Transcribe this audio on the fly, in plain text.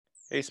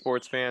Hey,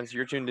 sports fans,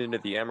 you're tuned into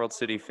the Emerald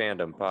City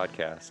Fandom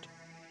podcast.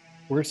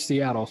 We're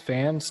Seattle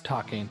fans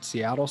talking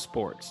Seattle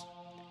sports.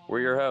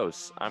 We're your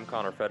hosts. I'm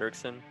Connor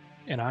Fredrickson.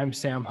 And I'm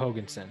Sam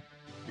Hoganson.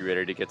 You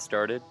ready to get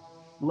started?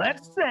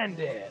 Let's send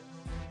it.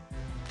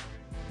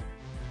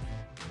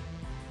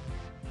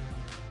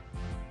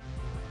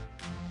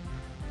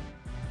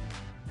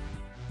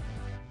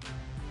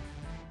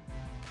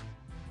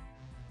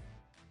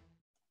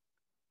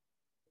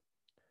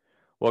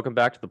 Welcome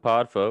back to the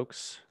pod,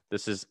 folks.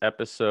 This is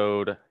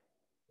episode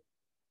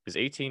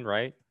 18,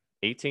 right?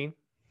 18?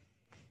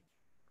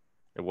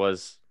 It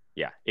was,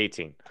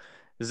 18.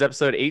 This is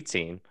episode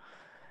 18,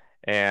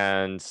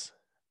 and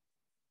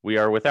we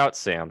are without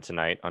Sam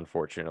tonight,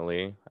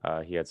 unfortunately.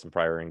 He had some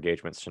prior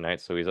engagements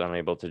tonight, so he's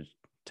unable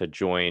to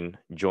join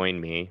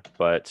me,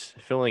 but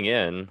filling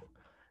in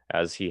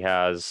as he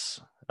has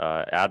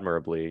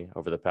admirably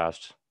over the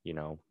past,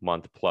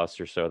 month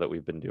plus or so that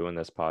we've been doing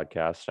this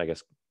podcast, I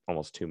guess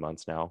almost 2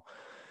 months now.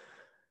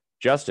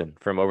 Justin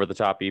from Over the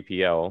Top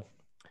EPL.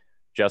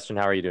 Justin,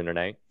 how are you doing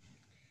tonight?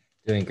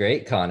 Doing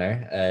great,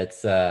 Connor.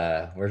 It's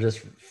we're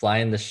just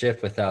flying the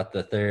ship without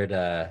the third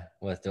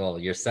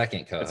your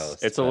second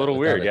co-host. It's a little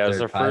weird. Yeah,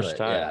 it's our first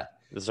time. Yeah.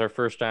 This is our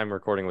first time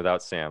recording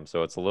without Sam,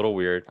 so it's a little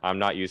weird. I'm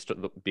not used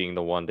to being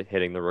the one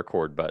hitting the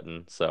record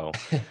button, so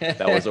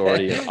that was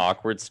already an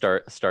awkward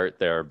start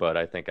there. But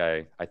I think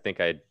I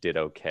did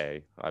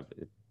okay.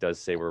 It does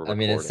say we're recording.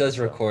 I mean, it says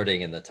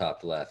recording in the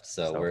top left,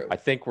 so I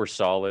think we're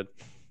solid.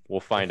 We'll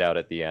find out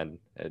at the end.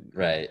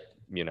 Right.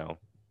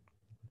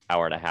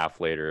 Hour and a half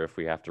later if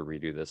we have to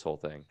redo this whole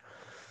thing.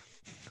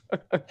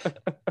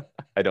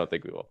 I don't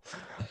think we will.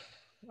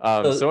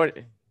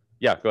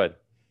 Yeah, go ahead.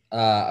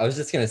 I was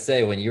just going to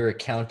say, when you were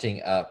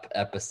counting up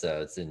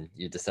episodes and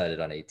you decided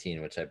on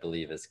 18, which I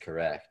believe is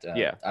correct.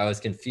 I was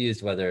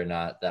confused whether or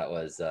not that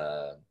was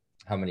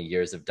how many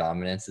years of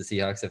dominance the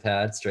Seahawks have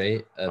had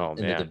straight in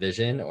the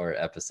division, or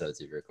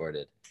episodes you've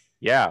recorded.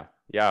 Yeah,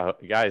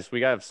 guys, we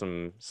got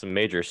some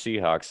major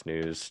Seahawks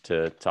news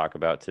to talk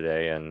about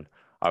today, and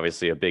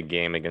obviously a big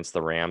game against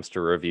the Rams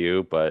to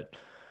review, but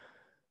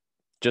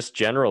just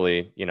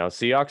generally,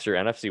 Seahawks are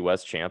NFC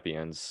West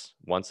champions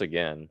once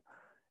again.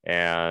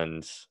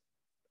 And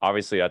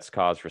obviously that's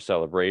cause for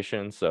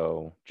celebration.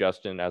 So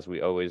Justin, as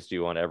we always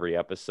do on every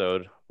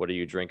episode, what are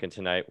you drinking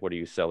tonight? What are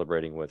you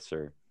celebrating with,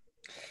 sir?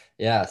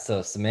 Yeah,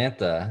 so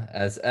Samantha,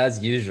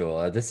 as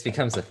usual, this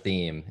becomes a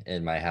theme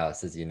in my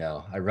house, as you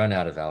know. I run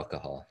out of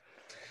alcohol.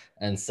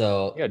 And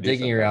so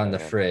digging around the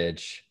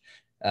fridge,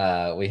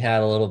 we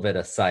had a little bit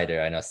of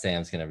cider. I know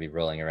Sam's going to be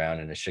rolling around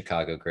in a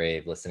Chicago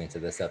grave listening to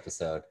this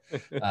episode.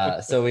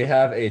 So we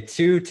have a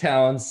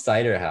 2-town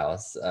cider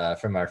house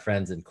from our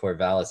friends in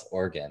Corvallis,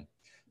 Oregon.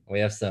 We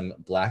have some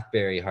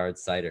blackberry hard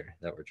cider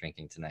that we're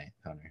drinking tonight,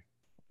 Connor.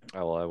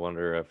 Oh, well, I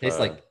wonder if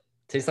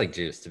tastes like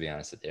juice, to be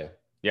honest with you.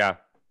 Yeah,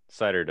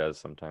 cider does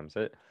sometimes.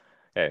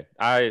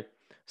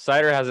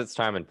 Cider has its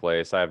time and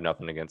place. I have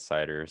nothing against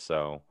cider,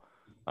 so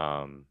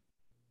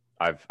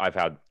I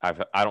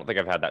don't think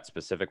I've had that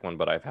specific one,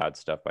 but I've had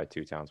stuff by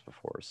 2 Towns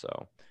before.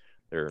 So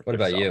what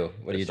about you?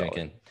 What are you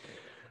drinking?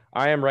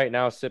 I am right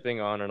now sipping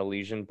on an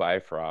Elysian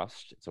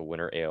Bifrost. It's a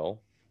winter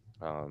ale.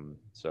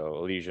 So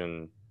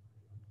Elysian,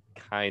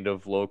 kind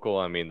of local.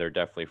 I mean, they're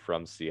definitely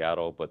from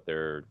Seattle, but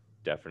they're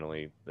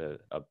definitely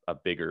a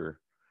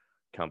bigger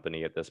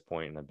company at this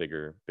point and a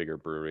bigger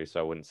brewery. So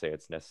I wouldn't say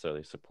it's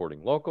necessarily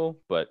supporting local,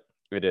 but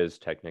it is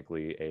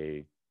technically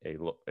a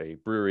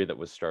brewery that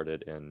was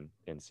started in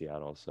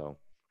Seattle. So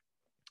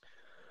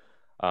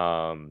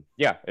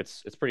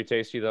it's pretty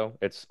tasty though.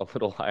 It's a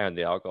little high on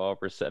the alcohol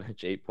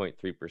percentage,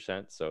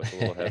 8.3%, so it's a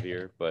little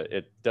heavier, but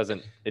it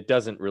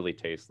doesn't really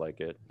taste like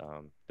it.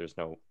 There's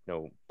no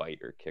bite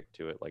or kick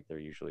to it like there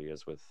usually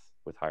is with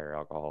higher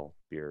alcohol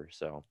beer.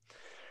 So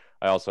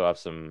I also have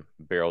some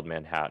barreled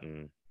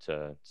Manhattan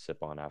to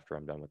sip on after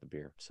I'm done with the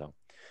beer, so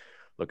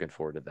looking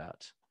forward to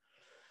that.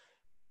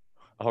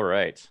 All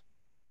right,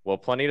 well,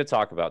 plenty to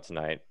talk about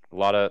tonight. A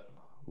lot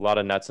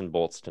of nuts and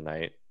bolts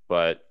tonight,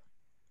 but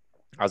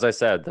as I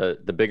said,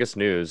 the biggest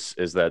news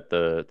is that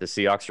the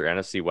Seahawks are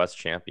NFC West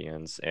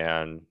champions,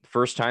 and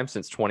first time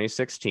since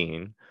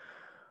 2016.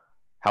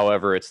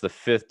 However, it's the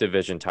 5th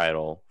division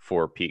title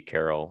for Pete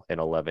Carroll in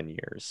 11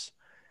 years.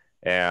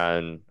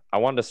 And I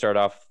wanted to start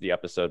off the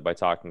episode by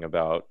talking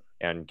about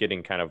and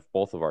getting kind of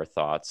both of our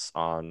thoughts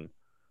on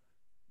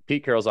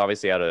Pete Carroll's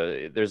obviously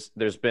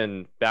there's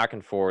been back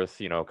and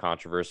forth,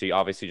 controversy.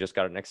 Obviously just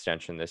got an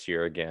extension this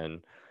year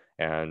again,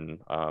 and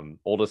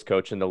oldest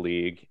coach in the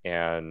league.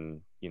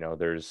 And,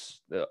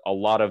 there's a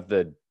lot of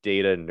the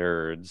data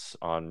nerds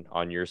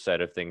on your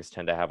side of things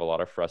tend to have a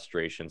lot of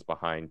frustrations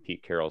behind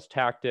Pete Carroll's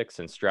tactics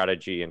and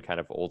strategy and kind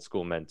of old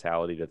school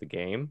mentality to the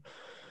game.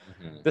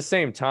 Mm-hmm. At the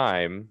same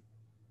time,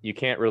 you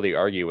can't really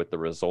argue with the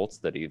results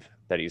that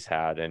he's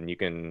had. And you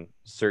can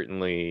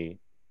certainly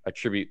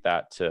attribute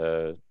that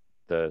to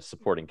the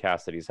supporting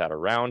cast that he's had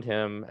around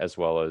him, as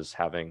well as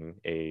having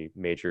a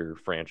major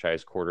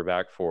franchise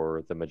quarterback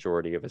for the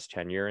majority of his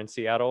tenure in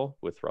Seattle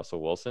with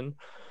Russell Wilson.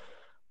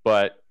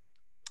 But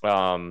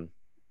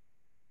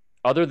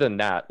other than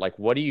that, like,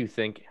 what do you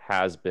think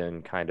has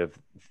been kind of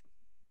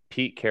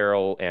Pete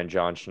Carroll and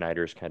John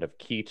Schneider's kind of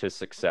key to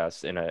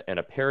success in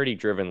a parity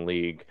driven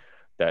league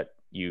that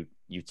you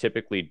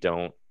typically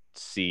don't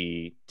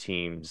see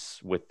teams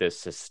with this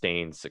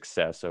sustained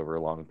success over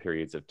long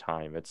periods of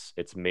time?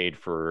 It's made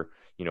for,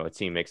 a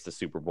team makes the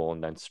Super Bowl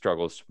and then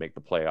struggles to make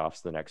the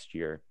playoffs the next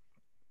year.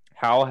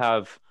 How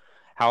have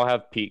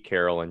Pete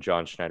Carroll and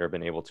John Schneider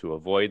been able to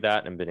avoid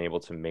that and been able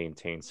to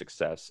maintain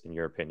success, in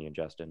your opinion,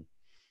 Justin?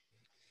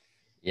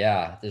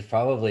 Yeah, there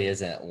probably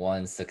isn't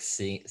one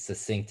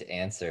succinct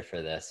answer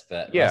for this,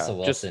 but yeah, Russell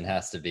Wilson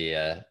has to be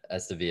a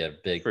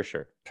big for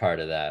sure part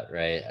of that,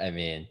 right? I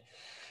mean,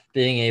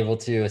 being able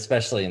to,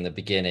 especially in the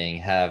beginning,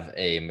 have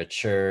a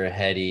mature,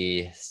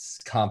 heady,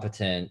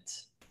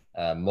 competent,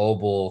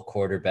 mobile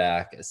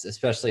quarterback,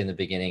 especially in the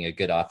beginning, a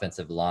good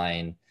offensive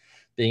line,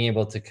 being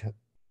able to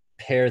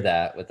pair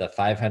that with a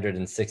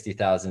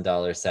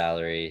 $560,000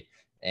 salary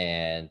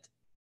and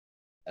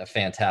a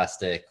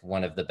fantastic,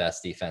 one of the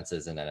best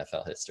defenses in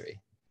NFL history.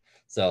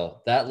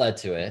 So that led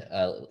to it.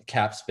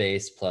 Cap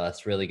space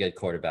plus really good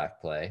quarterback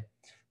play.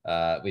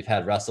 We've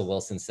had Russell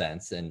Wilson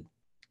since, and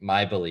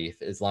my belief,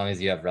 as long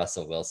as you have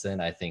Russell Wilson,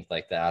 I think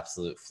like the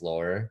absolute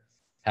floor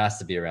has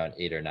to be around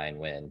 8 or 9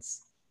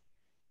 wins.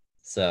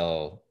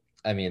 So,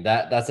 I mean,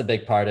 that's a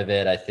big part of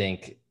it. I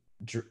think,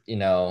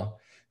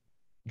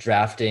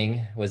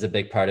 drafting was a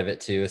big part of it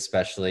too,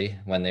 especially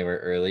when they were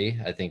early.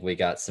 I think we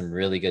got some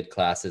really good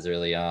classes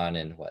early on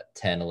in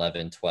 10,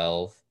 11,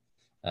 12.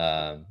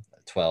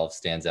 12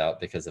 stands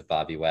out because of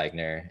Bobby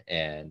Wagner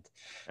and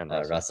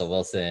Russell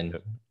Wilson.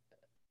 Yep.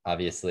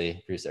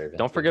 Obviously, Bruce Irvin.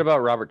 Don't forget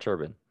about Robert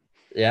Turbin.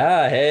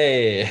 Yeah,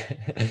 hey,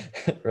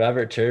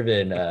 Robert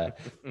Turbin,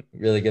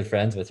 really good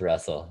friends with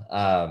Russell.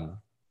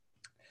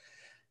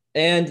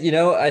 And,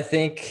 I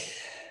think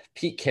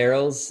Pete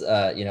Carroll's,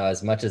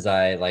 as much as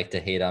I like to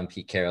hate on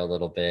Pete Carroll a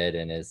little bit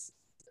and his,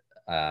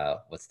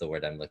 what's the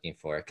word I'm looking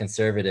for?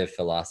 Conservative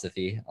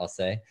philosophy, I'll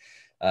say.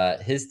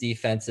 His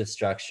defensive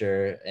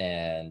structure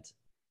and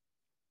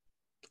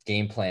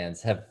game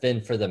plans have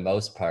been, for the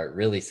most part,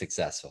 really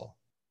successful.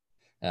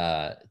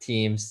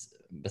 Teams,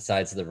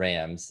 besides the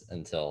Rams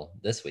until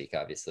this week,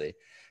 obviously,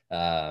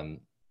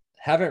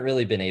 haven't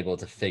really been able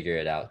to figure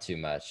it out too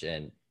much.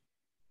 And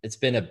it's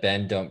been a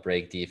bend, don't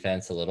break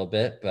defense a little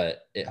bit,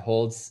 but it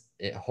holds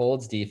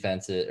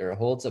defenses, or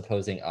holds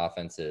opposing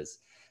offenses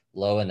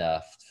low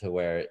enough to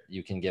where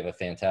you can give a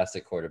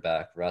fantastic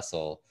quarterback,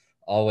 Russell,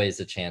 always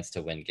a chance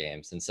to win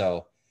games. And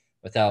so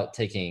without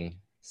taking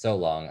so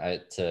long,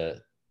 to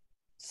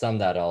sum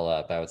that all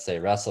up, I would say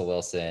Russell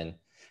Wilson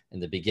in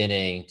the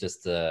beginning,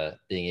 just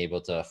being able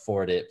to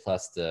afford it,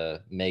 plus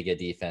the mega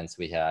defense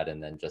we had,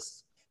 and then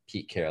just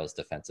Pete Carroll's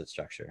defensive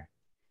structure.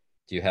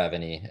 Do you have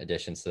any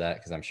additions to that?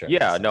 Because I'm sure.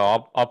 Yeah,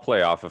 no, I'll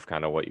play off of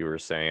kind of what you were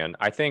saying.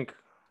 I think,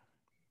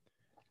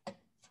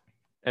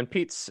 and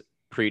Pete's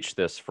preached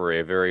this for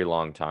a very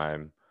long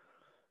time,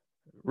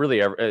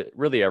 really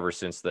ever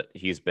since that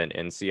he's been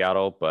in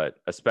Seattle, but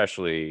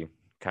especially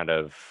kind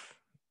of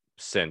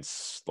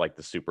since like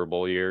the Super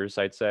Bowl years,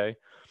 I'd say,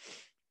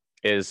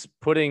 is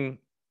putting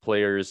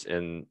players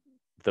in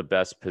the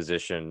best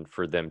position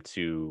for them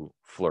to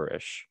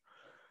flourish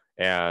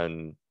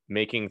and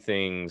making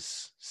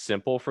things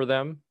simple for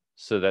them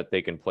so that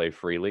they can play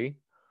freely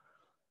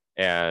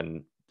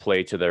and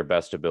play to their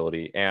best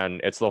ability.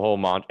 And it's the whole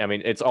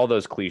it's all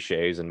those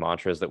cliches and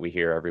mantras that we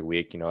hear every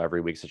week.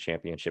 Every week's a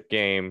championship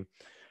game,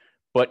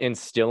 but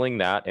instilling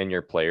that in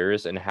your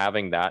players and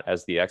having that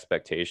as the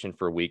expectation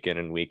for week in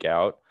and week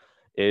out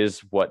is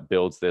what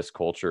builds this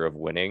culture of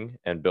winning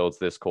and builds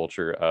this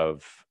culture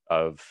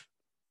of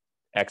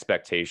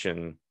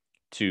expectation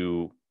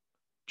to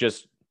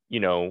just,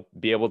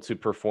 be able to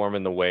perform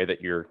in the way that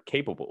you're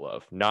capable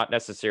of. Not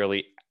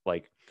necessarily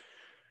like,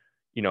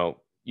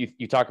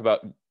 you talk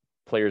about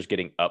players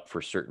getting up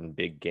for certain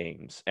big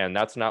games, and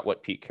that's not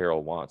what Pete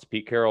Carroll wants.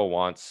 Pete Carroll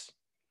wants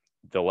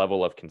the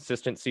level of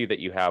consistency that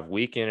you have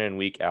week in and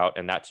week out,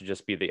 and that to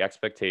just be the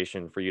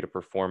expectation for you to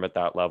perform at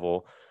that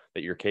level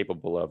that you're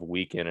capable of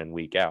week in and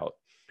week out.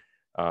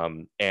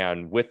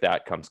 And with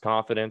that comes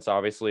confidence,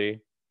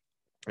 obviously,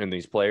 in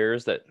these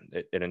players, that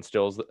it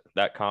instills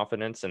that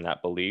confidence and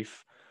that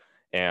belief.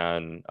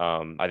 And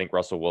I think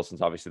Russell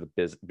Wilson's obviously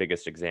the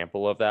biggest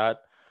example of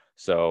that.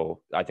 So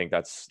I think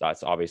that's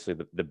obviously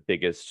the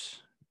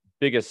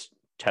biggest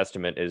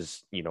testament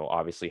is,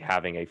 obviously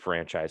having a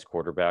franchise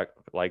quarterback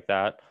like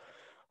that.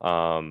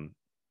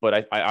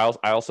 But I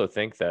also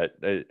think that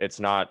it's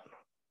not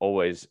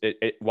always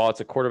while it's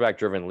a quarterback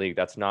driven league,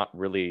 that's not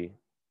really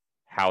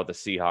how the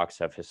Seahawks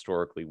have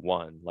historically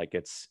won. Like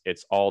it's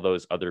all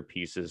those other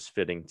pieces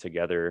fitting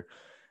together,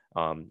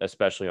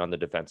 especially on the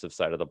defensive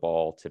side of the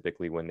ball,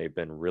 typically when they've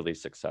been really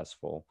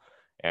successful.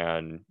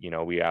 And,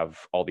 we have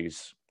all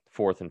these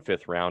 4th and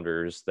 5th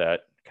rounders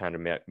that kind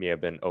of may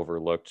have been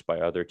overlooked by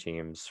other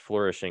teams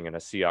flourishing in a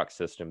Seahawks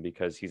system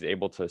because he's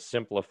able to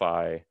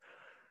simplify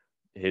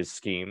his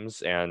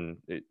schemes. And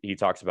he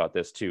talks about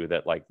this too,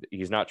 that like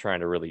he's not trying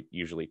to really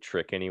usually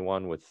trick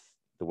anyone with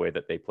the way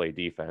that they play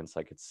defense.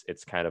 Like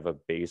it's kind of a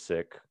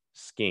basic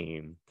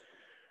scheme,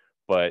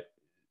 but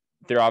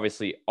there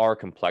obviously are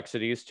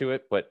complexities to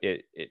it, but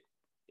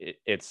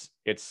it's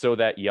so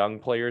that young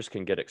players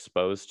can get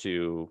exposed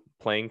to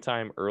playing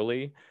time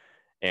early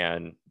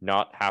and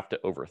not have to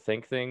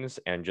overthink things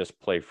and just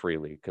play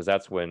freely, because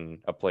that's when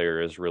a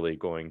player is really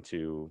going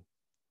to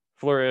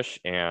flourish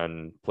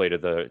and play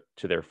to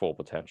their full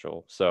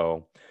potential.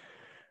 So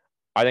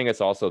I think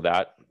it's also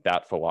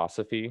that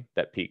philosophy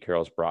that Pete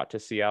Carroll's brought to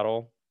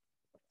Seattle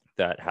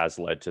that has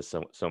led to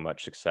so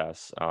much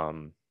success.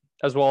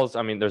 As well as,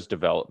 I mean, there's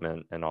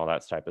development and all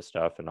that type of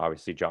stuff, and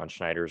obviously John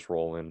Schneider's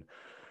role in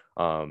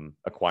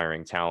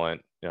acquiring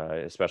talent,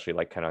 especially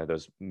like kind of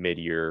those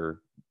mid-year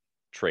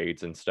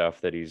trades and stuff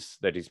that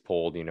he's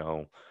pulled,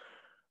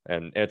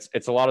 and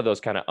it's a lot of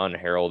those kind of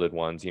unheralded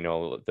ones,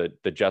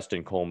 the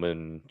Justin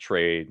Coleman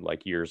trade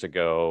like years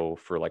ago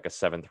for like a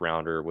 7th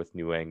rounder with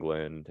New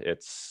England.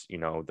 It's,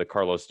 the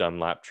Carlos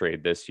Dunlap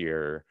trade this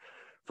year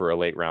for a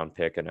late round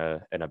pick and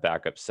a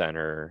backup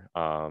center.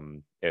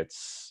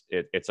 It's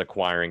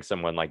acquiring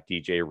someone like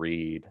DJ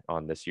Reed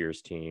on this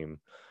year's team.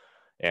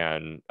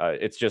 And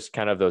it's just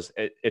kind of those,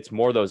 it's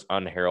more those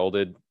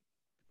unheralded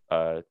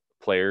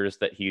players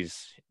that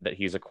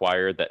he's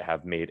acquired that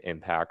have made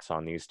impacts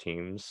on these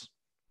teams.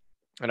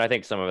 And I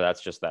think some of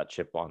that's just that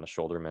chip on the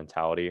shoulder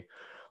mentality.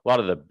 A lot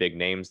of the big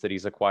names that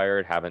he's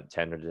acquired haven't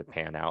tended to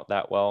pan out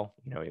that well.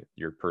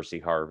 Your Percy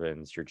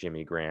Harvins, your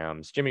Jimmy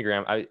Grahams. Jimmy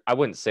Graham, I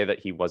wouldn't say that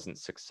he wasn't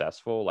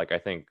successful. Like, I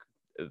think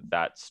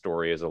that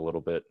story is a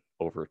little bit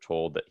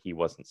overtold that he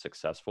wasn't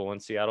successful in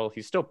Seattle.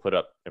 He still put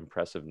up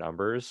impressive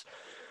numbers,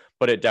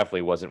 but it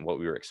definitely wasn't what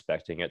we were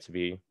expecting it to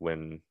be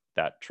when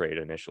that trade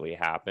initially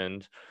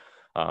happened.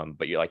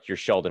 But your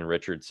Sheldon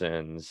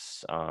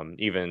Richardsons,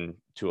 even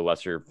to a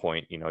lesser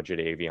point,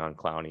 Jadeveon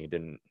Clowney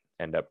didn't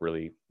end up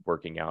really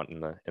working out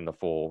in the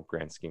full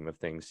grand scheme of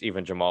things.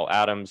 Even Jamal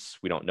Adams,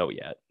 we don't know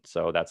yet.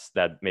 So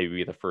that may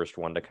be the first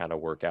one to kind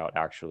of work out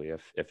actually,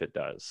 if it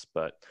does.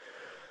 But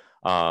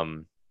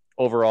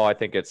overall, I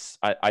think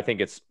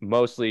it's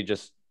mostly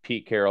just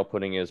Pete Carroll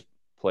putting his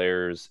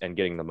players and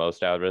getting the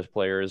most out of his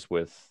players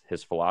with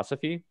his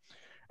philosophy,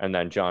 and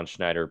then John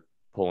Schneider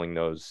pulling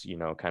those,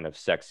 kind of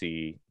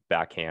sexy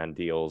backhand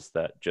deals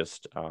that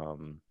just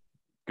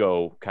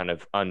go kind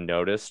of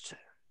unnoticed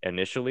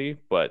initially,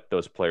 but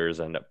those players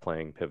end up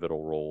playing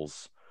pivotal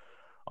roles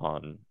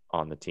on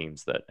the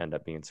teams that end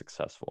up being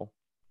successful.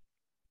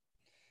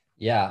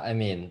 Yeah, I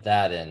mean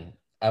that, and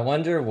I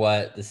wonder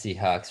what the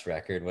Seahawks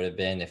record would have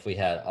been if we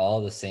had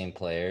all the same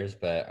players,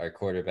 but our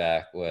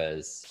quarterback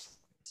was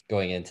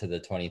going into the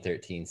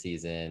 2013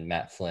 season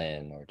Matt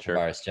Flynn or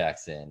Tavares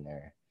Jackson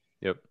or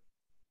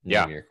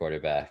your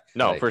quarterback.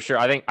 No, for sure.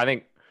 I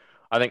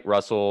think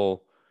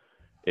Russell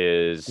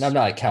is. And I'm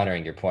not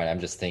countering your point. I'm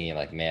just thinking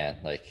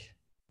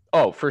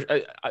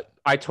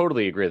I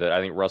totally agree that I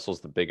think Russell's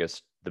the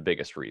biggest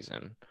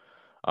reason.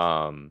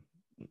 I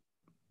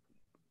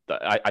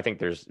think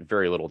there's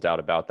very little doubt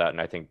about that, and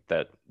I think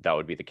that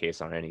would be the case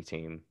on any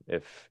team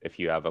if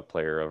you have a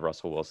player of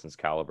Russell Wilson's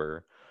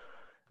caliber.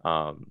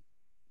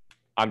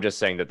 I'm just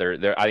saying that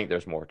there I think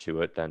there's more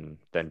to it than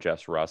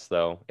just Russ,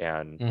 though,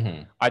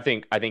 and I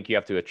think you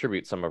have to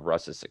attribute some of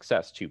Russ's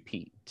success to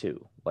Pete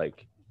too,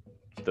 like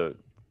the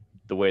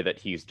way that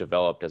he's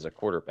developed as a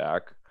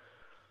quarterback.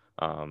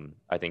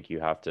 I think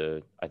you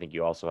also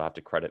have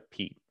to credit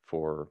Pete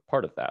for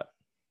part of that,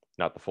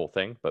 not the full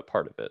thing, but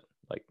part of it.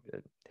 Like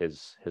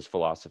his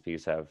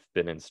philosophies have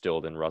been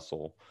instilled in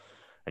Russell,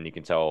 and you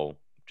can tell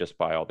just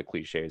by all the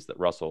cliches that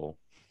Russell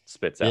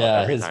spits out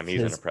every time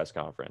he's in a press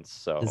conference.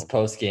 So his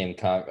post-game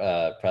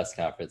press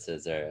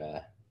conferences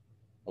are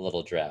a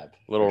little drab,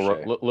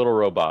 little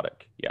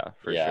robotic,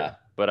 for sure.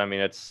 But I mean,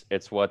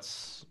 it's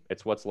what's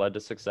led to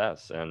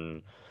success,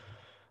 and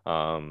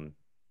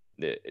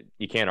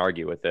you can't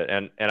argue with it.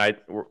 And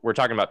we're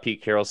talking about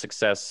Pete Carroll's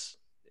success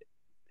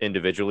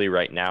individually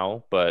right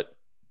now, but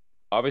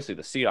obviously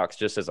the Seahawks,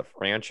 just as a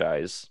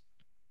franchise,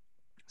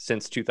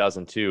 since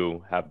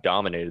 2002, have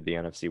dominated the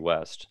NFC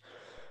West.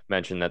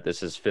 Mentioned that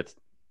this is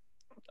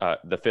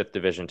the fifth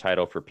division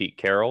title for Pete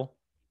Carroll,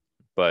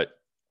 but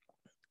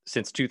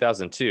since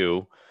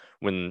 2002,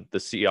 when the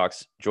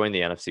Seahawks joined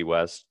the NFC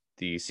West,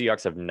 the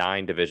Seahawks have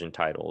 9 division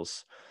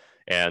titles,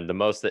 and the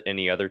most that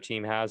any other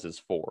team has is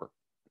 4,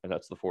 and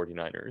that's the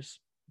 49ers.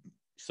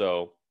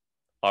 So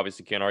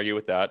obviously can't argue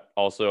with that.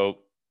 Also,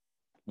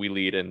 we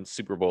lead in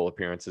Super Bowl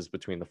appearances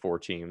between the 4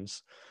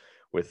 teams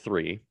with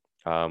 3.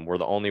 We're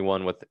the only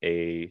one with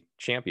a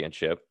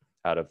championship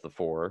out of the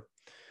 4.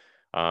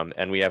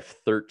 And we have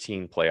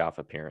 13 playoff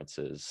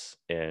appearances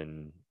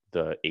in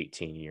the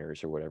 18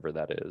 years or whatever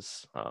that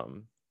is,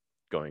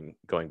 going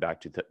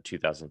back to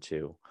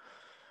 2002.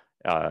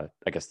 I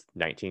guess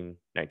 19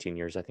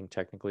 years, I think,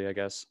 technically, I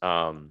guess.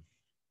 And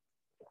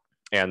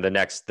the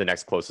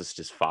next closest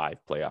is 5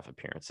 playoff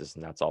appearances,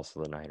 and that's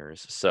also the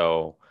Niners.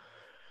 So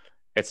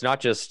it's not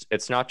just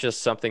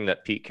something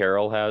that Pete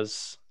Carroll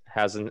has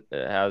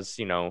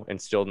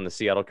instilled in the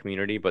Seattle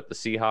community, but the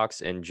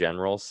Seahawks in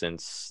general,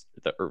 since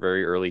the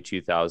very early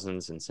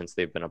 2000s and since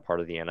they've been a part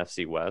of the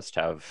NFC West,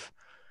 have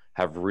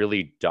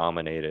really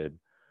dominated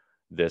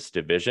this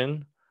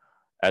division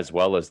as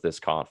well as this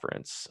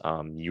conference.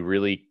 You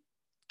really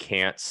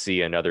can't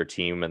see another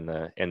team in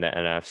the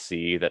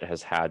NFC that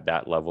has had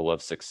that level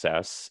of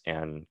success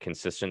and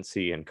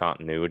consistency and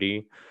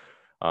continuity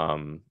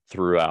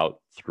throughout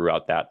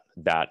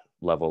that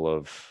level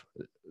of,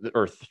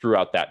 or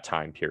throughout that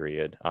time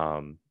period.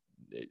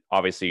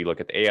 Obviously, you look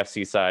at the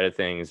AFC side of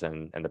things,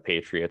 and the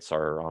Patriots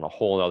are on a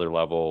whole other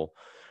level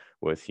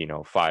with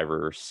 5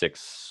 or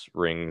 6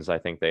 rings I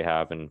think they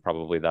have in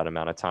probably that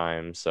amount of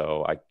time.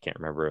 So I can't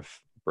remember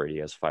if Brady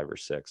has 5 or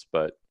 6,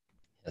 but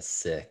a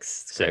 6.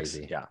 It's 6,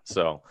 crazy. yeah.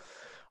 So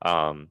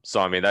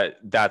I mean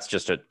that's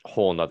just a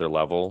whole nother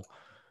level.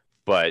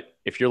 But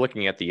if you're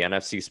looking at the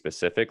NFC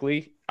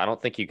specifically, I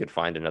don't think you could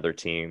find another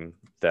team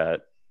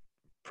that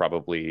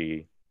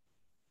probably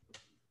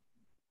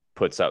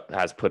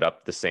has put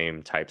up the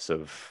same types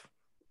of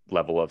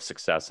level of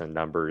success and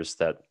numbers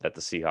that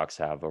the Seahawks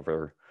have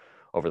over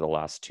the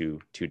last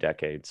two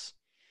decades.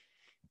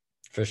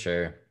 For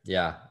sure.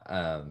 Yeah.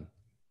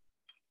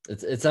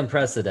 It's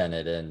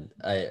unprecedented. And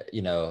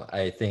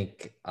I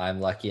think I'm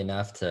lucky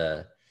enough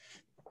to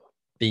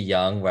be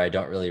young where I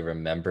don't really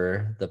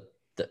remember the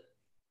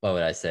what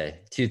would I say,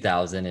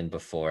 2000 and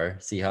before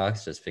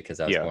Seahawks, just because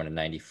I was born in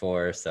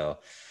 94. So a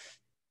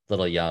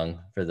little young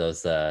for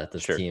those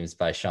sure. teams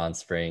by Sean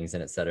Springs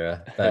and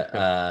etc. But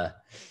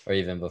or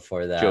even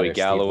before that, Joey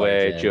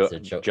Galloway,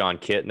 John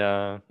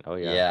Kitna. Oh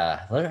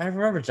yeah. I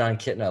remember John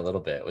Kitna a little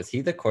bit. Was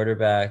he the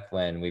quarterback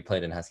when we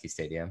played in Husky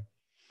Stadium?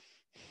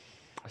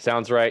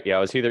 Sounds right. Yeah,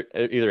 it was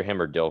either him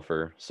or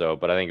Dilfer. So,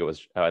 but I think it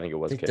was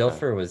Kitna.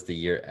 Dilfer was the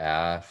year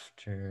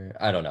after.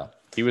 I don't know.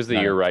 He was the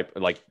year right,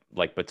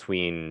 like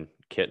between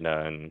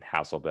Kitna and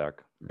Hasselbeck.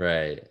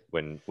 Right.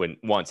 When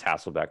once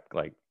Hasselbeck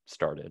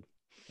started.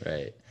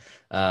 Right.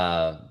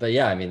 But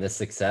yeah, I mean, the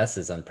success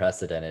is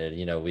unprecedented.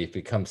 We've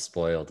become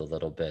spoiled a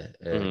little bit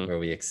where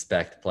we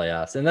expect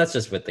playoffs, and that's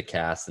just with the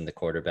cast and the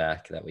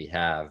quarterback that we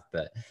have.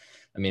 But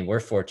I mean, we're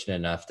fortunate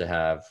enough to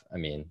have,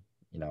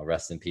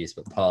 rest in peace,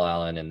 but Paul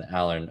Allen and the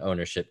Allen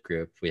ownership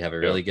group. We have a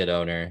really good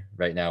owner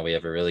right now. We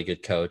have a really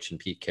good coach in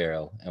Pete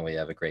Carroll, and we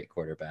have a great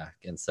quarterback.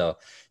 And so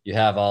you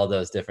have all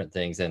those different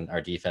things, and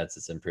our defense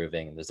is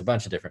improving. And there's a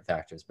bunch of different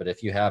factors, but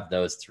if you have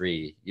those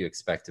 3, you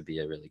expect to be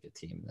a really good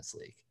team in this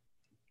league.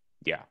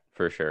 Yeah,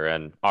 for sure.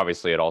 And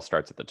obviously it all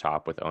starts at the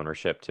top with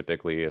ownership,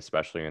 typically,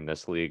 especially in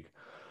this league.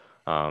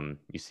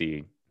 You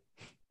see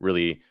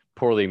really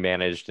poorly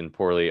managed and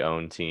poorly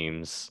owned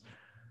teams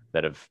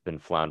that have been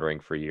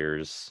floundering for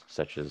years,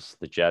 such as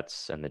the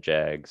Jets and the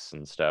Jags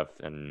and stuff.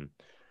 And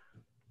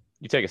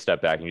you take a step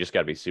back and you just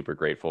got to be super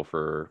grateful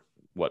for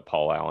what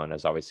Paul Allen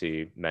has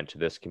obviously meant to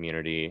this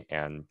community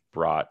and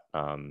brought,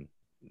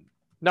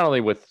 not only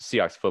with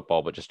Seahawks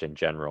football, but just in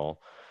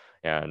general.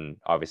 And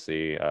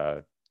obviously,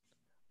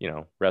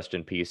 rest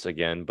in peace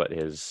again, but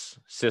his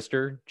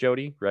sister,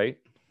 Jody, right?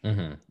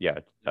 Mm-hmm. Yeah.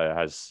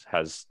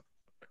 Has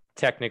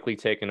technically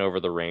taken over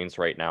the reins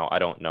right now. I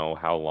don't know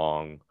how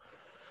long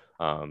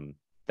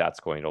that's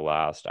going to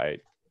last. I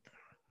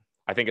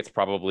think it's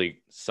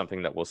probably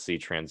something that we'll see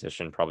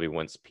transition probably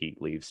once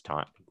Pete leaves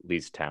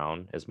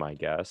town is my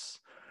guess.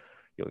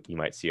 You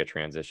might see a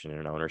transition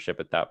in ownership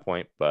at that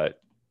point, but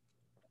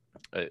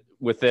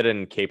with it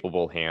in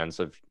capable hands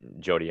of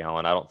Jody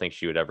Allen, I don't think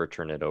she would ever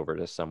turn it over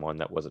to someone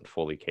that wasn't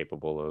fully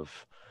capable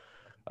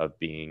of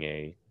being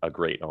a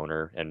great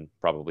owner and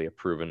probably a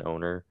proven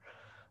owner.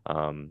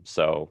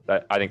 So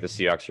I think the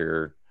Seahawks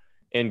are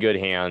in good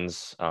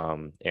hands,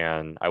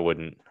 and I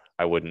wouldn't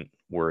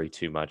worry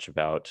too much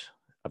about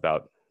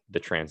the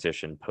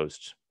transition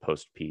post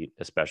Pete,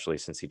 especially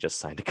since he just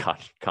signed a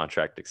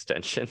contract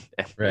extension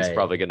and he's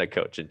probably going to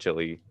coach until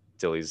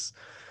he's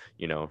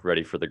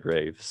ready for the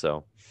grave.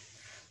 So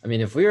I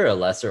mean, if we were a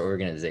lesser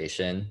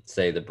organization,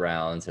 say the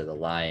Browns or the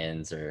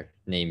Lions, or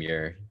name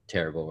your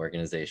terrible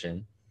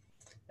organization,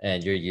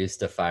 and you're used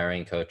to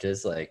firing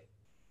coaches,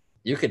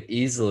 you could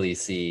easily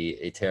see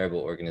a terrible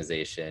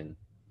organization.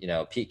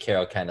 Pete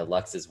Carroll kind of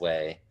lucks his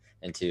way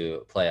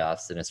into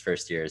playoffs in his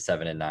first year,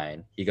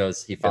 7-9.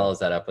 He follows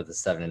that up with a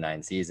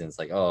 7-9 season. It's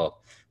like, oh,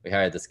 we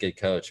hired this good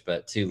coach,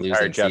 but 2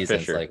 losing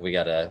seasons, Fisher. we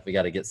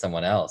gotta get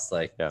someone else.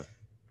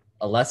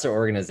 A lesser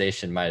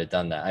organization might have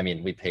done that. I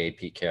mean, we paid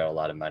Pete Carroll a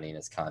lot of money in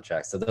his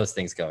contract, so those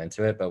things go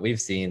into it. But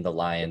we've seen the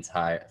Lions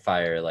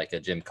fire a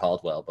Jim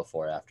Caldwell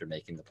before after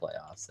making the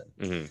playoffs,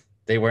 and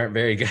they weren't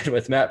very good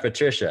with Matt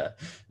Patricia.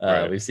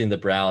 We've seen the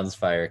Browns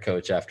fire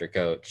coach after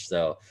coach.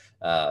 So,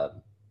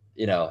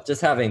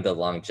 just having the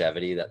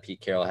longevity that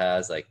Pete Carroll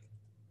has,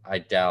 I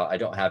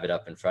don't have it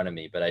up in front of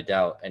me, but I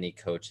doubt any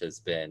coach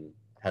has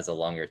a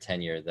longer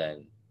tenure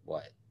than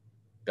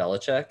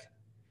Belichick,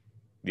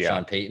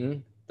 Sean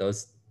Payton,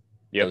 those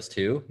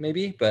 2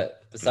 maybe.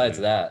 But besides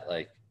that,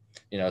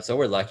 so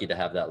we're lucky to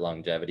have that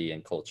longevity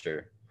and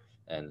culture,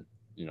 and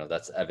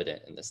that's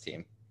evident in this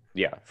team.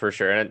 Yeah, for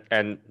sure.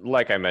 And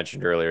like I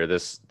mentioned earlier,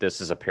 this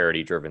is a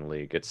parity driven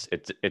league.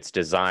 It's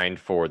designed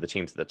for the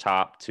teams at the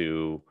top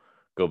to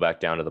go back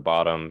down to the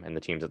bottom and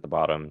the teams at the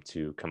bottom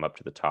to come up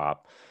to the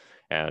top.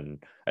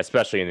 And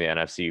especially in the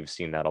NFC, you've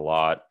seen that a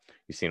lot.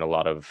 you've seen a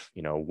lot of,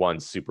 one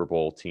Super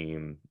Bowl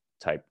team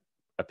type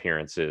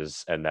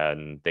appearances, and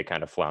then they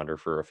kind of flounder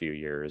for a few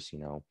years,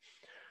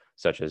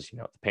 such as,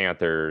 the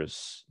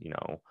Panthers,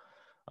 the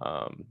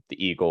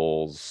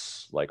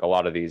Eagles, like a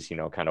lot of these,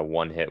 kind of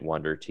one-hit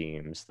wonder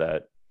teams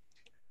that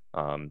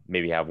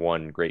maybe have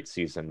one great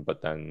season,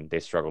 but then they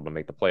struggle to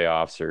make the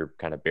playoffs or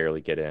kind of barely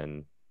get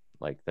in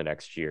like the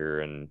next year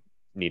and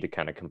need to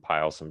kind of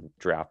compile some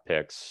draft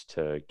picks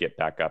to get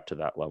back up to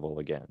that level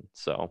again.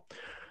 So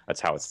that's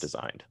how it's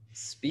designed.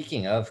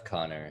 Speaking of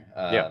Connor,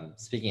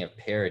 speaking of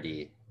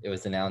parity, it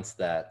was announced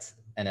that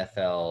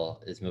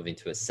NFL is moving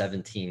to a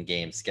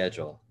 17-game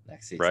schedule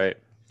next season. Right.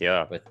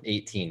 Yeah. With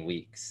 18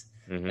 weeks.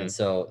 Mm-hmm. And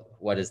so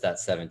what is that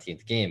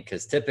 17th game?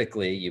 Because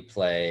typically you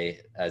play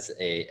as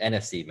a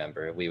NFC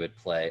member, we would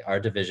play our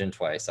division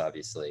twice,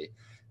 obviously.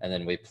 And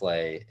then we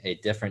play a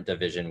different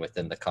division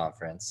within the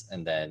conference,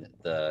 and then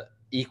the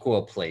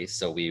equal place.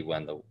 So we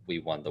won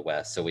the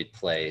West. So we'd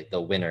play the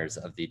winners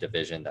of the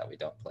division that we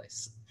don't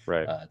place.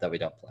 Right. That we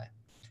don't play.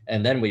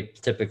 And then we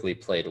typically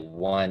played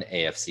one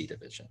AFC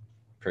division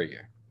per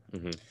year.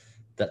 Mm-hmm.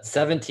 That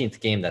 17th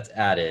game that's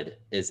added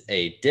is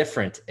a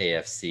different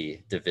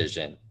AFC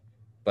division,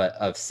 but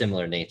of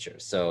similar nature.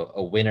 So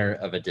a winner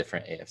of a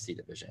different AFC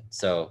division.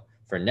 So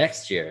for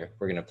next year,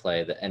 we're going to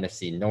play the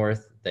NFC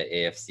North, the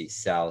AFC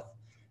South,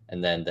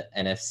 and then the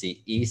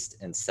NFC East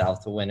and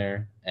South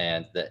winner,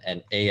 and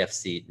an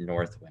AFC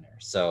North winner.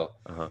 So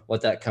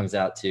what that comes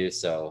out to,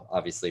 so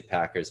obviously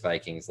Packers,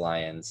 Vikings,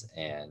 Lions,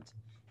 and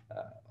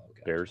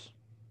Bears.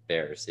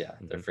 Yeah,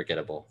 they're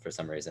forgettable for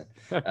some reason.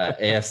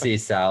 AFC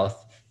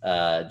South,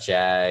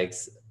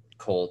 Jags,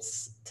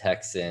 Colts,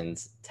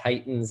 Texans,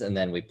 Titans, and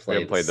then we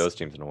haven't played those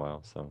teams in a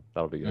while, so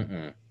that'll be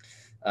good.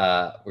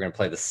 We're going to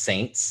play the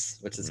Saints,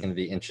 which is going to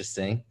be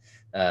interesting.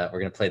 We're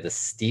going to play the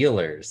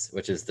Steelers,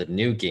 which is the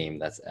new game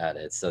that's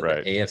added. So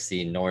the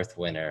AFC North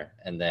winner,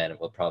 and then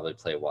we'll probably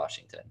play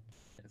Washington,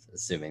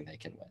 assuming they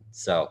can win.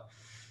 So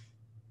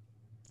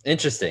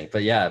interesting.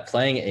 But yeah,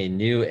 playing a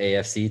new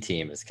AFC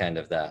team is kind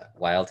of that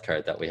wild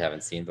card that we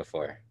haven't seen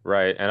before.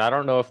 Right. And I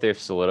don't know if they've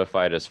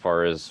solidified as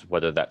far as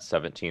whether that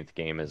 17th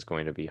game is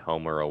going to be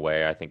home or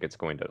away. I think it's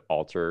going to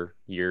alter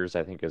years,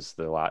 I think is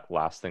the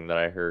last thing that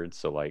I heard.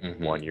 So like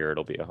 1 year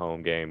it'll be a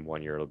home game,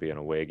 1 year it'll be an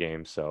away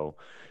game. So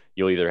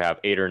you'll either have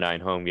 8 or 9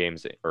 home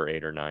games or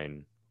 8 or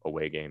 9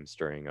 away games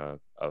during a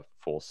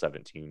full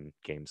 17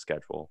 game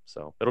schedule.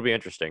 So it'll be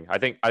interesting. I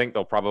think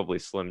they'll probably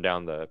slim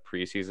down the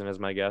preseason as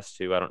my guess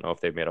too. I don't know if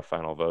they've made a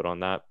final vote on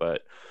that,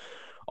 but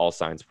all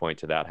signs point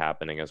to that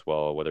happening as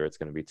well. Whether it's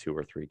going to be 2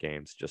 or 3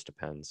 games just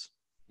depends.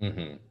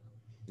 Mm-hmm.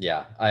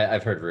 Yeah,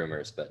 I've heard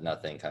rumors, but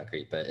nothing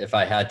concrete. But if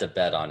I had to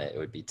bet on it, it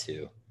would be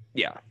 2.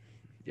 Yeah.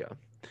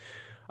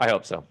 I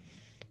hope so.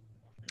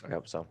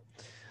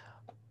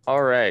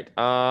 All right.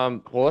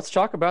 Well, let's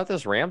talk about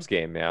this Rams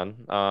game,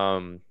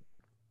 man.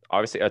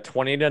 Obviously a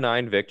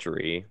 20-9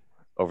 victory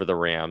over the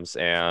Rams.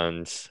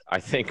 And I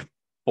think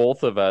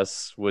both of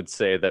us would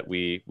say that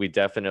we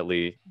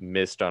definitely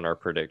missed on our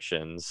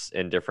predictions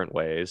in different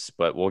ways,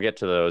 but we'll get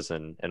to those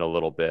in a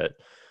little bit.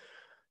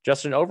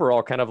 Justin,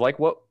 overall, kind of like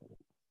what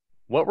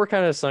were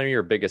kind of some of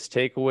your biggest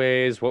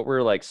takeaways? What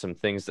were like some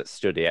things that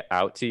stood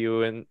out to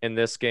you in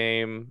this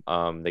game?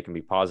 They can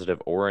be positive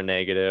or a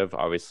negative.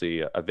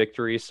 Obviously a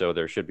victory, so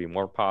there should be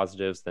more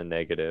positives than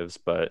negatives,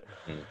 but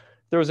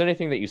if there was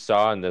anything that you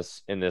saw in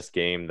this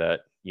game that,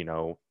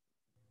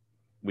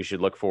 we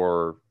should look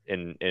for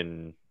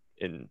in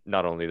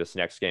not only this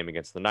next game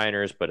against the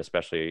Niners, but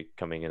especially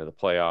coming into the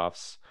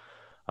playoffs.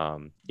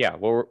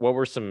 What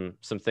were some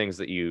things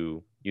that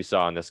you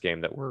saw in this game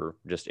that were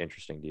just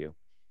interesting to you?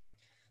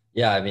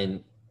 Yeah, I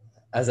mean,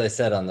 as I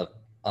said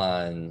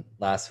on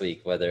last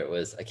week, whether it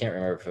was, I can't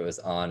remember if it was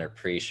on or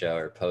pre-show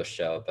or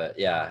post-show, but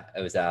yeah,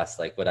 I was asked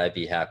like, would I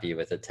be happy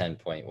with a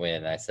 10-point win?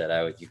 And I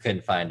said, you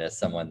couldn't find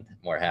someone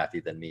more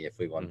happy than me. If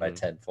we won by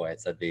 10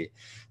 points, I'd be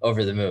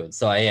over the moon.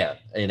 So I am,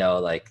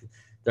 like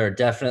there are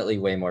definitely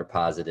way more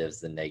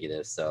positives than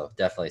negatives. So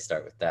definitely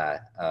start with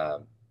that.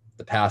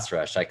 The pass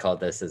rush, I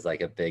called this as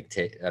like a big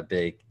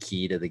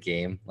key to the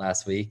game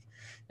last week.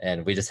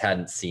 And we just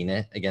hadn't seen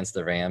it against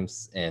the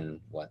Rams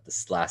in the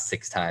last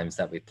 6 times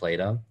that we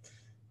played them.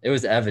 It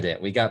was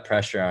evident. We got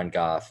pressure on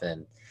Goff,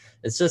 and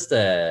it's just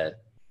the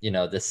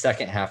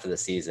second half of the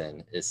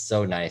season is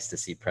so nice to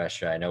see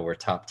pressure. I know we're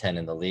top 10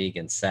 in the league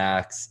in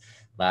sacks.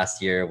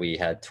 Last year we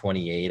had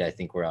 28. I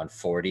think we're on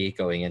 40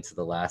 going into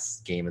the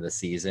last game of the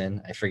season.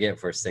 I forget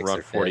if we're 6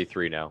 or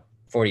 43 5th. now.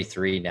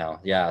 43 now.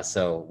 Yeah.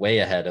 So way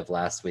ahead of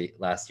last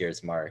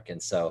year's mark.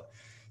 And so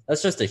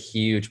that's just a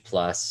huge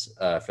plus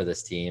for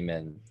this team.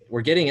 And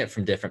we're getting it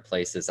from different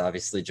places.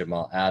 Obviously,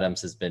 Jamal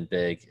Adams has been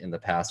big in the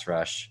pass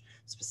rush,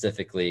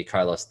 specifically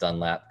Carlos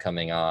Dunlap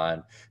coming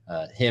on,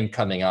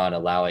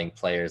 allowing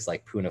players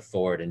like Poona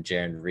Ford and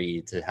Jaron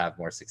Reed to have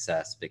more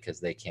success because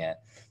they can't,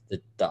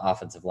 the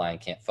offensive line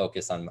can't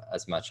focus on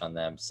as much on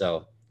them.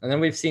 So, and then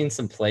we've seen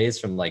some plays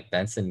from like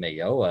Benson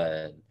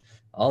Mayowa and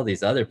all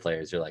these other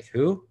players. You're like,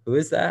 who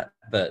is that?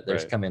 But they're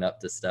coming up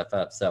to step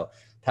up. So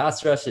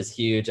pass rush is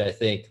huge. I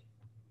think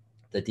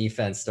the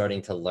defense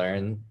starting to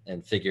learn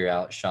and figure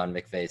out Sean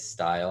McVay's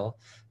style.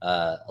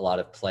 A lot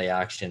of play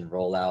action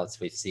rollouts.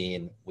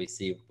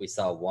 We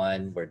saw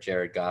one where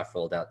Jared Goff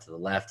rolled out to the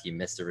left. He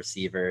missed a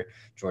receiver.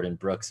 Jordan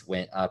Brooks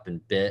went up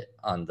and bit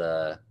on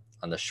the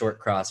short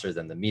crosser,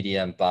 then the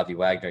medium. Bobby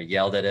Wagner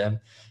yelled at him.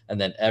 And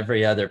then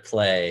every other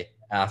play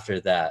after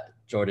that,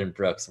 Jordan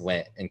Brooks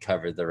went and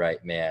covered the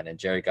right man, and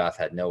Jared Goff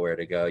had nowhere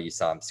to go. You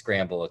saw him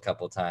scramble a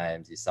couple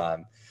times. You saw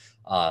him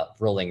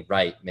rolling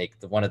right, make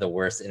one of the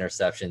worst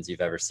interceptions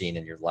you've ever seen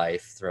in your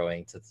life,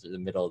 throwing to the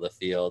middle of the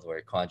field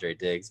where Quandre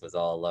Diggs was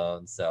all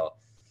alone. So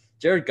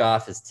Jared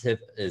Goff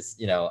is,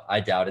 I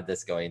doubted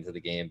this going into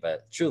the game,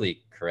 but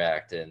truly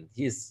correct. And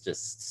he's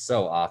just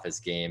so off his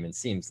game and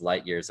seems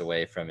light years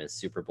away from his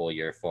Super Bowl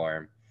year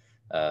form.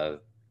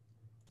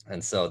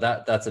 And so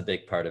that's a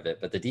big part of it.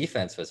 But the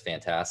defense was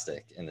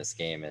fantastic in this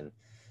game. And,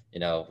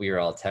 we were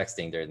all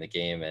texting during the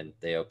game, and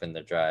they opened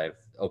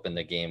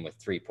the game with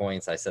 3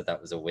 points. I said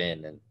that was a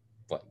win, and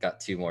got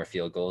 2 more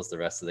field goals the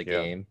rest of the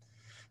game.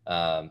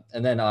 And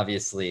then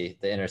obviously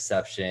the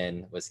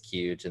interception was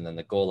huge. And then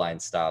the goal line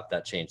stop,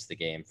 that changed the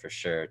game for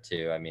sure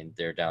too. I mean,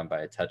 they're down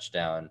by a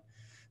touchdown,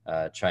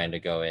 trying to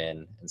go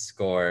in and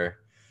score,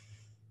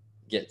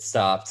 get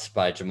stopped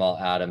by Jamal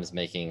Adams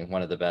making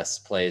one of the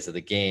best plays of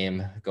the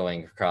game,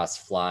 going across,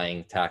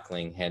 flying,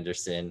 tackling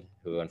Henderson,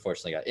 who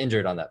unfortunately got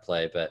injured on that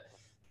play, but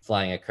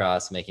flying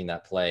across, making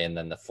that play. And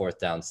then the 4th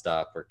down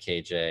stop where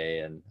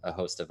KJ and a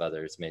host of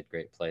others made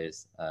great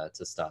plays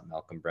to stop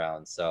Malcolm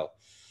Brown. So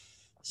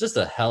it's just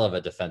a hell of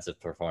a defensive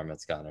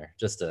performance, Connor,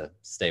 just to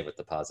stay with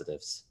the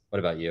positives. What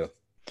about you?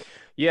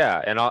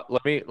 Yeah. And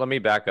let me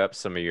back up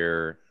some of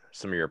your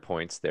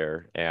points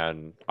there.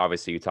 And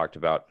obviously you talked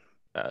about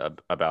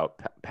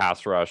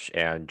pass rush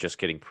and just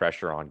getting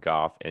pressure on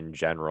Goff in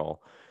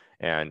general.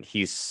 And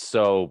he's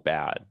so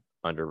bad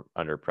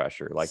under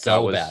pressure. Like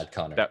so bad,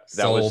 Connor. That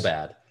was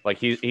bad. Like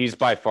he's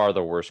by far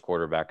the worst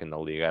quarterback in the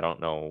league. I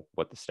don't know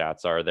what the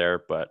stats are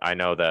there, but I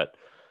know that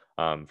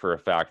for a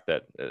fact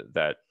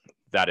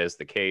that is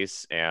the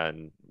case,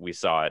 and we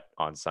saw it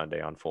on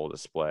Sunday on full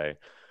display.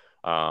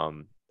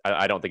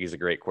 I don't think he's a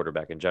great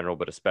quarterback in general,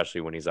 but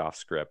especially when he's off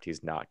script,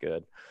 he's not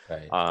good.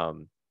 Right.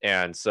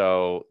 And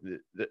so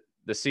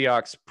the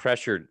Seahawks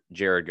pressured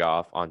Jared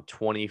Goff on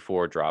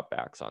 24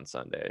 dropbacks on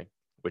Sunday,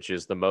 which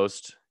is the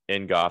most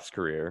in Goff's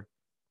career,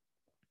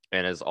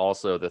 and is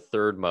also the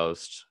 3rd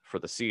most for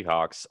the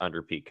Seahawks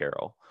under Pete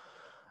Carroll,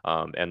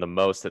 and the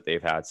most that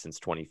they've had since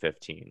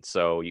 2015.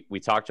 So we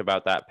talked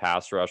about that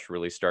pass rush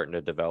really starting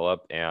to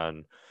develop,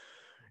 and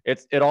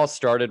it all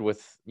started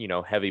with,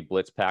 heavy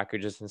blitz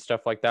packages and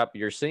stuff like that, but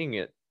you're seeing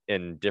it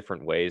in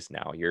different ways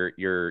now.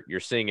 You're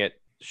seeing it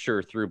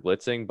sure through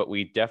blitzing, but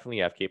we definitely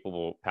have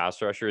capable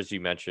pass rushers. You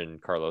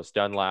mentioned Carlos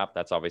Dunlap.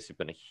 That's obviously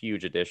been a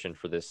huge addition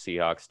for this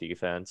Seahawks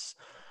defense.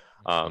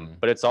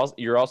 But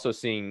you're also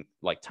seeing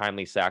like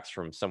timely sacks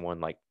from someone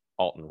like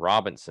Alton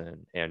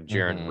Robinson, and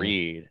Jarran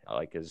Reed,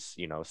 is,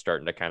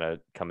 starting to kind of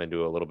come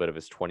into a little bit of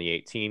his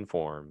 2018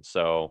 form.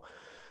 So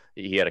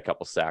he had a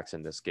couple sacks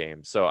in this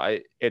game. So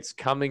it's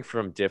coming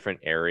from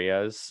different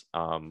areas,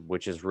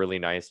 which is really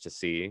nice to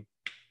see.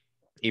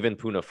 Even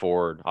Poona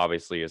Ford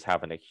obviously is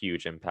having a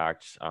huge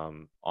impact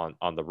on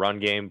the run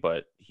game,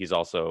 but he's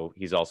also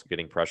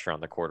getting pressure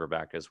on the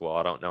quarterback as well.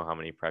 I don't know how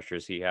many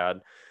pressures he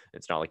had.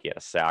 It's not like he had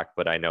a sack,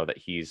 but I know that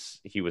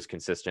he was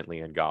consistently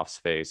in Goff's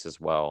face as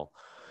well.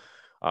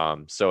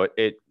 So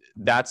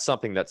that's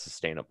something that's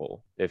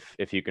sustainable.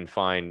 If you can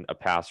find a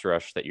pass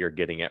rush that you're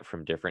getting it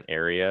from different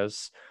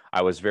areas.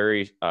 I was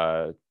very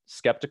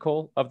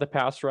skeptical of the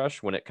pass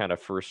rush when it kind of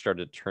first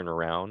started to turn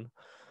around.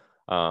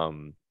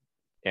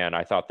 And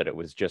I thought that it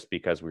was just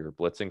because we were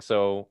blitzing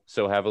so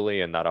heavily,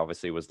 and that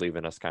obviously was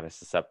leaving us kind of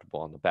susceptible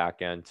on the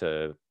back end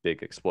to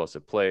big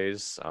explosive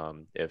plays.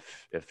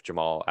 If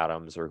Jamal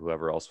Adams or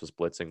whoever else was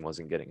blitzing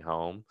wasn't getting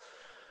home,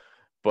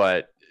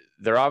 but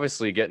they're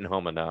obviously getting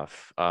home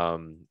enough.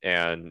 And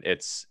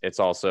it's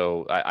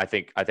also, I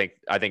think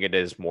it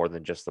is more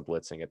than just the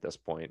blitzing at this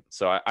point.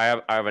 So I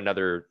have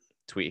another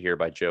tweet here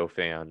by Joe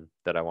Fan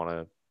that I want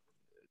to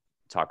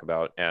talk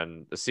about.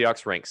 And the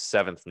Seahawks rank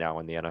 7th now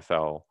in the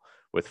NFL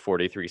with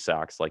 43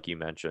 sacks, like you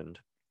mentioned.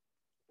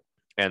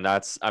 And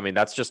that's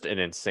just an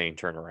insane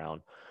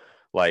turnaround.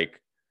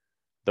 Like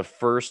the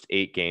first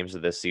 8 games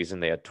of this season,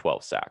 they had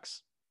 12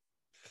 sacks.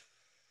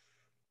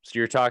 So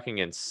you're talking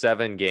in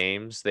 7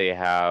 games, they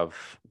have,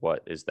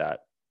 what is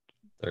that?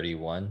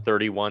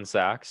 31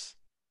 sacks.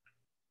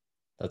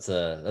 That's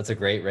a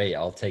great rate.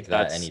 I'll take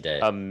that any day.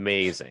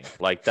 Amazing.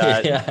 Like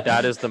that, yeah.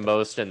 That is the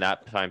most in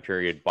that time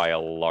period by a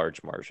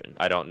large margin.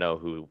 I don't know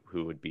who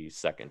would be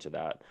second to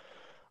that.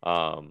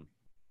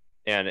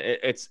 And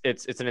it's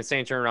an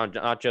insane turnaround,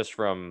 not just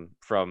from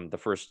the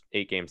first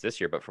 8 games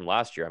this year, but from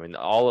last year. I mean,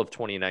 all of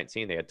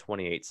 2019, they had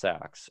 28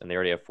 sacks, and they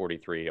already have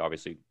 43,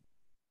 obviously,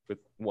 with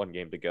 1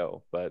 game to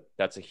go. But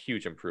that's a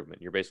huge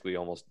improvement. You're basically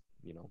almost,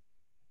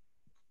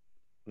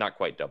 not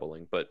quite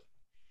doubling, but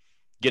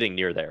getting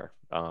near there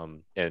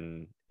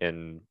in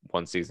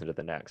one season to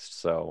the next.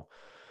 So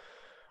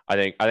I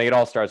think it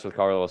all starts with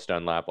Carlos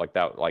Dunlap. Like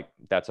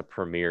that's a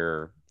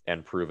premier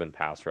and proven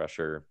pass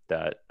rusher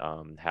that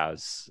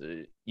has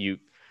you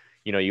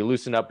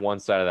loosen up one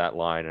side of that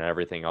line and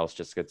everything else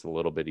just gets a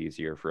little bit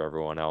easier for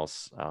everyone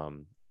else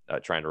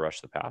trying to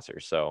rush the passer.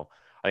 So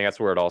I think that's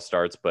where it all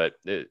starts, but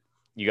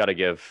you got to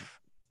give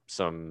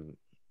some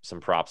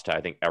props to,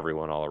 I think,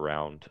 everyone all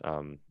around,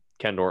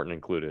 Ken Norton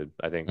included.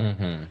 I think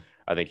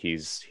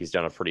he's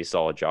done a pretty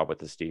solid job with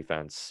this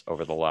defense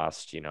over the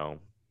last,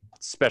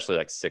 especially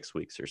like 6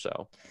 weeks or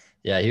so.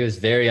 Yeah, he was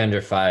very under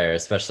fire,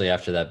 especially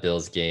after that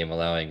Bills game,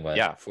 allowing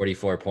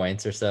 44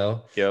 points or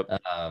so. Yep.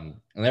 And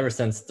ever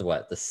since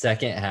the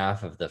second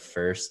half of the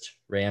first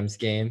Rams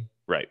game,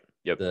 right?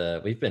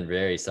 Yep. We've been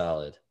very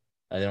solid.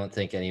 I don't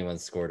think anyone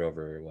scored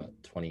over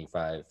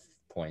 25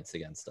 points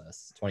against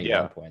us,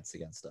 21 points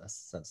against us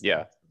since.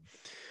 Yeah.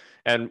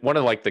 And one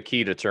of like the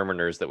key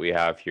determiners that we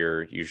have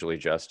here, usually,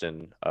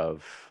 Justin,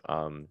 of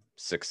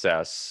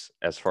success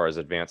as far as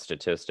advanced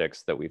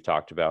statistics that we've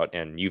talked about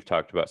and you've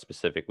talked about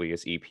specifically,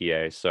 is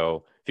EPA.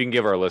 So if you can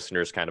give our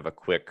listeners kind of a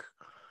quick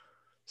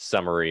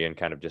summary and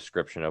kind of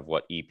description of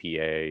what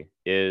EPA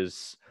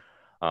is,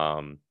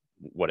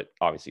 what it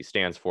obviously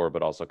stands for,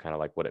 but also kind of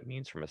like what it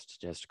means from a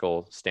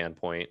statistical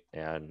standpoint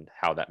and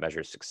how that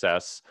measures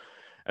success.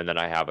 And then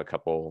I have a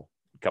couple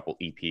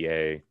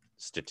EPA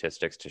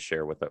statistics to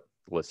share with the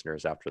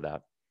listeners after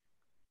that.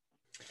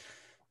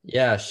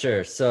 Yeah,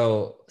 sure.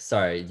 So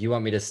sorry, you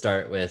want me to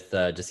start with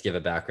just give a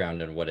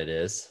background on what it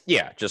is?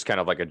 Yeah, just kind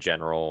of like a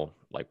general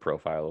like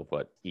profile of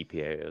what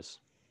EPA is.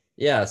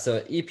 Yeah, so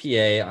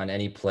EPA on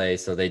any play,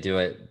 so they do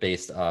it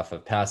based off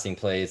of passing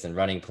plays and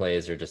running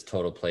plays or just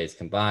total plays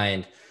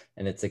combined,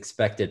 and it's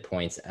expected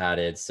points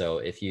added. So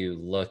if you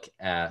look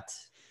at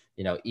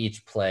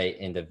each play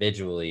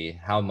individually,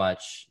 how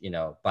much,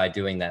 by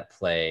doing that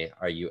play,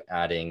 are you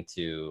adding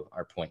to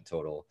our point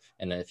total?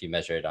 And then if you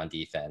measure it on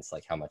defense,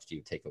 like how much do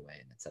you take away,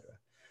 and et cetera.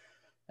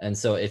 And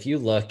so if you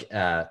look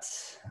at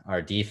our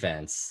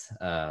defense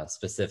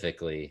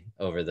specifically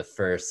over the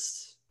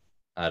first,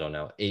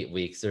 8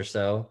 weeks or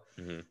so,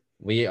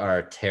 we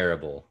are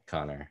terrible,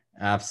 Connor.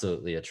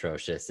 Absolutely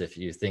atrocious. If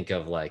you think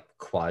of like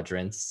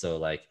quadrants, so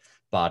like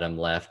bottom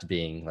left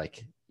being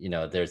like,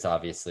 there's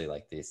obviously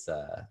like these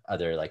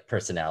other like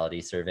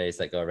personality surveys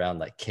that go around,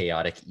 like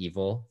chaotic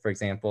evil, for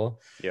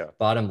example. Yeah.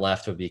 Bottom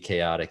left would be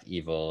chaotic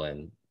evil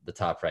and the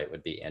top right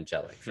would be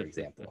angelic, for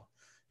example.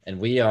 And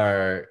we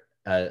are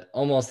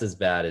almost as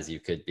bad as you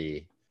could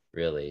be,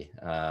 really.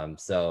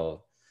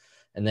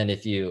 And then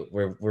if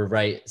we're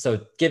right.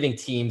 So giving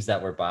teams that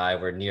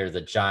we're near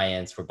the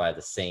Giants, we're by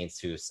the Saints,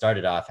 who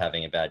started off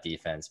having a bad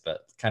defense,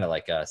 but kind of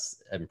like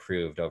us,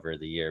 improved over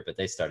the year, but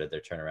they started their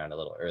turnaround a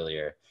little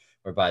earlier.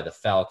 We're by the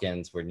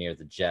Falcons, we're near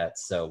the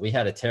Jets. So we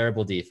had a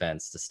terrible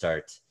defense to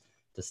start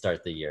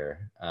the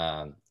year.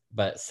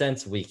 But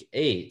since week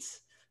 8,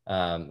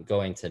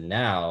 going to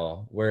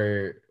now,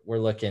 we're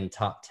looking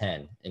top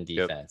 10 in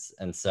defense.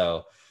 Yep. And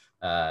so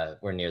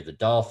we're near the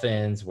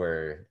Dolphins,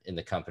 we're in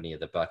the company of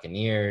the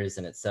Buccaneers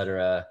and et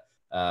cetera.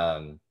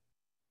 The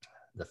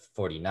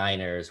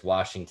 49ers,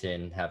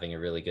 Washington having a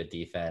really good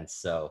defense.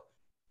 So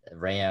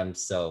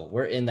Rams. So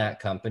we're in that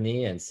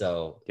company. And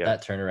so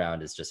that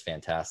turnaround is just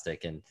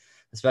fantastic. And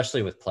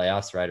especially with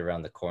playoffs right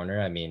around the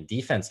corner. I mean,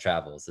 defense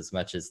travels as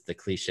much as the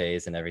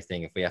cliches and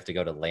everything. If we have to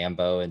go to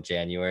Lambeau in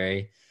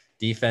January,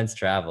 defense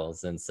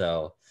travels. And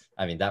so,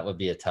 I mean, that would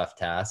be a tough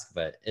task,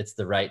 but it's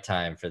the right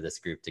time for this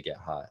group to get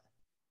hot.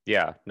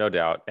 Yeah, no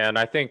doubt. And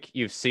I think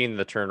you've seen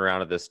the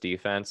turnaround of this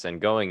defense, and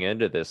going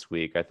into this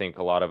week, I think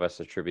a lot of us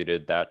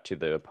attributed that to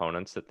the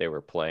opponents that they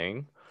were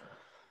playing.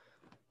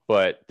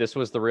 But this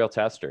was the real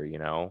tester,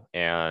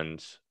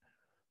 and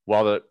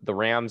while the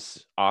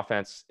Rams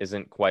offense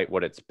isn't quite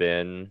what it's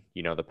been,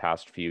 the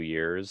past few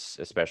years,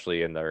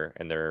 especially in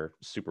their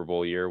Super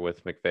Bowl year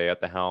with McVay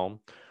at the helm,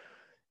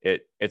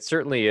 it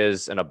certainly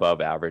is an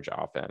above average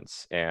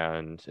offense,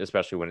 and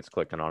especially when it's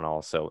clicking on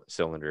all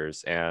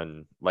cylinders.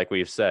 And like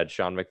we've said,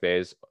 Sean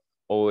McVay's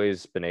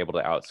always been able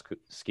to out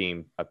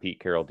scheme a Pete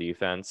Carroll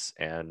defense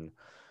and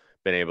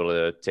been able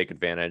to take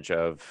advantage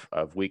of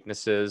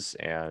weaknesses.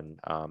 And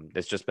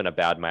it's just been a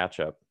bad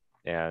matchup.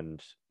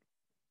 And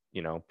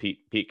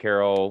Pete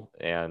Carroll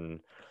and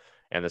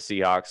the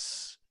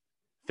Seahawks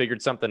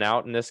figured something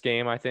out in this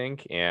game, I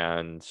think,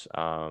 and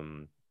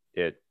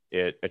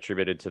it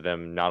attributed to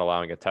them not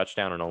allowing a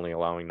touchdown and only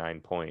allowing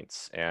 9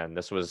 points. And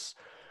this was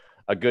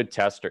a good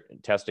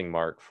testing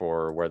mark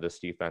for where this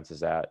defense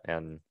is at.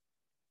 And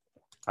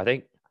I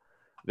think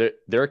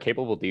they're a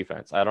capable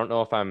defense. I don't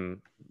know if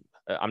I'm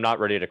not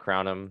ready to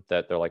crown them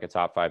that they're like a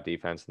top 5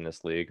 defense in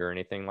this league or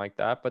anything like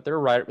that, but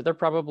they're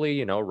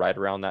probably, right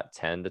around that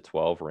 10 to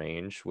 12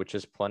 range, which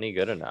is plenty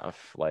good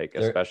enough. Like,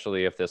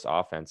 especially if this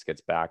offense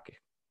gets back,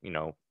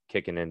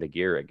 kicking into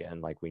gear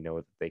again, like we know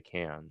that they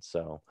can.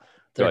 So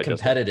they're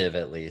competitive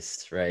at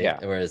least, right? Yeah.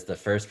 Whereas the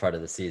first part of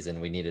the season,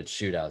 we needed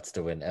shootouts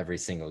to win every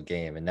single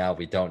game. And now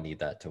we don't need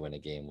that to win a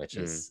game, which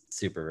is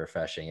super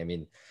refreshing. I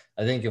mean,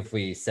 I think if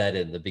we said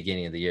in the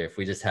beginning of the year, if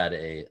we just had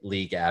a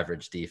league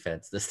average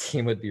defense, this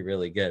team would be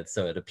really good.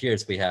 So it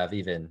appears we have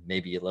even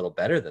maybe a little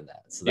better than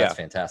that. So that's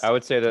fantastic. I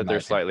would say that they're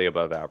slightly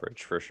above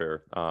average for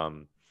sure.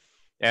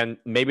 And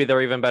maybe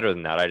they're even better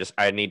than that.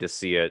 I need to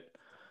see it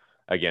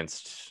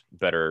against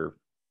better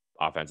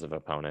offensive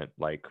opponent,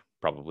 like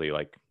probably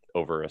like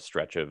over a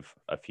stretch of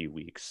a few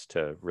weeks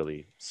to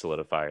really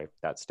solidify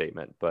that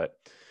statement. But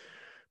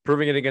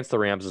proving it against the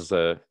Rams is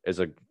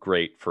a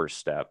great first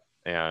step,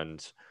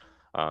 and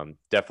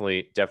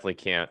definitely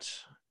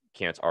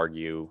can't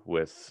argue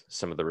with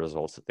some of the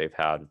results that they've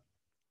had.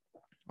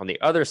 On the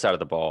other side of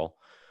the ball,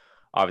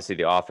 obviously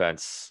the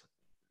offense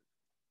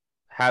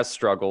has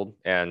struggled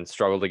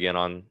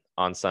again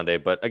on Sunday,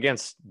 but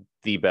against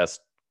the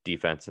best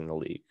defense in the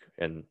league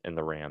in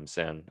the Rams,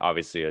 and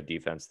obviously a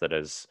defense that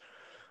has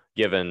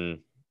given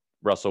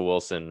Russell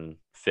Wilson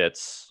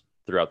fits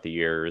throughout the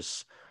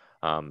years,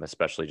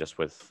 especially just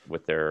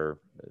with their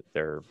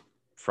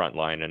front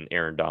line and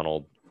Aaron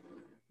Donald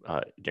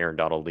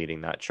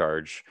leading that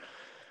charge.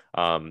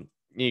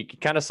 You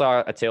kind of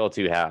saw a tale of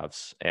two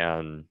halves,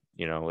 and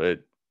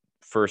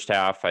first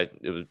half it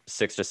was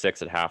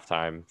 6-6 at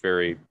halftime.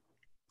 Very,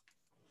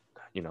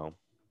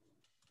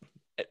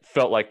 it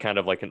felt like kind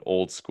of like an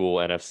old school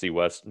NFC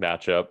West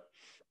matchup,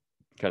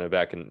 kind of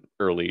back in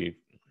early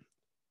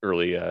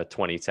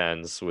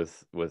 2010s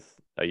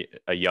with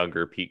a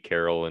younger Pete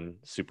Carroll and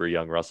super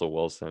young Russell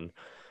Wilson.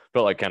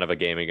 Felt like kind of a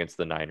game against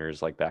the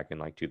Niners, like back in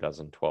like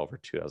 2012 or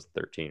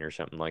 2013 or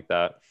something like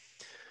that.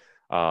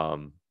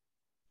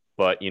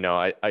 But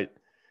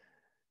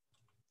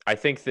I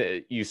think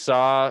that you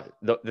saw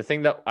the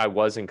thing that I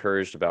was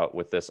encouraged about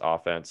with this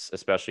offense,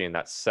 especially in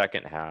that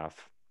second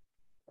half,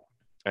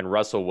 and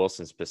Russell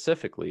Wilson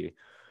specifically,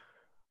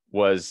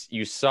 was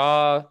you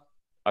saw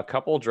a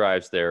couple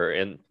drives there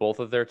in both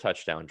of their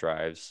touchdown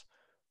drives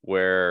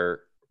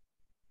where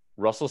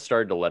Russell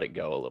started to let it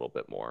go a little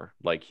bit more.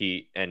 Like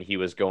he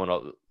was going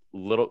a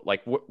little,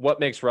 like what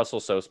makes Russell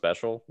so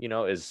special,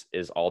 is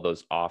all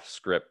those off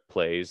script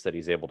plays that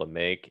he's able to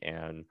make,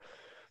 and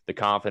the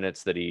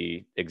confidence that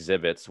he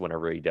exhibits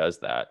whenever he does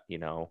that,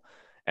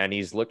 and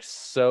he's looked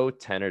so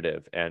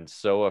tentative and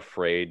so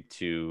afraid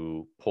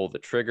to pull the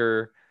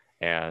trigger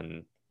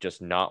and just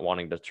not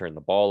wanting to turn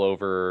the ball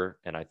over.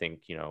 And I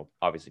think,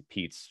 obviously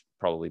Pete's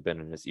probably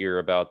been in his ear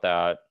about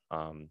that.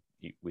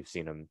 We've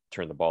seen him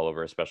turn the ball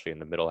over, especially in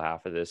the middle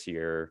half of this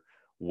year,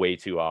 way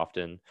too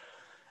often.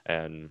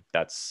 And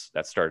that's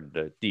started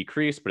to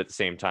decrease. But at the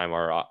same time,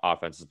 our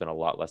offense has been a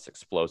lot less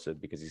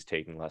explosive because he's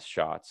taking less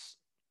shots.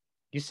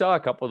 You saw a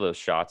couple of those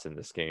shots in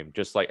this game,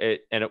 just like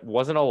it, and it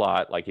wasn't a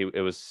lot. Like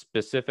it was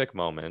specific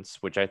moments,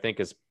 which I think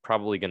is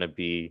probably going to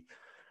be,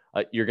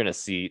 you're going to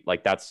see,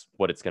 like, that's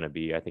what it's going to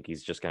be. I think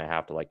he's just going to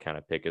have to like kind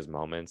of pick his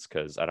moments,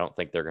 because I don't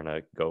think they're going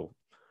to go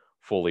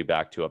fully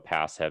back to a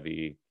pass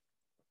heavy,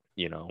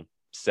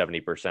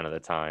 70% of the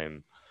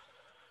time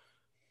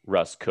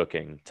Russ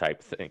cooking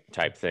type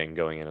thing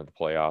going into the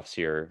playoffs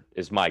here,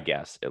 is my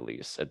guess, at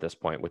least at this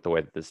point, with the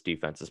way that this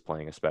defense is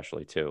playing,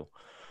 especially too.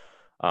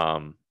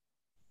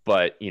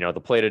 But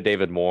the play to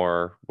David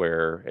Moore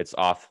where it's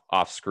off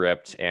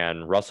script,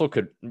 and Russell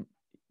could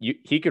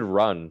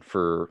run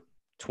for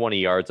 20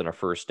 yards on a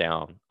first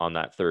down on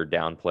that third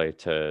down play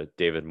to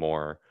David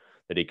Moore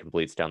that he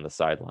completes down the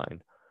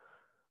sideline.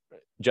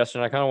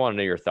 Justin, I kind of want to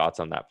know your thoughts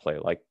on that play.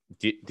 Like,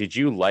 did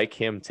you like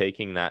him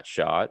taking that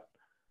shot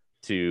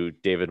to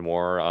David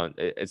Moore?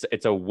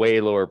 It's a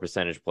way lower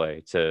percentage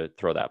play to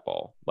throw that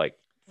ball. Like,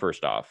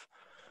 first off,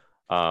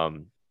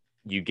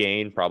 you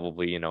gain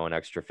probably, an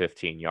extra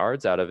 15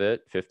 yards out of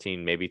it,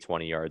 15, maybe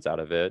 20 yards out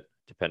of it,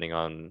 depending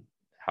on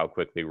how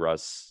quickly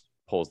Russ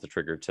pulls the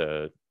trigger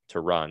to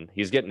run.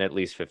 He's getting at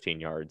least 15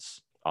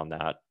 yards on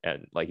that.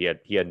 And like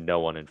he had no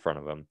one in front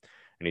of him,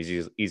 and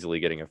he's easily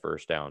getting a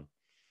first down.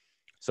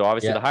 So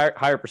obviously the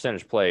higher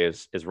percentage play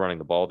is running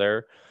the ball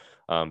there.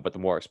 But the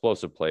more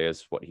explosive play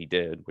is what he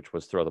did, which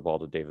was throw the ball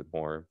to David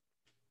Moore.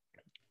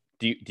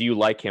 Do you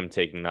like him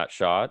taking that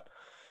shot?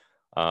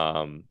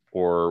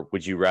 Or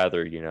would you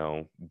rather,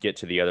 get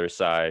to the other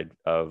side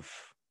of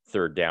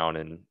third down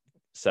and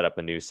set up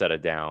a new set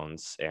of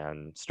downs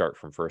and start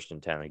from 1st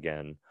and 10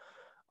 again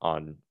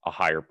on a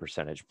higher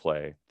percentage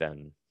play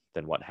than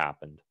what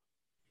happened?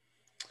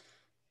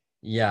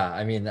 Yeah,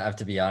 I mean, I have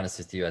to be honest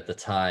with you. At the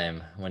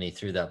time when he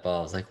threw that ball,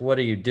 I was like, what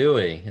are you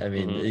doing? I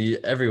mean,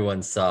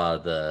 everyone saw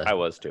I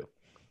was too.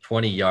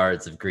 20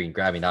 yards of green.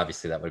 I mean,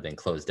 obviously that would have been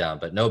closed down,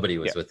 but nobody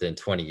was within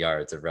 20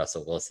 yards of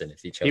Russell Wilson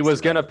if he chose. He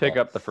was going to pick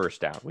up the first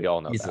down. We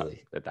all know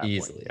easily, that at that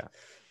easily. point.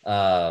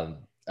 Yeah.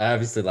 I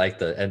obviously like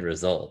the end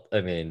result.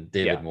 I mean,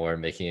 David Moore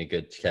making a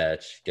good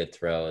catch, good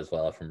throw as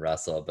well from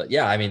Russell. But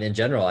yeah, I mean, in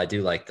general, I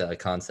do like the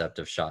concept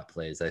of shot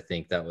plays. I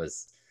think that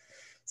was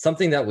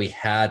something that we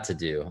had to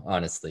do,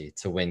 honestly,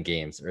 to win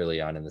games early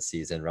on in the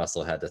season.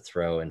 Russell had to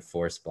throw and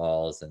force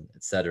balls and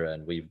et cetera.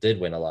 And we did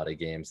win a lot of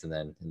games. And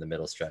then in the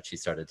middle stretch, he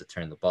started to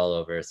turn the ball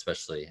over,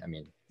 especially, I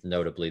mean,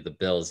 notably the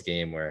Bills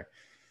game where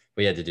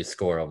we had to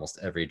score almost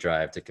every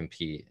drive to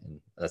compete.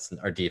 And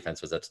our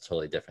defense was at a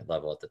totally different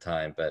level at the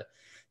time. But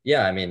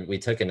yeah, I mean, we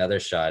took another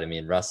shot. I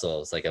mean,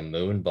 Russell's like a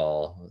moon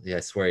ball. I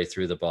swear he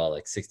threw the ball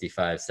like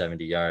 65,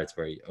 70 yards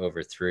where he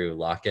overthrew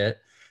Lockett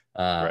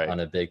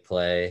on a big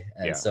play.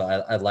 And so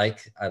I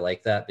like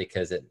that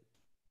because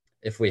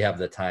if we have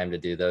the time to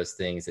do those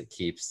things, it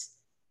keeps,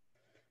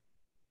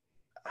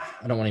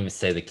 I don't want to even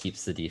say that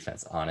keeps the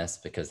defense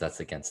honest, because that's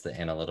against the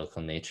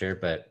analytical nature,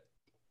 but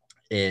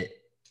it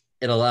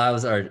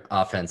allows our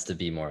offense to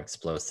be more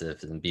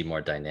explosive and be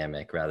more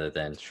dynamic, rather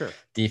than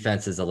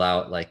defenses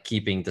allow like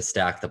keeping to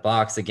stack the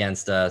box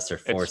against us or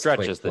force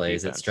quick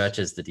plays. It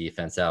stretches the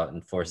defense out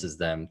and forces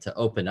them to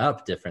open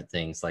up different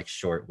things like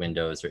short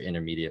windows or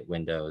intermediate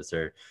windows,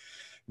 or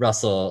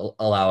Russell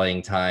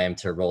allowing time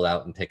to roll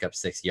out and pick up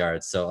 6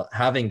 yards. So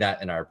having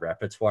that in our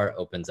repertoire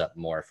opens up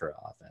more for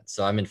offense.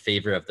 So I'm in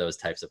favor of those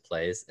types of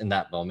plays. In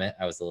that moment,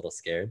 I was a little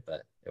scared,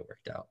 but it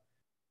worked out.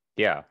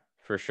 Yeah,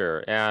 for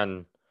sure.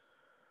 And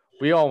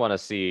we all want to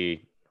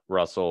see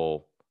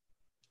Russell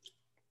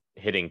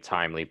hitting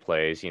timely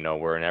plays, you know,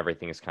 where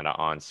everything is kind of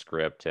on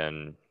script,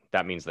 and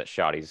that means that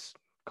Shoddy's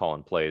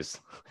calling plays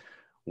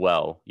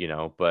well, you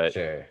know, but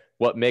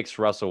what makes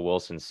Russell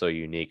Wilson so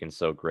unique and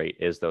so great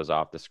is those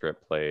off the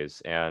script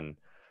plays. And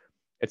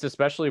it's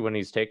especially when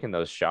he's taking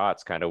those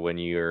shots kind of when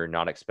you're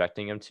not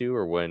expecting him to,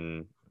 or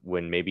when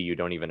maybe you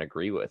don't even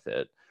agree with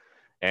it.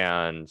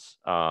 And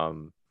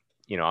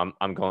you know,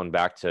 I'm going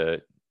back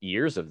to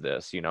years of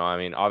this, you know, I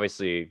mean,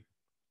 obviously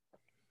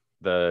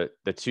the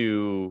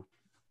two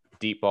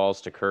deep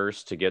balls to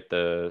Kearse to get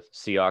the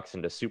Seahawks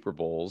into Super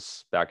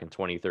Bowls back in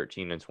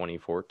 2013 and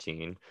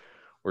 2014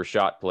 were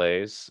shot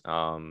plays.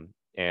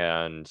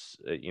 And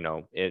you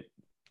know,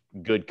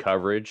 good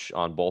coverage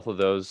on both of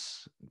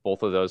those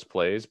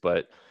plays,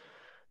 but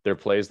they're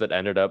plays that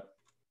ended up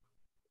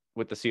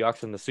with the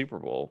Seahawks in the Super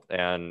Bowl.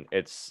 And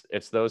it's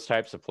those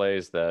types of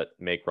plays that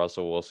make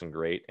Russell Wilson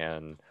great.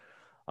 And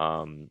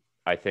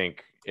I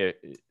think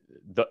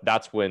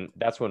that's when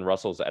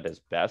Russell's at his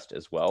best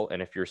as well.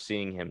 And if you're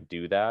seeing him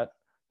do that,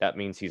 that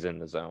means he's in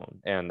the zone.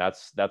 And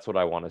that's what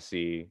I want to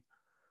see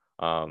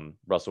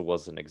Russell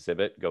Wilson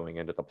exhibit going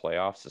into the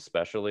playoffs,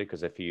 especially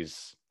because if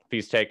he's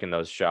taking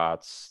those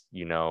shots,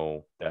 you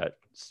know that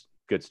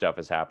good stuff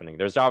is happening.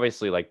 There's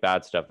obviously like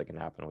bad stuff that can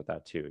happen with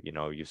that too. You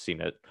know, you've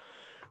seen it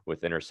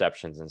with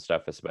interceptions and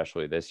stuff,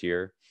 especially this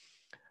year.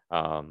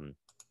 But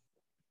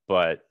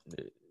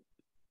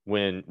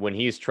when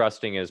he's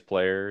trusting his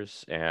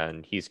players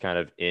and he's kind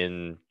of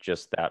in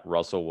just that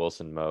Russell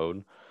Wilson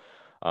mode,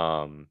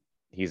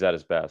 he's at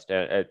his best.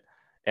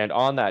 And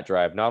on that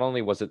drive, not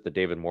only was it the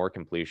David Moore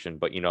completion,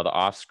 but, you know, the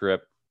off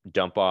script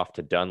dump off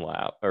to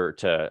Dunlap, or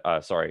to,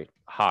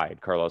 Hyde,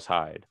 Carlos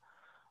Hyde.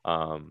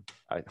 I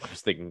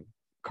was thinking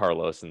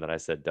Carlos and then I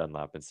said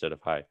Dunlap instead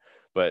of Hyde,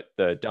 but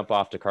the dump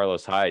off to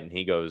Carlos Hyde and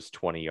he goes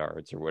 20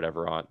 yards or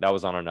whatever that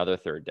was on another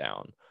third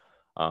down.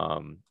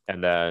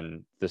 And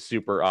then the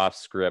super off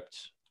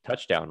script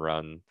touchdown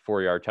run,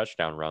 4-yard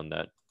touchdown run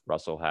that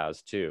Russell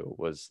has too,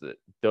 was that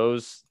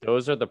those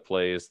are the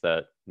plays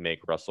that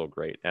make Russell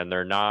great. And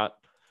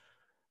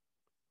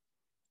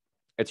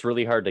it's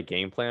really hard to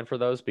game plan for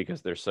those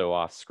because they're so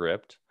off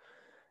script.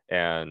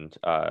 And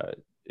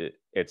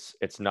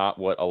it's not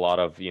what a lot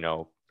of, you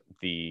know,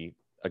 the,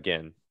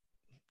 again,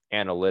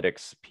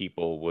 analytics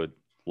people would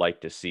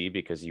like to see,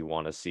 because you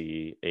want to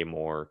see a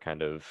more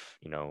kind of,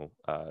 you know,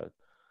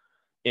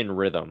 in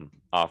rhythm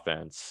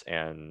offense,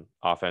 and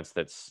offense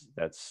that's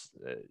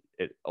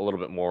a little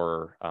bit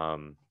more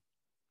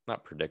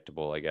not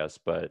predictable, I guess,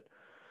 but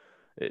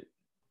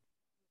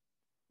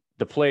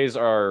the plays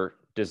are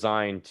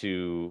designed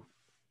to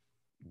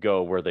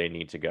go where they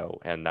need to go,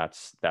 and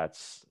that's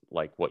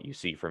like what you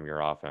see from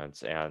your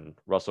offense. And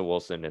Russell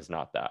Wilson is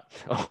not that.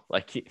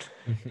 Like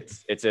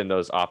it's in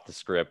those off the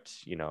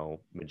script, you know,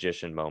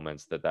 magician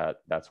moments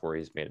that's where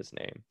he's made his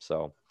name.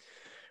 So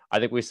I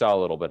think we saw a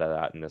little bit of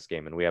that in this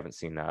game, and we haven't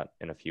seen that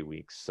in a few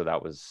weeks. So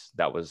that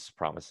was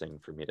promising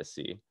for me to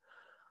see.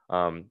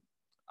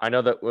 I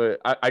know that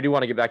I do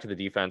want to get back to the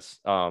defense.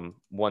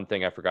 One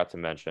thing I forgot to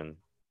mention,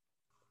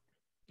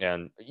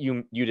 and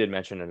you did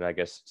mention it, I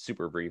guess,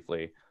 super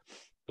briefly,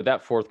 but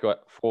that fourth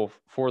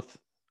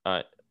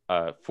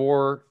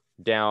 4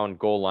 down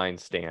goal line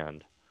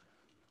stand,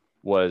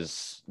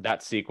 was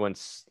that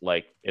sequence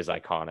like is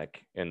iconic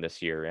in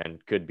this year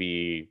and could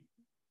be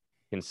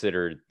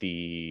considered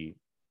the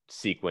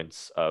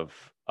sequence of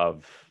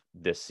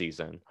this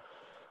season,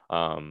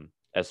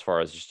 as far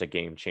as just a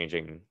game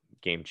changing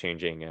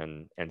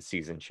and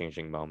season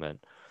changing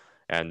moment.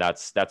 And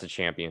that's a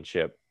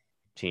championship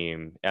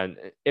team. And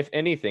if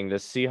anything, the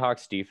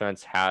Seahawks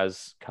defense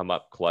has come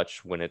up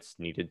clutch when it's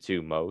needed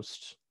to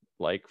most,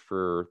 like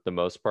for the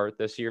most part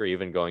this year,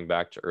 even going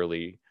back to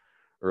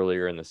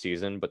earlier in the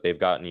season. But they've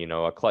gotten, you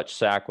know, a clutch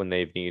sack when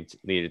they've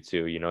needed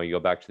to. You know, you go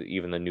back to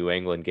even the New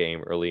England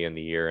game early in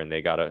the year, and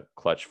they got a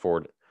clutch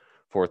fourth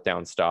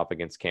down stop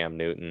against Cam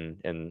Newton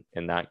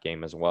in that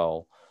game as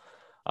well.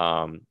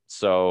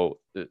 So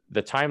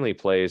the timely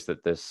plays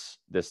that this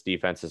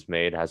defense has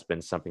made has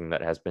been something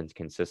that has been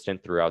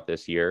consistent throughout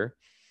this year,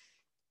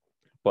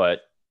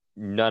 but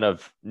none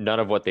of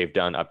what they've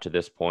done up to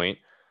this point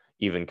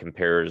even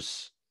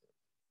compares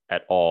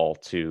at all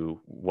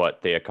to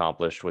what they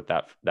accomplished with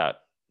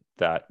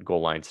that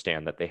goal line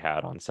stand that they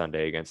had on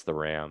Sunday against the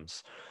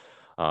Rams.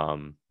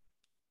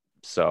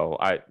 So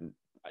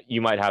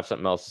You might have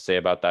something else to say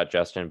about that,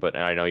 Justin, but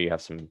I know you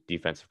have some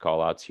defensive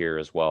call outs here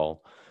as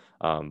well.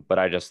 But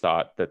I just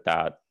thought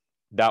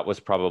that was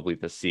probably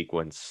the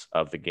sequence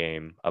of the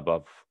game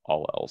above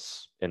all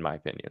else, in my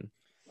opinion.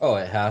 Oh,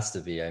 it has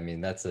to be. I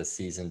mean, that's a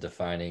season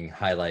defining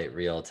highlight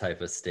reel type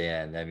of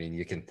stand. I mean,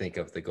 you can think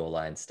of the goal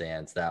line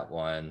stands, that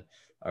one,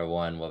 or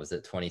one, what was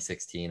it,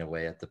 2016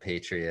 away at the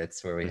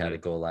Patriots, where we had a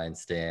goal line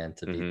stand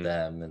to beat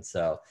them. And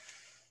so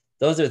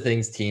those are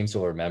things teams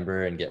will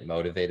remember and get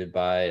motivated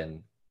by.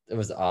 And it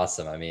was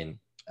awesome. I mean,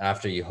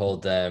 after you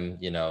hold them,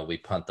 you know, we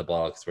punt the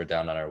ball because we're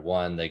down on our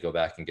one, they go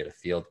back and get a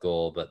field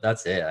goal, but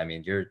that's it. I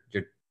mean,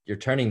 you're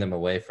turning them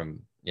away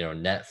from, you know,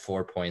 net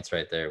 4 points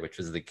right there, which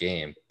was the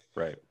game.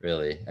 Right.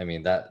 Really. I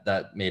mean,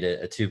 that made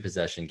it a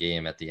 2-possession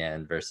game at the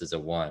end versus a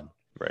 1.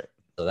 Right.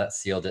 So that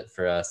sealed it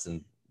for us.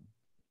 And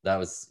that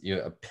was, you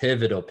know, a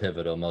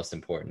pivotal, most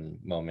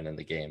important moment in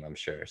the game, I'm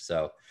sure.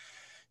 So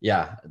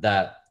yeah,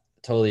 that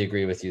totally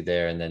agree with you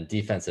there. And then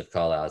defensive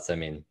call outs. I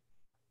mean,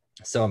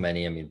 so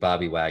many. I mean,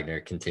 Bobby Wagner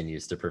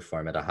continues to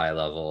perform at a high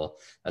level.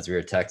 As we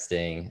were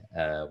texting,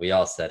 we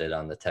all said it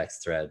on the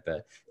text thread,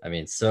 but I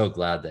mean, so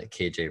glad that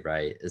KJ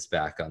Wright is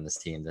back on this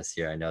team this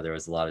year. I know there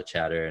was a lot of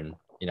chatter, and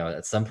you know,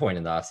 at some point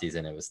in the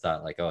offseason, it was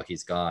thought like, oh,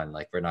 he's gone,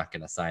 like we're not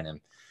going to sign him.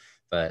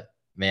 But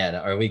man,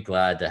 are we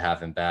glad to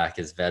have him back.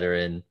 His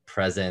veteran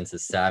presence,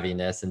 his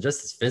savviness, and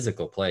just his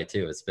physical play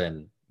too. It's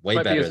been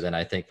way better than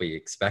I think we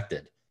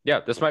expected. Yeah,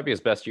 this might be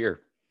his best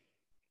year.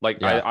 Like,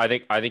 yeah. I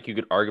think you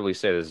could arguably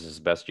say this is his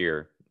best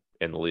year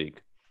in the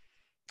league.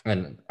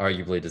 And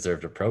arguably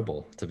deserved a Pro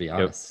Bowl, to be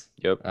honest.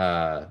 Yep.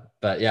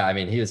 But yeah, I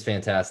mean, he was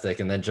fantastic.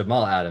 And then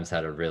Jamal Adams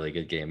had a really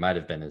good game. Might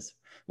have been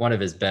one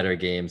of his better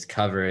games,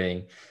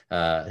 covering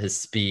his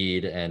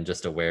speed and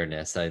just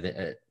awareness.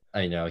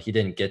 I know he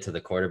didn't get to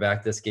the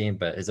quarterback this game,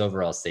 but his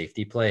overall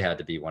safety play had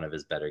to be one of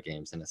his better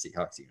games in a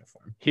Seahawks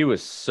uniform. He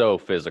was so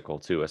physical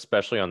too,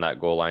 especially on that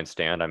goal line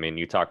stand. I mean,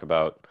 you talk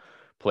about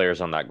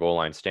players on that goal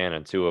line stand,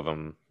 and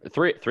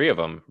three of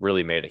them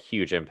really made a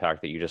huge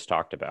impact that you just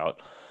talked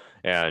about.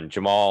 And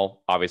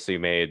Jamal obviously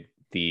made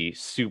the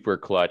super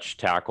clutch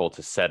tackle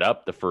to set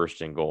up the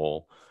 1st and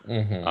goal.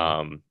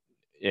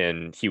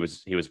 And he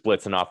was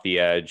blitzing off the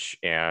edge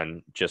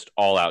and just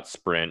all out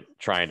sprint,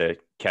 trying to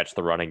catch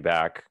the running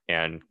back,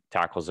 and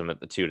tackles him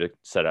at the 2 to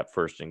set up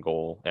 1st and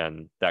goal.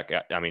 And that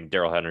guy, I mean,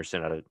 Darrell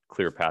Henderson had a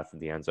clear path to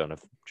the end zone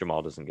if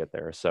Jamal doesn't get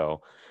there.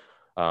 So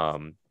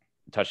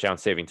touchdown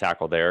saving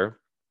tackle there.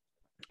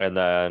 And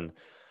then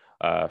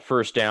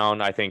 1st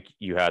down, I think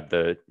you had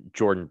the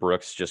Jordan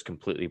Brooks just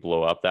completely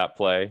blow up that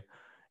play,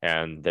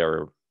 and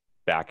they're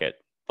back at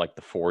like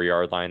the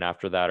 4-yard line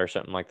after that or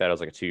something like that. It was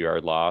like a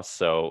 2-yard loss.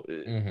 So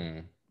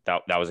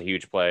that was a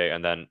huge play.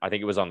 And then I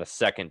think it was on the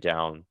 2nd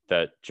down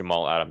that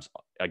Jamal Adams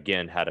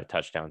again had a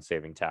touchdown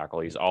saving tackle.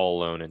 He's all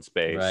alone in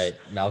space. Right.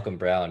 Malcolm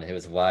Brown, it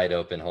was wide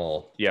open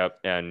hole. Yep.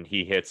 And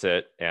he hits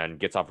it and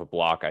gets off a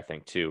block, I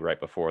think, too, right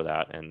before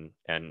that,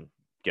 and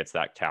gets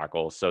that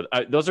tackle. So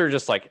those are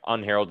just like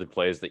unheralded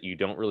plays that you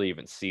don't really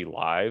even see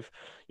live.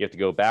 You have to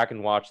go back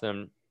and watch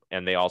them,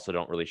 and they also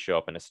don't really show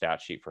up in a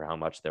stat sheet for how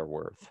much they're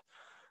worth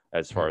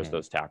as far as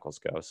those tackles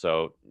go.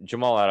 So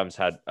Jamal Adams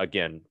had,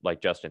 again, like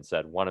Justin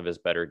said, one of his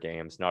better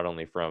games, not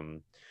only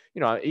from, you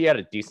know, he had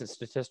a decent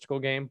statistical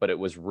game, but it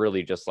was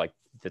really just like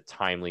the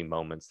timely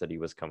moments that he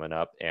was coming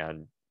up,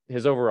 and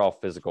his overall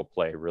physical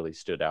play really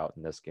stood out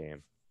in this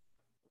game.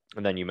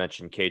 And then you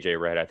mentioned KJ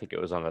Wright. I think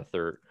it was on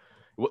the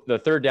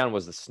 3rd down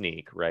was the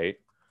sneak, right?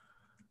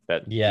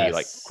 That he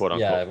like quote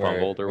unquote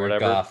fumbled or whatever.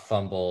 Goff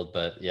fumbled,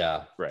 but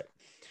yeah. Right.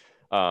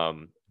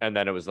 And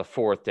then it was the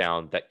 4th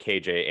down that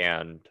KJ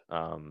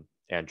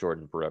and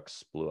Jordan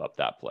Brooks blew up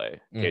that play.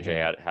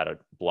 KJ had a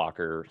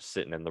blocker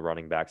sitting in the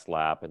running back's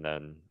lap, and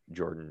then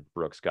Jordan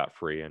Brooks got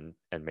free and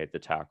made the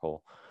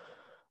tackle.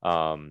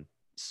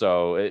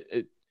 So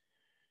it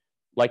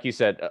like you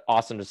said,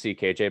 awesome to see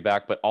KJ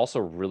back, but also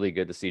really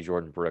good to see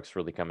Jordan Brooks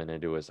really coming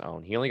into his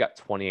own. He only got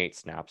 28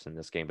 snaps in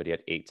this game, but he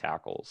had 8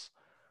 tackles.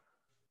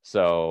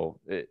 So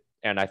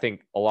and I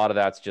think a lot of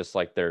that's just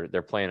like they're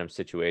playing him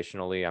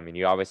situationally. I mean,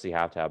 you obviously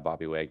have to have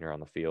Bobby Wagner on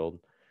the field.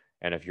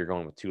 And if you're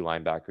going with 2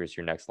 linebackers,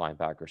 your next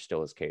linebacker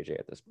still is KJ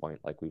at this point.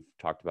 Like we've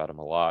talked about him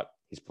a lot.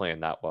 He's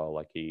playing that well.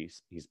 Like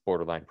he's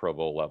borderline Pro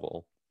Bowl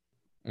level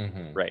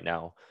right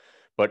now.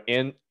 But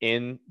in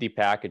the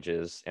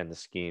packages and the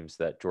schemes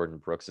that Jordan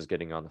Brooks is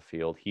getting on the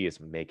field, he is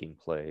making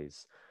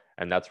plays.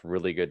 And that's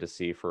really good to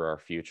see for our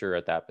future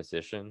at that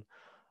position.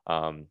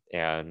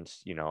 And,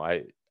 you know,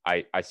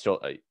 I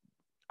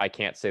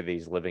can't say that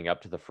he's living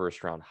up to the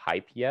 1st round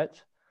hype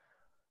yet,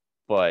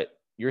 but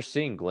you're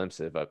seeing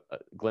glimpses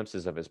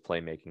of his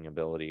playmaking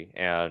ability.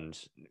 And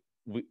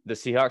the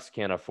Seahawks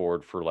can't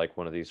afford for like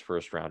one of these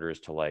 1st rounders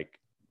to like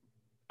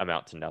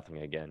amount to nothing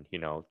again. You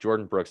know,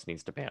 Jordan Brooks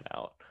needs to pan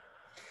out.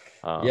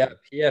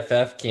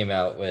 PFF came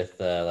out with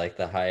like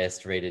the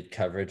highest rated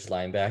coverage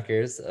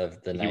linebackers of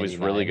the 99. He was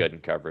really good in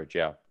coverage.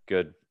 Yeah.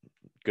 Good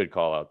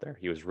call out there.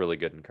 He was really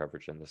good in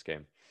coverage in this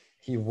game.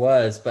 He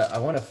was, but I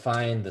want to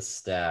find the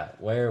stat.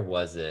 Where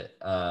was it?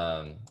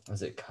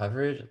 Was it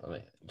coverage?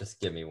 Just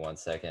give me 1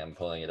 second. I'm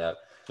pulling it up.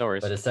 No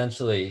worries. But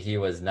essentially, he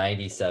was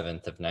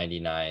 97th of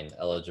 99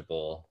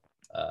 eligible.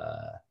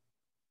 Let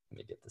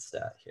me get the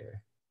stat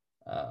here.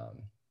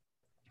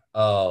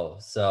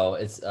 So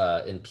it's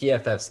in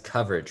PFF's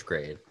coverage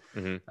grade.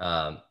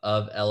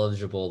 Of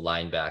eligible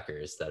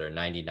linebackers that are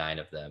 99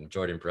 of them,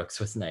 Jordan Brooks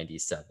was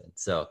 97.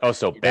 So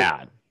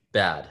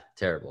bad,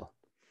 terrible.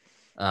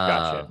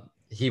 Gotcha.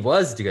 He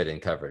was good in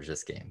coverage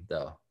this game,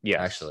 though. Yes,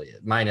 actually,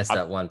 minus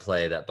that one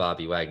play that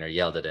Bobby Wagner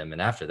yelled at him, and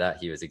after that,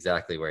 he was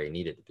exactly where he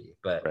needed to be.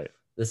 But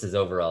this is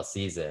overall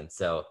season,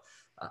 so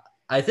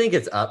I think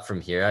it's up from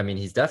here. I mean,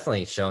 he's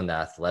definitely shown the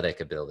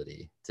athletic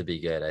ability to be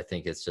good. I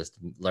think it's just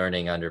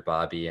learning under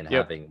Bobby and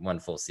having one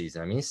full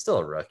season. I mean, he's still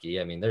a rookie.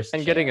 I mean,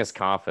 getting his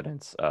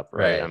confidence up,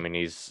 right? I mean,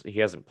 he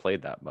hasn't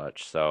played that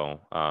much, so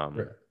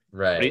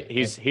right.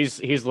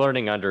 He's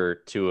learning under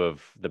two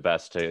of the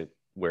best to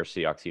wear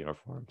Seahawks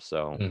uniforms,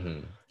 so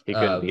he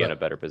couldn't be in a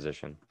better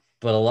position.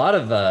 But a lot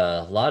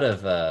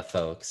of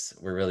folks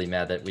were really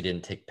mad that we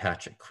didn't take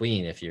Patrick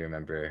Queen, if you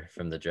remember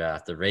from the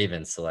draft. The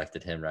Ravens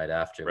selected him right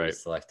after we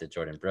selected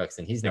Jordan Brooks,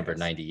 and he's number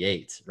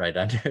 98, right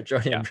under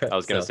Jordan Brooks. I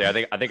was gonna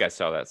say, I think I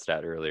saw that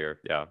stat earlier.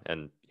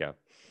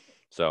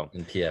 So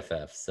in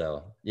PFF.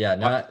 So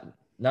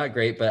not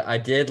great, but I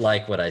did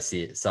like what I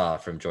saw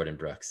from Jordan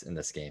Brooks in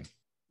this game.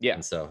 Yeah.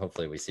 And so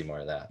hopefully we see more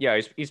of that. Yeah,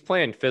 he's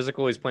playing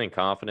physical, he's playing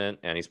confident,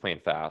 and he's playing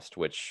fast,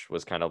 which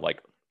was kind of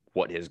like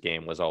what his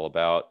game was all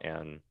about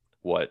and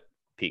what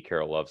Pete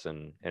Carroll loves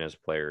in his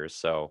players.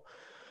 So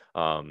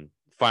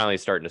finally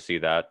starting to see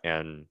that.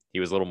 And he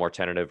was a little more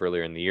tentative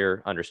earlier in the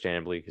year,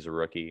 understandably. He's a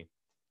rookie,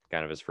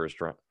 kind of his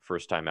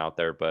first time out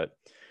there. But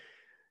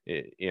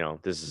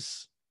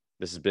this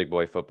is big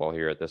boy football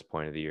here at this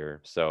point of the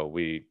year. So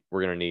we're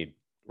gonna need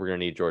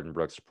Jordan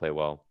Brooks to play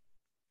well.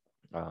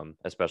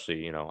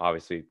 Especially,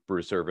 obviously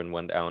Bruce Irvin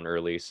went down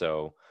early,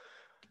 so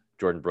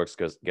Jordan Brooks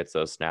gets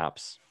those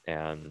snaps,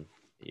 and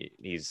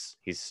he's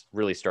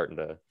really starting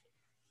to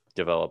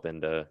develop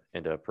into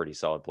a pretty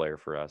solid player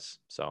for us.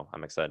 So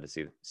I'm excited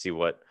to see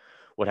what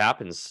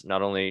happens,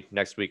 not only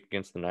next week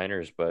against the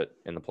Niners, but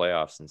in the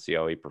playoffs, and see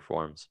how he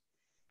performs.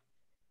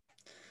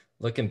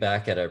 Looking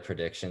back at our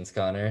predictions,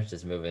 Connor,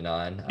 just moving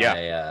on.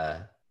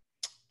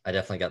 I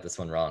definitely got this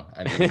one wrong.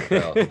 I'm eating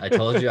crow. I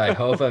told you, I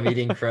hope I'm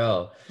eating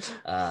crow.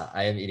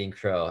 I am eating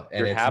crow.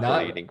 And You're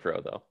happily eating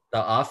crow, though.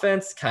 The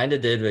offense kind of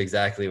did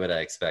exactly what I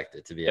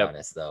expected, to be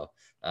honest, though.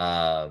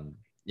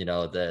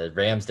 The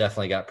Rams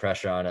definitely got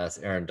pressure on us.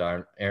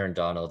 Aaron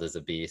Donald is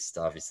a beast.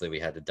 Obviously, we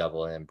had to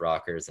double him.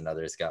 Brockers and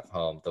others got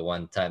home. The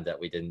one time that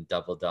we didn't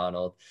double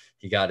Donald,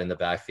 he got in the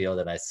backfield,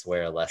 and I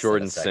swear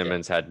Jordan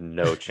Simmons had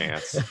no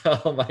chance.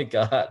 Oh, my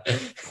God.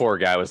 Poor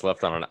guy was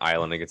left on an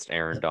island against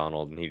Aaron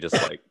Donald, and he just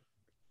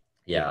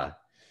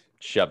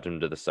shoved him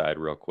to the side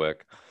real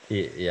quick.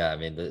 I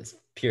mean, there's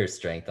pure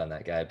strength on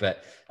that guy.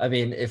 But, I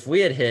mean, if we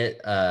had hit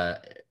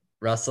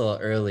Russell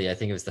early, I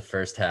think it was the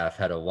first half,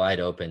 had a wide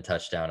open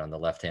touchdown on the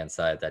left-hand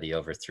side that he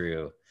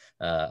overthrew.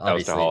 That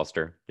was to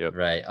Hollister. Yep.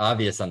 Right.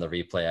 Obvious on the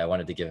replay. I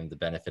wanted to give him the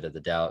benefit of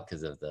the doubt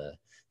because of the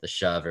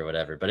shove or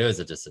whatever, but it was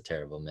just a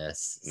terrible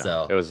miss.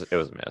 No, it was a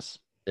miss.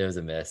 It was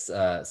a miss.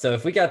 So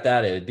if we got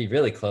that, it would be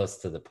really close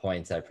to the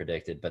points I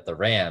predicted. But the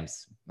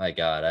Rams, my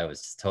God, I was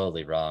just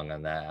totally wrong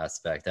on that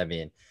aspect. I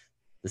mean,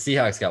 the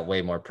Seahawks got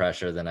way more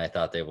pressure than I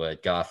thought they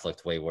would. Goff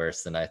looked way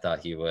worse than I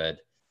thought he would.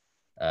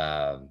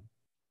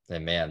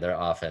 And man, their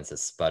offense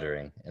is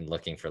sputtering and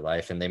looking for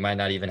life. And they might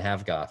not even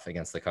have Goff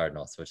against the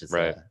Cardinals, which is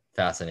a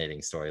fascinating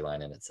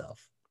storyline in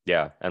itself.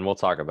 Yeah, and we'll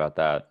talk about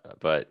that.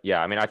 But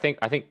yeah, I mean, I think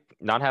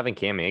not having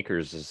Cam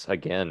Akers is,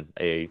 again,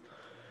 a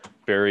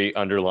very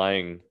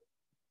underlying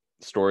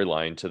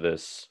storyline to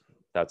this.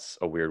 That's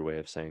a weird way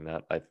of saying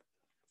that. I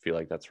feel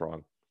like that's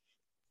wrong.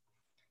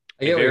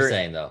 I get what you're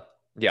saying, though.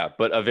 Yeah,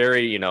 but a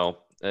very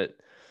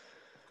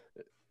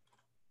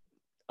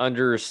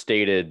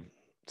understated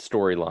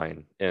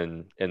storyline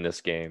in this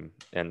game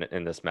and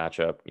in this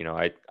matchup.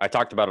 I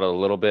talked about it a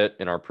little bit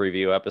in our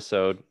preview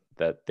episode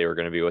that they were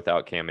going to be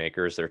without Cam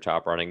Akers, their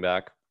top running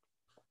back,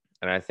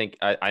 and I think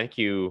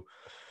you.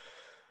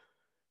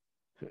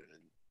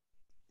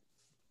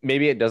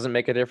 Maybe it doesn't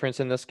make a difference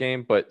in this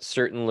game, but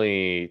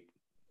certainly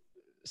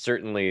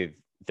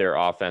their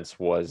offense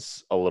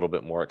was a little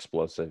bit more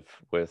explosive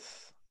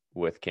with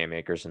Cam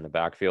Akers in the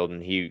backfield,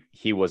 and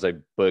he was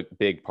a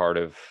big part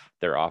of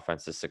their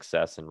offense's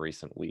success in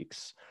recent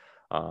weeks.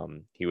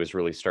 He was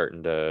really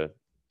starting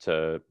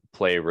to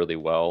play really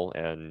well,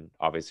 and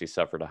obviously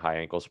suffered a high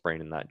ankle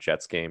sprain in that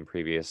Jets game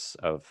previous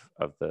of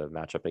the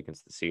matchup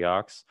against the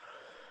Seahawks,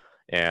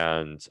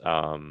 and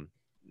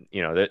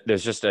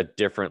there's just a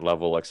different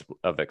level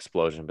of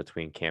explosion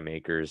between Cam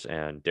Akers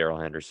and Darrell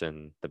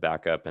Henderson, the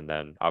backup. And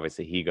then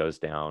obviously he goes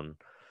down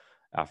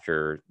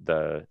after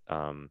the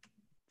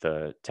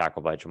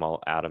tackle by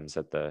Jamal Adams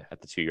at the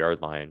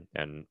 2-yard line,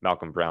 and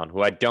Malcolm Brown,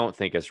 who I don't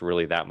think is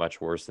really that much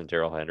worse than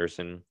Darrell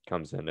Henderson,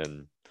 comes in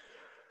and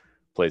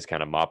plays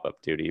kind of mop up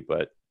duty.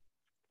 But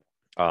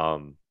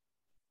the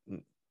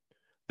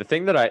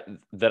thing that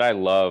I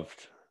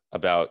loved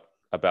about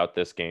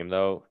this game,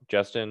 though,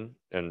 Justin,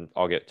 and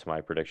I'll get to my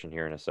prediction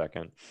here in a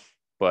second,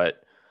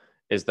 but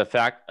is the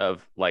fact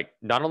of like,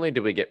 not only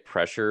did we get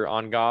pressure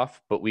on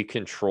Goff, but we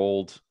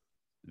controlled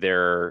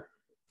their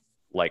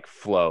like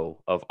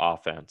flow of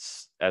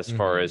offense as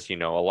far as, you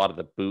know, a lot of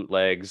the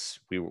bootlegs,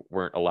 we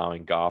weren't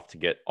allowing Goff to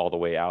get all the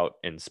way out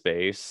in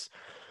space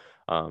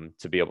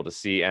to be able to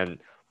see. And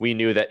we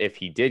knew that if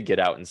he did get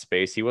out in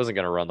space, he wasn't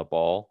going to run the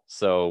ball.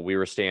 So we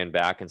were staying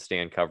back and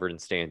staying covered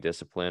and staying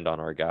disciplined on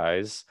our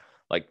guys.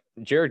 Like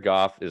Jared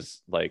Goff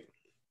is like,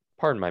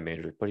 pardon my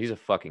major, but he's a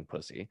fucking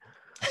pussy.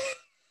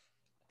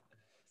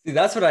 See,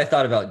 that's what I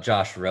thought about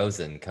Josh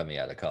Rosen coming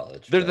out of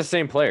college. They're the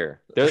same player.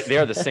 They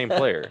are the same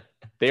player.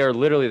 They are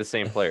literally the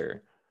same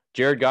player.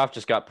 Jared Goff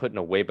just got put in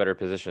a way better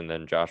position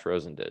than Josh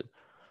Rosen did.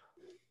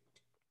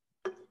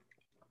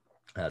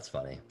 That's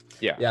funny.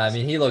 Yeah. Yeah, I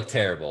mean, he looked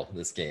terrible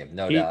this game,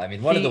 no doubt. I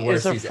mean, one of the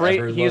worst he's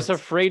ever looked. He's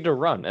afraid to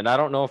run. And I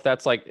don't know if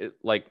that's like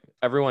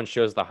everyone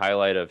shows the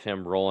highlight of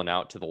him rolling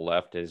out to the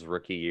left his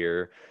rookie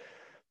year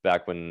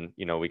back when,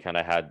 you know, we kind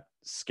of had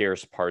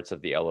scarce parts of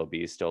the LOB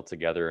still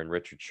together, and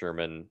Richard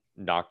Sherman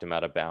knocked him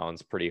out of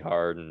bounds pretty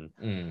hard,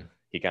 and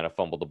he kind of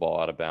fumbled the ball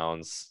out of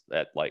bounds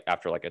at like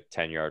after like a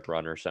 10-yard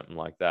run or something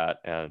like that.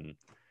 And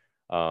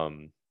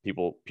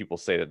people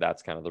say that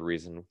that's kind of the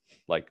reason,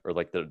 like, or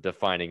like the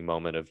defining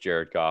moment of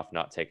Jared Goff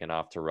not taking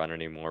off to run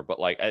anymore. But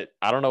like I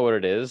don't know what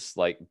it is,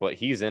 like, but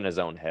he's in his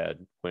own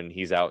head when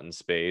he's out in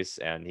space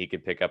and he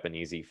could pick up an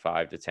easy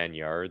 5 to 10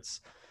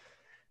 yards.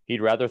 He'd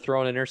rather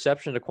throw an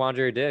interception to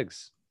Quandre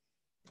Diggs.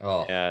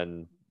 Oh,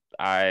 and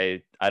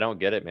I don't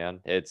get it,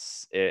 man.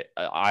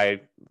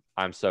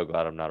 I'm so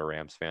glad I'm not a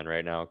Rams fan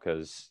right now,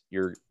 because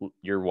you're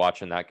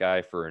watching that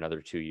guy for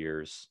another 2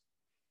 years.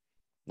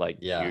 Like,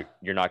 yeah,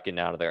 you're not getting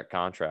out of that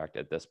contract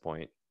at this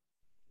point,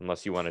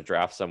 unless you want to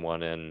draft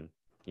someone and,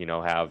 you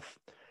know, have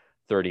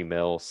 30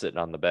 mil sitting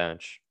on the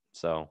bench.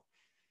 So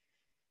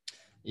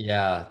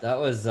yeah, that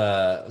was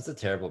a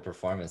terrible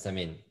performance. I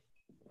mean,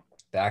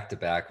 back to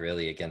back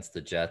really against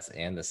the Jets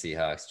and the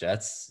Seahawks.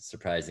 Jets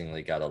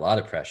surprisingly got a lot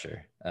of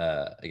pressure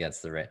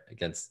against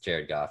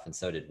Jared Goff, and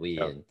so did we.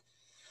 Yep. And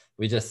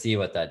we just see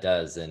what that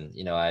does. And,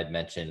 you know, I had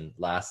mentioned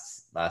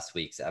last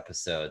week's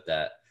episode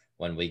that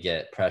when we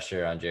get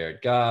pressure on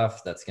Jared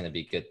Goff, that's going to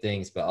be good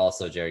things. But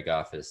also Jared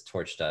Goff has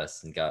torched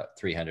us and got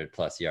 300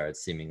 plus yards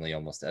seemingly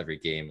almost every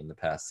game in the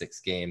past 6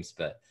 games.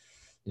 But,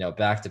 you know,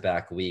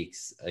 back-to-back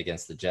weeks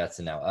against the Jets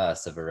and now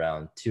us of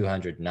around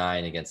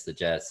 209 against the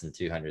Jets and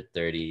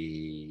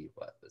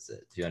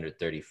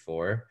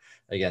 234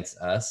 against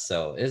us.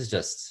 So it's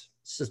just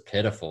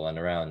pitiful, and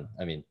around,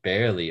 I mean,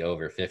 barely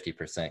over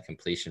 50%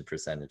 completion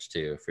percentage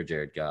too for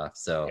Jared Goff.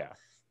 So yeah,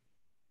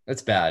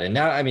 it's bad. And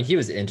now, I mean, he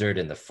was injured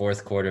in the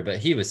 4th quarter, but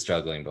he was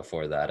struggling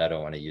before that. I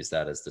don't want to use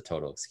that as the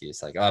total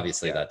excuse. Like,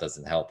 obviously that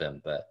doesn't help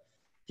him, but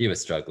he was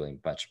struggling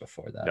much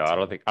before that. No, I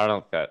don't think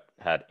that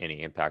had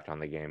any impact on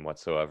the game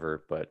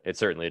whatsoever, but it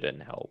certainly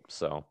didn't help.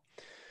 So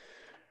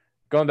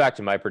going back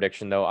to my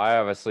prediction, though,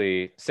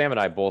 Sam and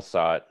I both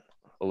saw it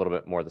a little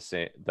bit more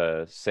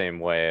the same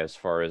way, as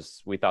far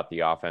as we thought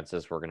the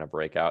offenses were going to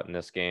break out in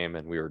this game,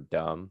 and we were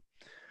dumb.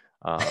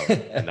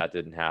 And that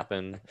didn't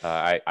happen.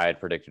 I had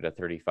predicted a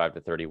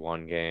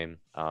 35-31 game.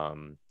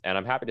 And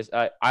I'm happy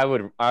to, I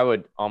would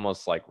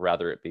almost like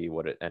rather it be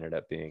what it ended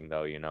up being,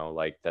 though, you know,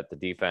 like that the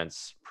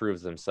defense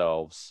proves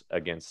themselves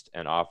against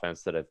an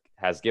offense that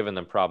has given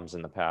them problems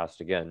in the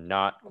past. Again,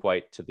 not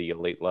quite to the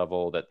elite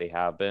level that they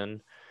have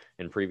been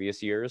in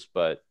previous years,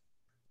 but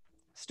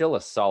still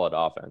a solid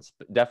offense,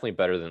 but definitely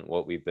better than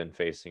what we've been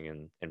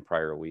facing in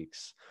prior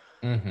weeks.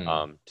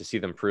 To see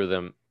them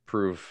prove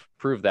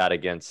that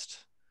against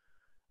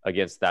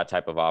that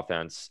type of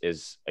offense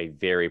is a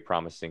very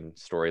promising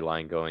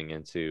storyline going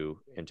into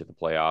the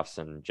playoffs.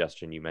 And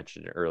Justin, you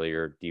mentioned it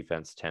earlier,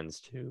 defense tends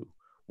to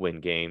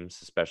win games,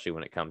 especially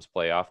when it comes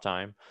playoff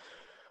time.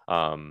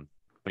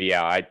 But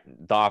yeah,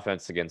 the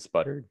offense again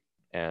sputtered,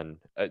 and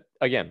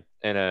again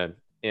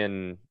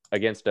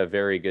against a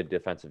very good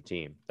defensive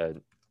team,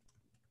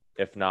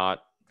 if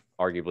not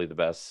arguably the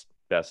best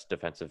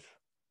defensive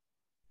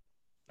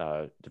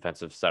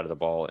side of the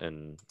ball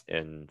in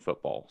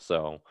football.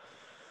 So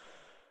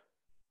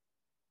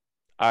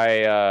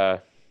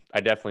I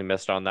definitely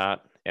missed on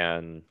that,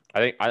 and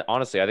I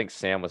think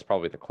Sam was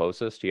probably the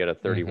closest. He had a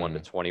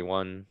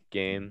 31-21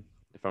 game,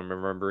 if I'm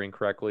remembering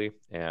correctly,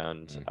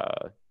 and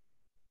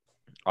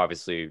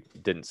obviously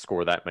didn't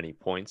score that many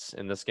points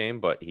in this game,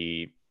 but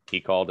he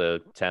called a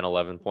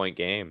 10-11 point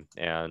game,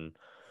 and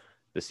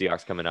the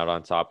Seahawks coming out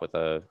on top with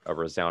a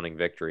resounding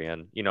victory.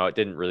 And, you know, it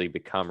didn't really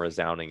become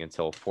resounding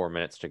until 4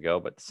 minutes to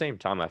go. But at the same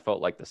time, I felt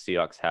like the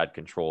Seahawks had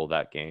control of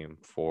that game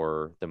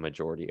for the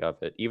majority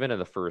of it, even in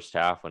the first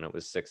half when it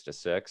was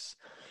 6-6.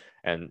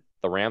 And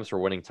the Rams were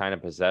winning time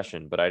of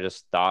possession, but I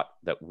just thought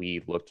that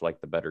we looked like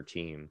the better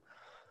team,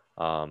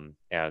 and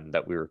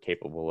that we were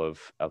capable of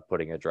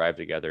putting a drive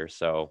together.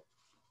 So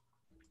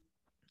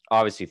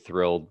obviously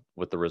thrilled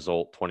with the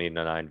result,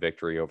 20-9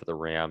 victory over the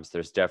Rams.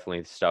 There's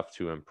definitely stuff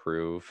to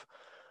improve.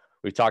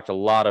 We've talked a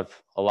lot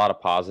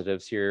of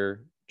positives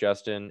here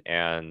Justin?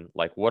 And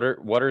like, what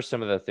are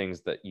some of the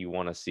things that you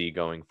want to see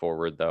going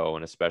forward, though,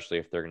 and especially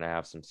if they're going to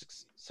have some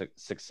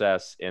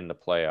success in the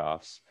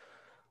playoffs?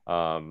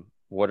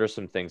 What are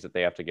some things that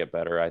they have to get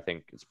better? I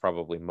think it's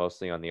probably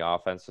mostly on the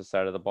offensive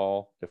side of the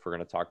ball, if we're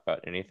going to talk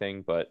about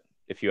anything. But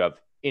if you have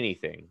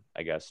anything,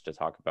 I guess, to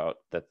talk about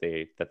that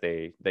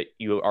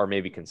you are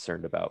maybe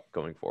concerned about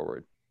going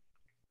forward.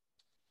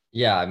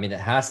 Yeah, I mean, it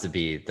has to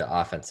be the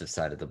offensive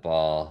side of the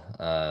ball.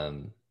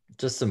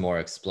 Just some more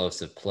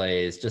explosive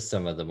plays, just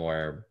some of the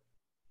more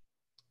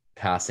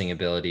passing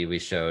ability we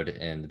showed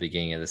in the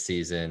beginning of the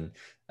season.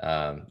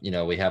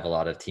 We have a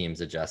lot of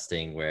teams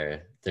adjusting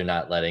where they're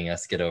not letting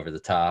us get over the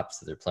top.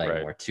 So they're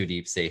playing more two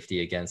deep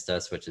safety against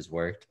us, which has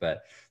worked.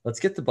 But let's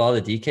get the ball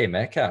to DK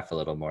Metcalf a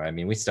little more. I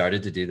mean, we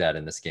started to do that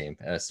in this game,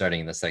 starting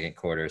in the second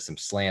quarter, some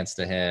slants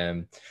to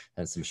him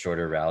and some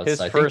shorter routes.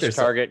 His first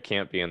target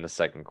can't be in the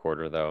second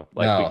quarter, though.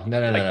 No.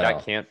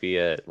 That can't be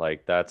it.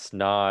 Like, that's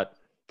not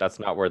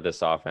where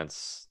this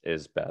offense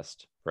is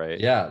best.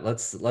 Right. Yeah,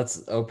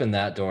 let's open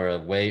that door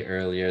way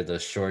earlier, the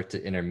short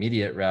to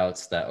intermediate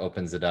routes. That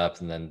opens it up,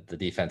 and then the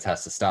defense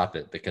has to stop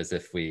it, because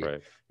if we,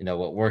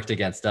 what worked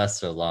against us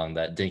so long,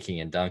 that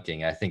dinking and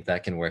dunking, I think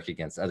that can work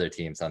against other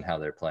teams on how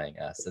they're playing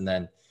us. And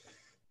then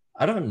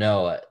I don't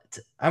know,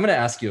 I'm going to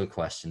ask you a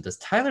question. Does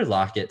Tyler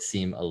Lockett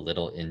seem a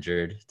little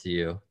injured to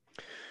you?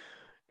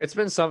 It's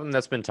been something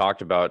that's been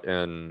talked about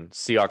in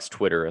Seahawks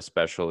Twitter,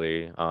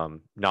 especially,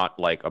 not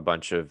like a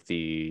bunch of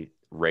the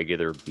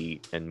regular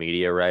beat and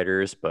media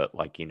writers, but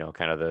like,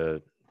 kind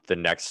of the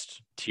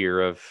next tier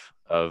of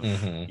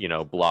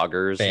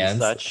bloggers fans. And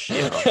such,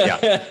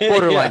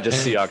 borderline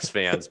just Seahawks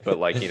fans, but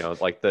like,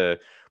 like the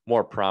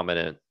more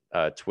prominent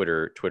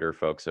Twitter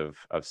folks of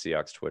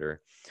Seahawks Twitter.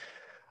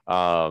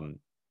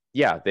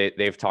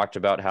 They've talked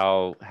about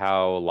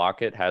how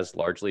Lockett has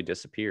largely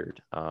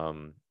disappeared.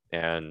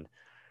 And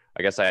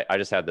I guess I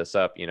just had this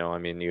up, I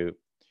mean,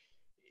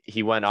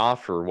 he went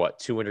off for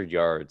 200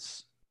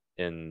 yards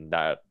in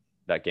that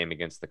game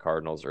against the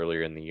Cardinals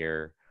earlier in the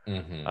year,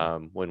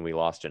 when we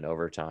lost in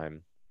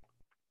overtime.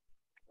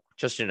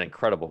 Just an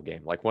incredible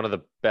game, like one of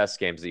the best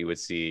games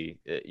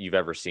that you've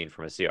ever seen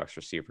from a Seahawks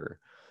receiver.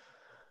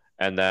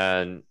 And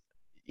then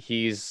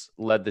he's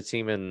led the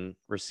team in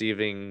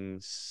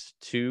receiving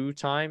 2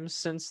 times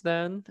since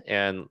then.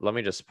 And let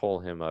me just pull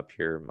him up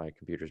here. My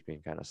computer's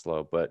being kind of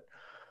slow, but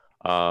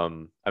I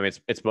mean,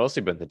 it's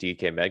mostly been the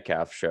DK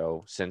Metcalf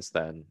show since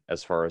then,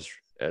 as far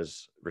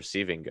as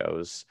receiving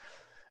goes.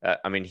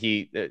 I mean,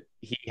 he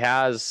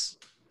has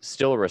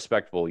still a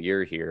respectable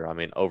year here. I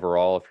mean,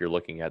 overall, if you're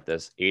looking at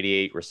this,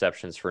 88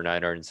 receptions for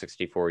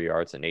 964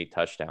 yards and 8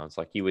 touchdowns,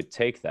 like you would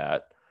take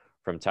that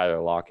from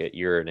Tyler Lockett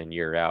year in and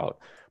year out.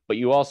 But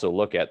you also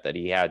look at that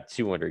he had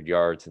 200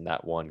 yards in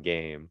that one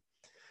game,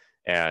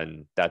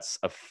 and that's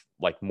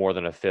like more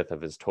than a fifth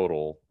of his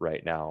total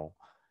right now.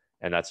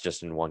 And that's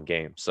just in one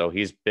game. So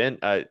he's been,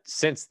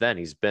 since then,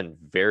 he's been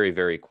very,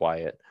 very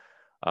quiet.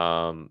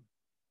 I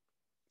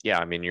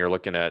mean, you're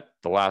looking at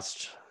the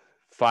last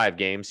 5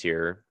 games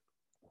here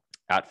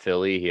at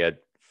Philly. He had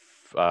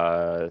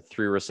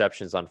 3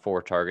 receptions on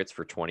 4 targets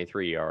for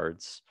 23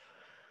 yards.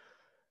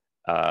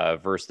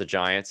 Versus the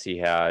Giants, he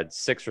had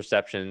 6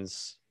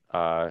 receptions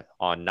on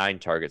 9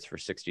 targets for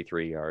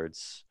 63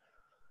 yards.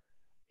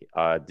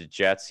 The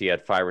Jets, he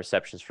had 5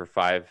 receptions on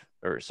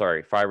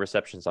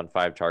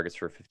 5 targets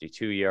for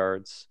 52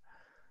 yards.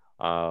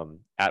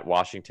 At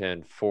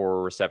Washington,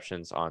 4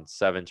 receptions on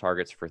 7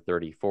 targets for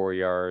 34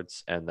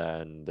 yards. And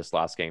then this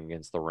last game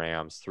against the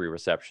Rams, 3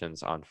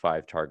 receptions on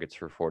 5 targets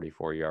for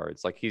 44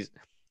 yards. Like he's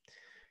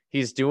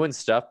doing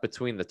stuff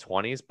between the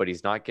 20s, but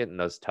he's not getting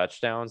those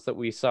touchdowns that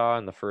we saw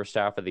in the first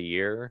half of the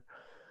year.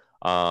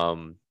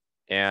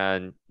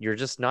 And you're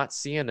just not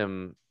seeing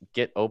him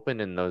get open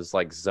in those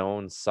like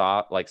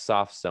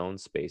soft zone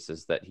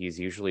spaces that he's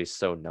usually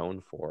so known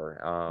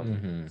for.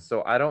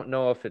 So I don't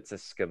know if it's a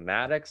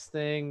schematics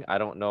thing. I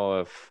don't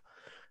know if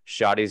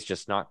Shoddy's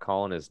just not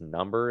calling his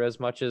number as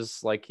much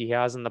as like he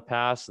has in the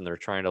past, and they're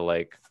trying to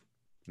like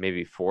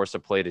maybe force a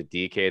play to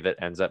DK that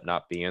ends up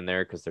not being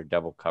there because they're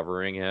double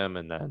covering him,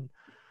 and then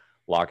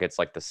Lockett's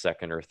like the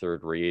second or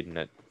third read,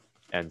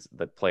 and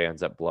the play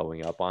ends up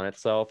blowing up on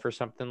itself or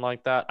something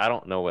like that. I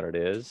don't know what it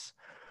is.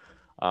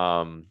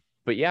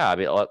 But yeah, I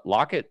mean,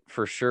 Lockett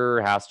for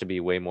sure has to be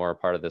way more a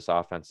part of this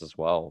offense as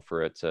well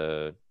for it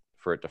to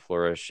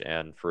flourish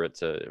and for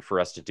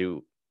us to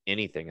do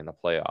anything in the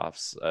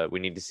playoffs. We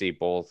need to see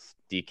both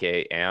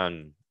DK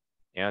and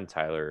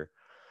Tyler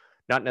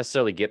not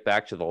necessarily get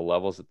back to the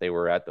levels that they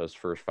were at those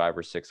first 5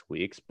 or 6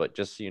 weeks, but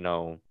just,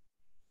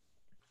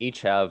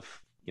 each have,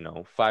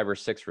 5 or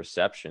 6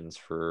 receptions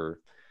for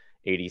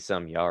 80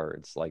 some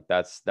yards. Like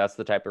that's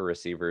the type of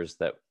receivers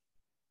that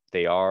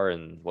they are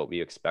and what we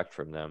expect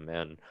from them.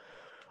 And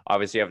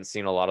obviously I haven't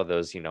seen a lot of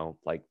those,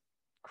 like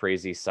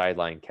crazy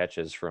sideline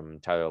catches from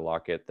Tyler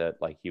Lockett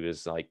that like he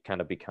was like kind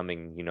of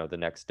becoming, the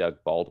next Doug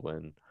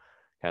Baldwin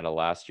kind of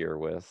last year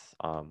with.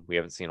 We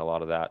haven't seen a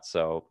lot of that.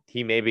 So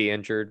he may be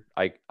injured.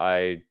 I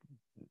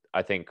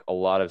think a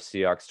lot of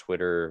Seahawks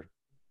Twitter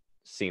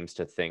seems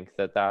to think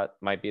that that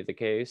might be the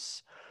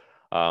case.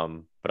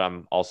 But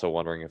I'm also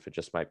wondering if it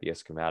just might be a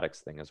schematics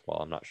thing as well.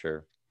 I'm not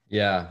sure.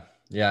 Yeah.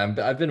 Yeah.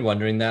 I've been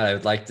wondering that. I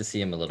would like to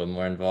see him a little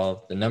more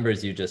involved. The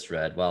numbers you just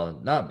read, well,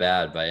 not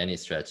bad by any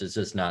stretch. It's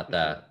just not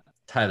that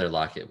Tyler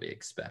Lockett we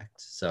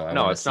expect. So I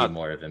want to see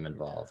more of him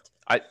involved.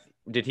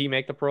 Did he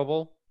make the Pro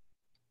Bowl?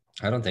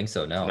 I don't think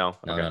so. No. No.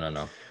 No, okay.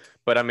 no.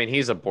 But I mean,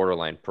 he's a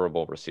borderline Pro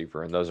Bowl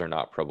receiver, and those are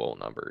not Pro Bowl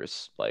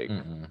numbers. Like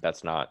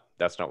that's not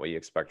what you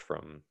expect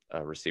from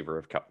a receiver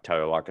of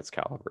Tyler Lockett's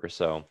caliber.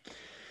 So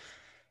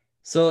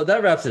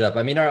that wraps it up.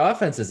 I mean, our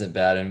offense isn't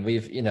bad, and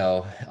we've,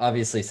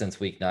 obviously since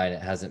week 9,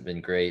 it hasn't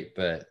been great,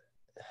 but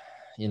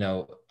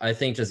I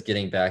think just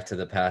getting back to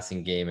the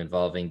passing game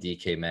involving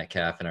DK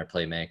Metcalf and our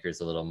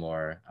playmakers a little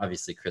more.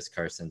 Obviously, Chris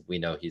Carson, we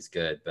know he's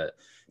good, but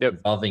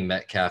involving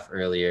Metcalf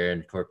earlier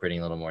and incorporating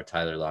a little more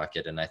Tyler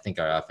Lockett, and I think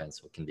our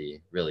offense can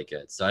be really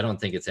good. So I don't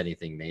think it's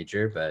anything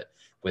major, but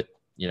with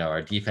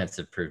our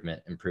defensive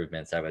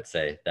improvements, I would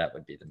say that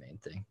would be the main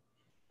thing.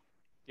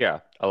 Yeah,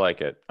 I like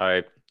it.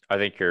 I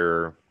think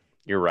you're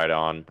right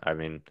on. I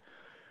mean,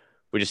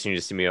 we just need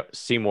to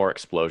see more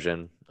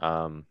explosion.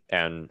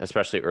 And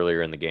especially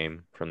earlier in the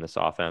game from this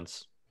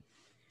offense.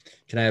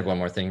 Can I add one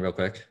more thing real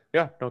quick?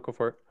 Yeah, no, go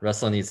for it.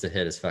 Russell needs to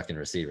hit his fucking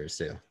receivers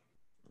too.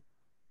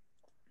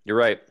 You're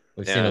right.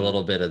 We've seen a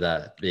little bit of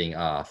that being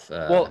off.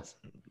 Well,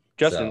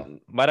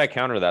 Justin, might I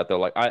counter that though?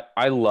 Like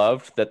I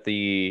loved that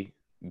the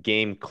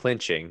game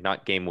clinching,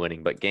 not game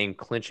winning, but game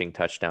clinching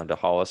touchdown to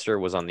Hollister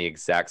was on the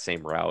exact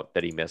same route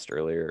that he missed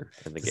earlier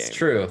in the game.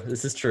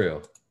 This is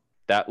true.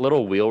 That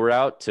little wheel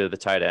route to the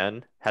tight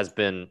end has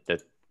been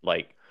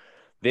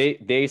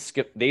they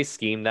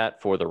schemed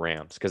that for the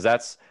Rams, because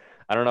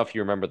I don't know if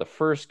you remember the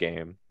first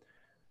game,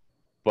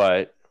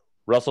 but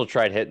Russell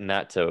tried hitting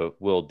that to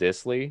Will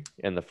Dissly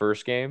in the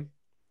first game,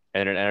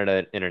 and it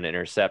ended in an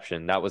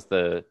interception. That was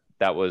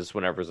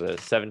whenever it was a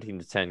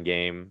 17-10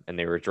 game, and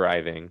they were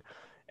driving,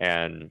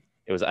 and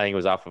I think it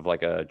was off of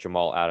like a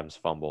Jamal Adams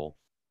fumble,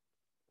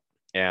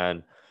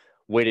 and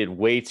waited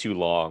way too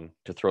long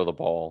to throw the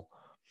ball.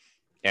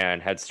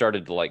 And had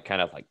started to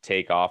kind of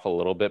take off a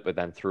little bit, but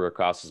then threw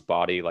across his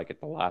body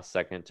at the last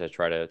second to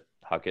try to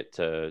huck it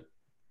to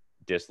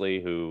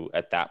Dissly, who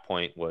at that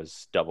point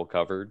was double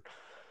covered.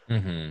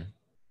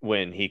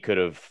 When he could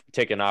have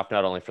taken off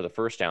not only for the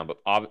first down, but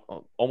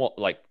almost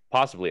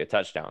possibly a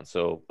touchdown.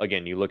 So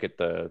again, you look at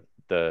the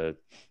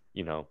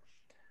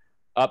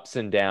ups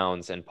and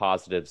downs and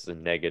positives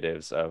and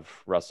negatives of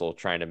Russell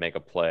trying to make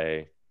a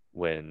play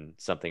when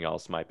something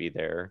else might be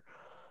there.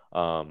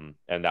 And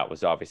that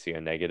was obviously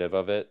a negative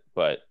of it,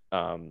 but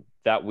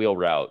that wheel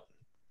route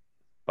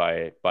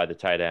by the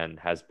tight end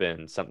has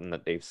been something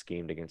that they've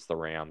schemed against the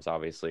Rams,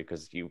 obviously,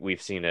 because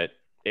we've seen it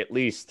at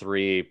least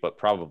 3, but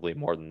probably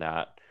more than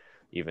that,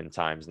 even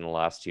times in the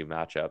last 2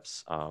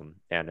 matchups.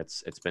 And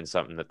it's been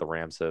something that the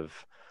Rams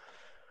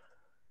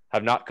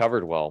have not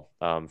covered well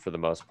for the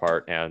most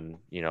part. And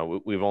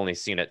we've only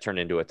seen it turn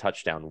into a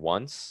touchdown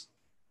once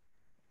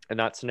in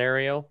that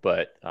scenario,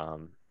 but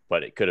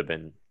it could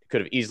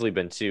have easily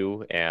been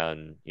 2,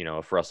 and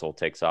if Russell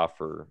takes off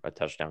for a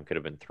touchdown, could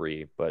have been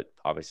 3, but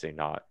obviously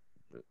not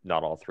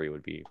all 3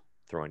 would be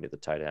throwing to the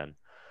tight end.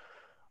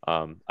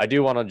 I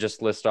do want to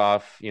just list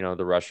off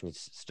the rushing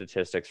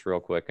statistics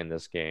real quick in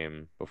this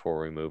game before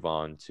we move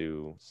on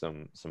to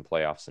some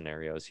playoff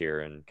scenarios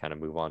here, and kind of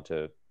move on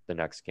to the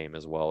next game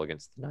as well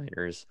against the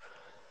Niners,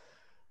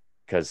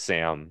 because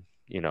Sam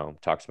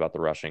talks about the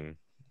rushing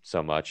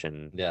so much,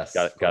 and yes,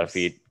 got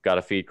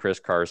to feed Chris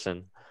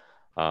Carson.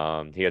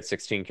 He had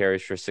 16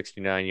 carries for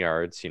 69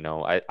 yards.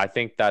 I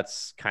think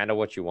that's kind of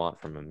what you want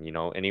from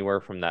him. Anywhere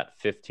from that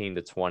 15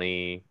 to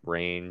 20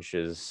 range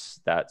is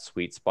that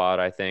sweet spot,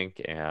 I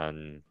think.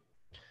 And,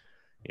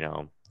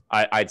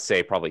 I'd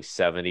say probably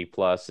 70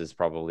 plus is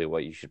probably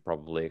what you should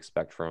probably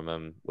expect from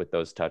him with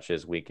those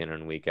touches week in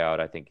and week out.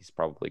 I think he's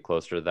probably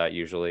closer to that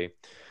usually.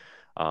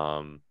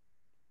 One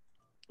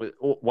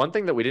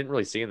thing that we didn't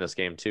really see in this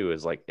game too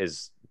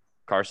is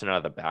Carson out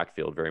of the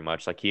backfield very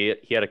much. He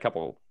had a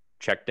couple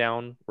check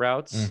down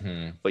routes,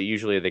 but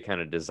usually they kind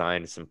of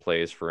designed some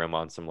plays for him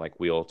on some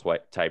wheel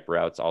type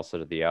routes also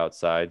to the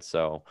outside.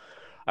 So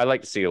I'd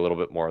like to see a little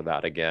bit more of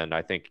that again.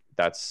 I think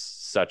that's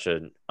such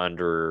an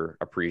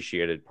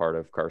underappreciated part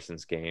of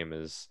Carson's game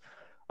is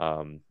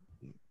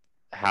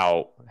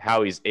how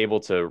he's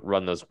able to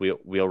run those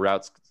wheel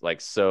routes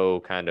so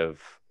kind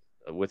of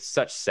with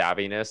such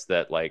savviness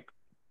that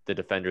the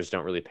defenders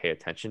don't really pay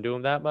attention to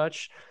him that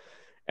much,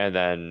 and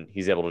then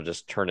he's able to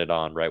just turn it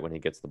on right when he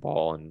gets the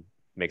ball and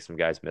make some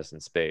guys miss in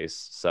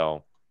space.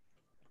 So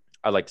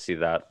I'd like to see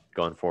that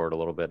going forward a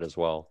little bit as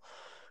well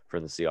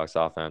for the Seahawks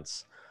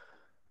offense.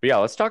 But yeah,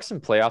 let's talk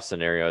some playoff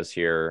scenarios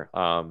here.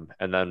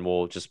 And then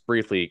we'll just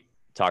briefly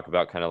talk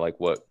about kind of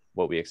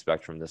what we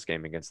expect from this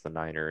game against the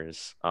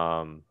Niners.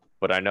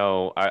 But I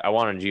know I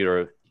wanted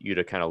you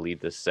to kind of lead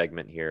this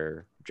segment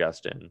here,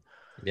 Justin.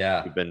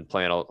 Yeah. We've been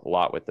playing a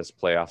lot with this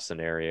playoff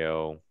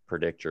scenario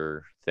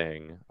predictor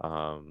thing.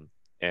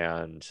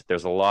 And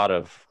there's a lot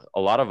of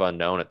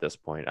unknown at this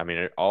point. I mean,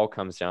 it all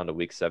comes down to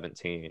week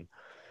 17,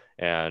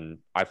 And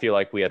I feel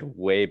like we had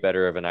way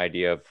better of an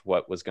idea of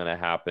what was going to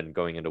happen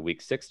going into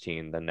week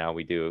 16 than now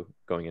we do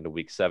going into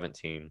week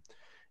 17.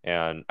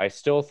 And I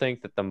still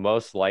think that the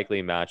most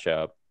likely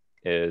matchup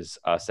is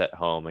us at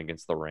home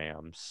against the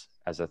Rams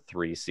as a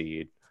 3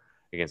 seed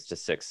against a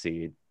 6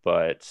 seed.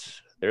 But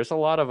there's a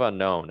lot of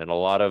unknown and a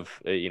lot of,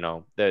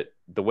 that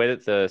the way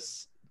that the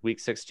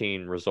week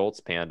 16 results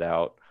panned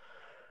out,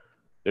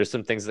 there's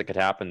some things that could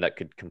happen that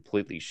could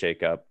completely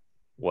shake up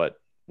what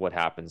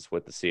happens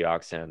with the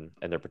Seahawks and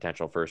their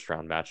potential first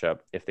round matchup,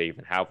 if they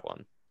even have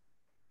one.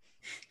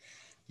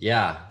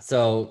 Yeah.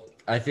 So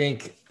I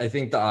think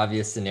the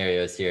obvious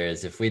scenarios here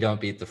is if we don't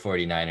beat the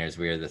 49ers,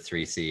 we are the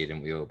 3 seed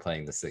and we will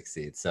playing the 6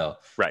 seed. So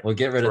we'll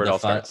get rid of the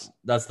fun.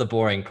 That's the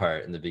boring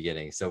part in the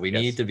beginning. So we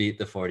need to beat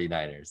the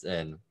 49ers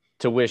and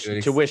to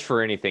wish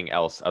for anything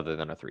else other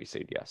than a 3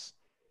 seed. Yes.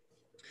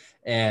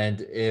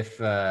 And if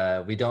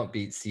we don't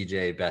beat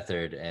CJ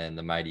Beathard and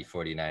the mighty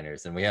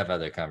 49ers, then we have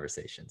other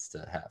conversations to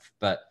have.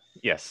 But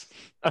yes,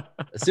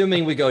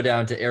 assuming we go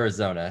down to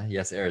Arizona,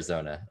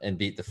 and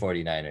beat the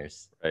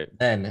 49ers, right,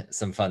 then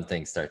some fun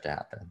things start to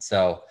happen.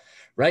 So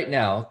right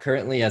now,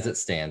 currently as it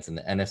stands in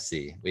the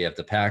NFC, we have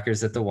the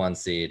Packers at the 1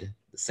 seed,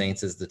 the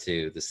Saints is the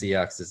 2, the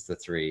Seahawks is the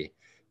 3,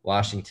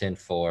 Washington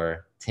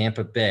 4,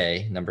 Tampa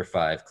Bay, number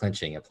 5,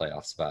 clinching a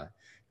playoff spot.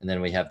 And then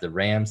we have the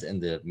Rams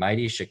and the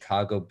mighty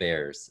Chicago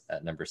Bears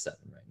at number 7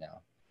 right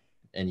now.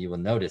 And you will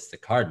notice the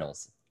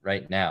Cardinals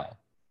right now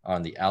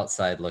on the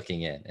outside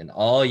looking in. And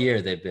all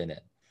year they've been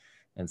in.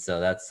 And so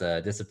that's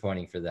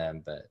disappointing for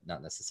them, but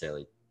not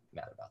necessarily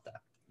mad about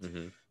that.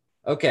 Mm-hmm.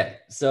 Okay,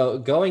 so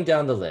going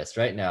down the list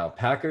right now,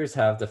 Packers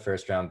have the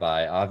first round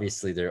bye.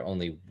 Obviously, there are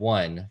only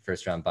 1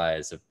 first round bye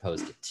as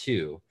opposed to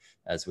 2,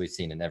 as we've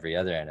seen in every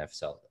other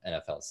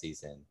NFL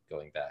season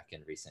going back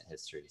in recent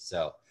history.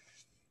 So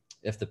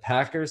if the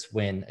Packers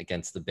win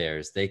against the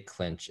Bears, they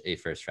clinch a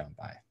first round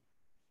bye.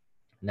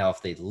 Now, if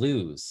they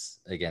lose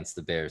against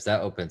the Bears,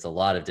 that opens a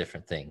lot of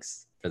different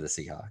things for the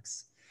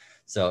Seahawks.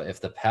 So if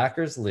the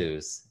Packers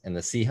lose and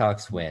the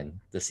Seahawks win,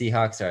 the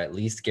Seahawks are at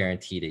least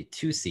guaranteed a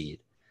 2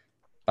 seed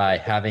by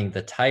having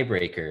the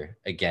tiebreaker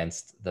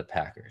against the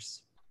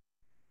Packers.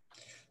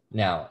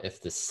 Now,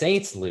 if the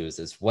Saints lose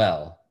as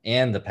well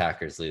and the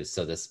Packers lose,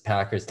 so the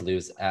Packers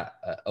lose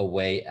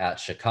away at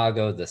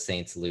Chicago, the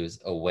Saints lose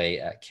away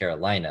at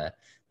Carolina,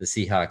 the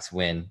Seahawks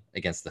win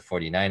against the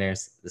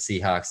 49ers. The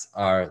Seahawks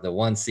are the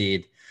 1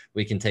 seed.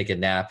 We can take a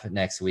nap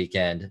next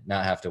weekend,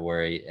 not have to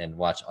worry, and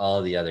watch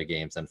all the other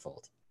games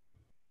unfold.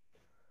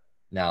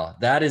 Now,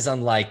 that is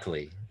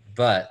unlikely,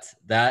 but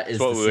that is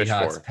the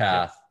Seahawks'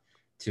 path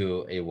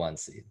to a 1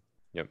 seed.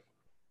 Yep.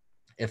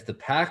 If the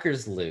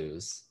Packers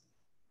lose,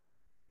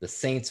 the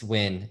Saints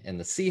win, and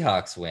the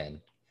Seahawks win,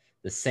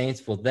 the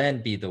Saints will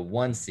then be the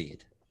 1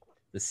 seed.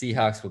 The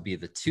Seahawks will be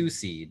the 2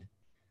 seed,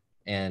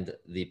 and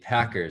the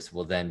Packers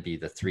will then be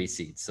the 3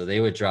 seed. So they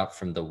would drop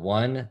from the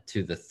 1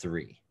 to the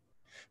 3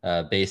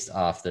 based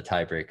off the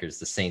tiebreakers.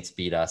 The Saints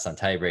beat us on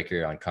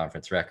tiebreaker on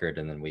conference record,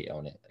 and then we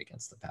own it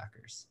against the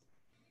Packers.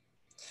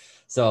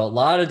 So a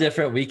lot of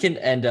different, we can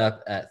end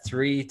up at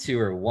 3, 2,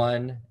 or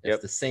 1.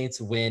 If the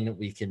Saints win,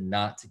 we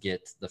cannot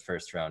get the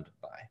first round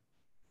bye.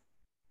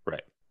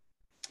 Right.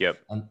 Yep.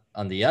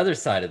 On the other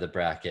side of the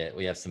bracket,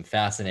 we have some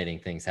fascinating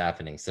things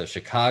happening. So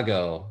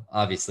Chicago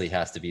obviously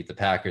has to beat the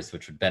Packers,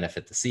 which would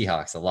benefit the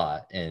Seahawks a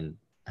lot in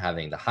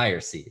having the higher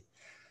seed.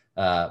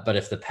 But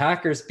if the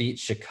Packers beat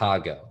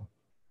Chicago,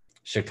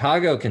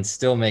 Chicago can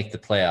still make the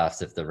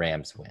playoffs if the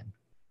Rams win.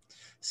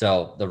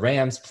 So the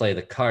Rams play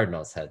the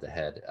Cardinals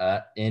head-to-head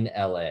in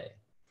LA.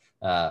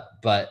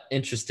 But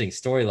interesting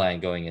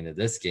storyline going into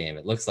this game.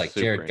 It looks like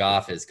Jared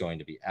Goff is going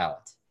to be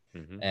out.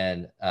 Mm-hmm.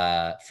 And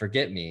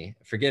forgive me,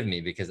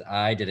 because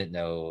I didn't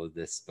know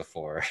this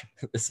before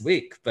this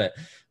week, but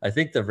I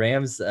think the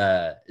Rams,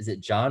 is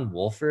it John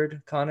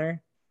Wolford,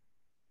 Connor?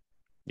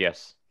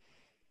 Yes.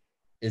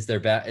 Is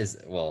their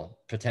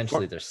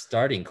potentially their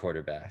starting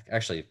quarterback.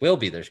 Actually, will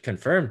be. They're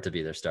confirmed to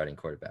be their starting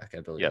quarterback,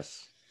 I believe.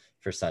 Yes.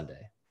 For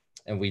Sunday.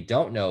 And we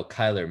don't know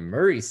Kyler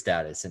Murray's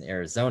status in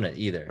Arizona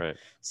either. Right.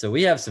 So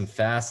we have some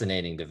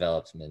fascinating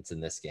developments in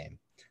this game.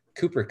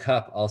 Cooper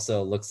Kupp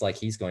also looks like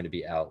he's going to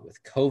be out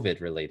with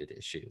COVID-related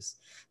issues,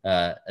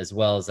 as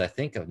well as I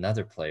think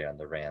another player on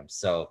the Rams.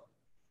 So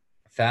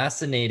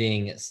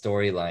fascinating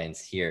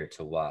storylines here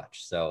to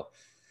watch. So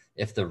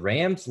if the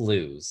Rams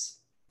lose,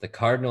 the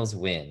Cardinals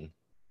win,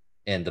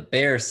 and the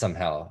Bears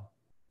somehow,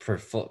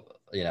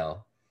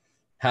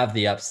 have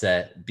the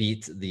upset,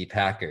 beat the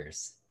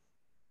Packers,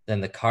 then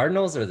the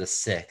Cardinals are the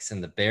 6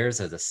 and the Bears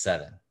are the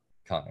 7,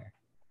 Connor.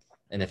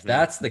 And if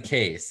that's the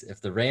case, if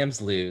the Rams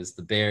lose,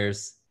 the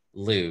Bears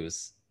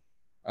lose.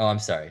 Oh, I'm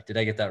sorry. Did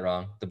I get that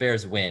wrong? The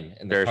Bears win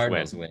and the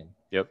Cardinals win.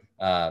 Yep.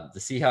 The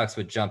Seahawks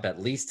would jump at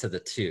least to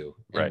the 2,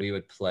 and we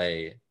would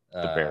play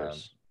the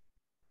Bears.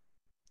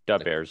 The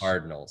Bears.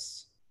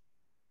 Cardinals.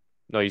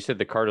 No, you said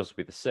the Cardinals would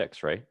be the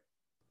 6, right?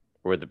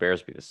 Or would the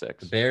Bears be the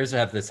 6? The Bears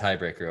have this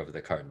tiebreaker over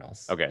the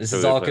Cardinals. Okay. This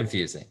is all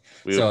confusing.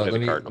 So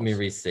let me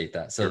restate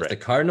that. So You're if the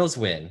Cardinals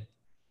win,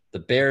 the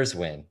Bears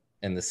win,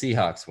 and the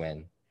Seahawks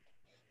win,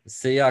 The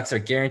Seahawks are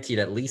guaranteed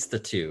at least the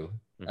 2,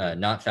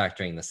 not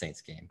factoring the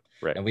Saints game.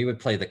 Right. And we would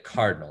play the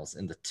Cardinals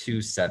in the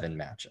 2-7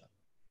 matchup.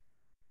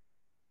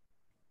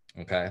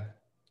 Okay.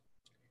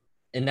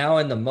 And now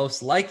in the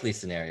most likely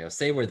scenario,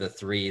 say we're the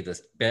 3,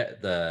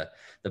 the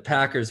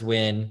Packers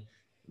win,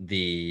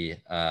 the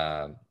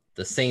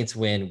Saints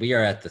win, we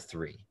are at the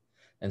 3.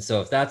 And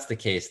so if that's the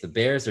case, the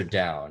Bears are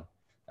down.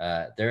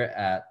 They're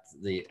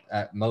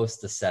at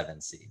most the 7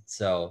 seed.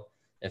 So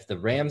if the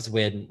Rams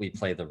win, we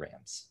play the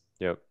Rams.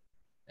 Yep.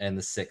 And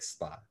the 6th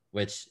spot,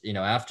 which,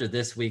 after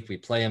this week, we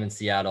play them in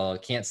Seattle.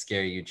 It can't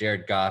scare you.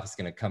 Jared Goff is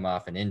going to come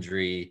off an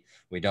injury.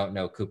 We don't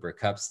know Cooper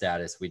Kupp's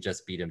status. We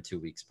just beat him 2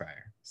 weeks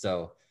prior.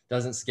 So it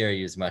doesn't scare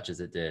you as much as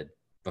it did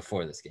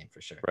before this game,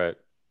 for sure. Right.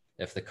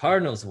 If the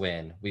Cardinals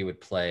win, we would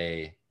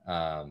play,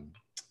 and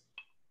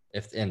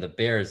the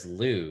Bears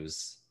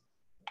lose,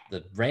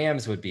 the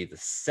Rams would be the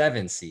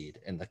 7 seed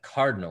and the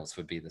Cardinals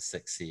would be the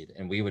 6 seed,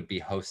 and we would be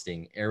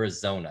hosting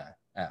Arizona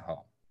at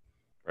home.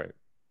 Right.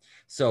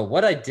 So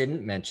what I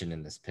didn't mention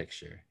in this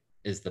picture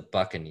is the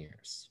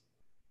Buccaneers.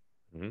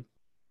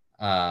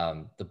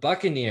 The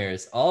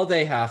Buccaneers, all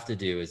they have to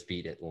do is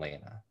beat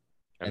Atlanta,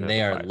 and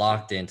they are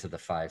locked into the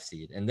 5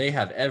 seed, and they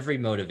have every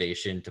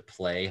motivation to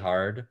play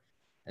hard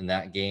in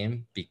that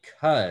game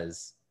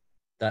because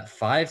that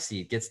 5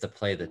 seed gets to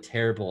play the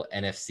terrible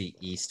NFC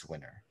East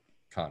winner,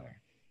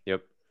 Connor.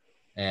 Yep.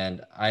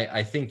 And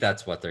I think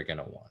that's what they're going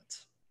to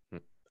want.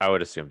 I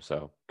would assume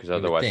so, because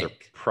otherwise they're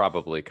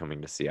probably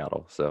coming to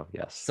Seattle. So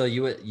yes. So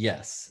you would,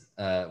 yes,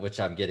 which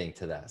I'm getting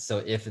to that. So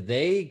if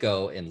they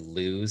go and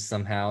lose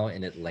somehow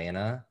in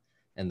Atlanta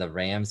and the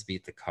Rams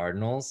beat the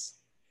Cardinals,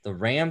 the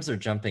Rams are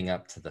jumping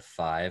up to the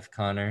 5,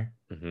 Connor,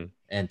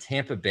 and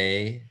Tampa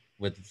Bay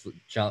would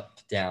jump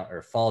down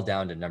or fall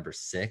down to number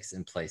 6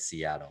 and play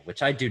Seattle,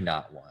 which I do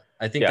not want.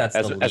 I think that's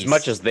as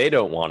much as they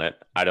don't want it,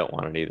 I don't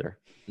want it either.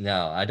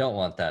 No, I don't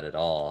want that at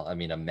all. I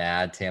mean, a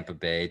mad Tampa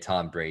Bay,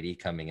 Tom Brady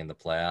coming in the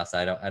playoffs.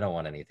 I don't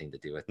want anything to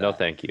do with that. No,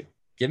 thank you.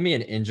 Give me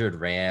an injured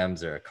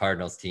Rams or a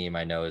Cardinals team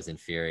I know is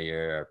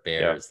inferior, or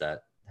Bears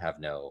that have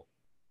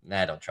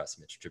I don't trust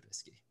Mitch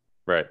Trubisky.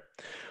 Right.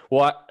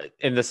 Well,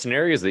 in the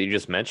scenarios that you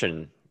just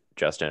mentioned,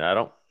 Justin, I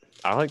don't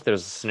think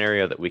there's a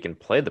scenario that we can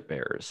play the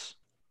Bears.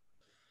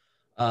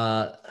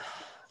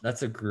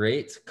 That's a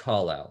great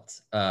call out.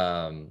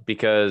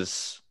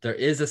 Because there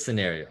is a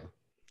scenario.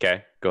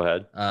 Okay, go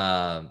ahead.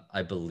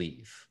 I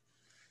believe.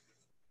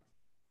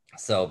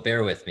 So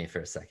bear with me for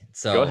a second.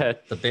 So go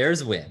ahead. The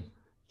Bears win.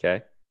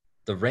 Okay.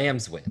 The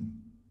Rams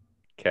win.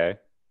 Okay.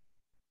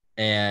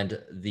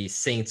 And the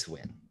Saints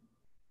win.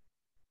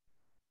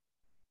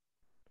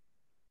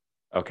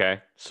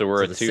 Okay. So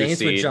we're the 2 Saints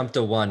seed. Would jump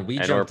to 1. We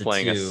jump to 2. We're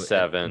playing a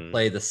 7.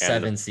 Play the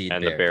 7 seed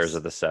and Bears. The Bears are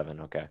the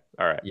 7. Okay.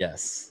 All right.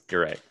 Yes.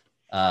 You're right.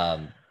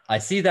 I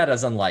see that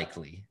as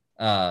unlikely.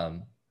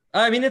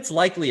 I mean, it's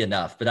likely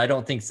enough, but I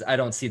don't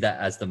see that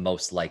as the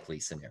most likely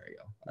scenario.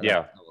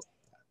 Yeah.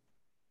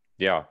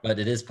 But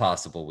it is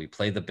possible. We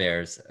play the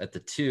Bears at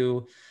the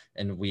 2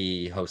 and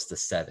we host the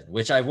 7,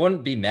 which I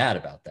wouldn't be mad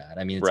about that.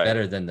 I mean, it's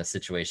better than the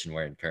situation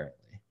we're in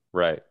currently.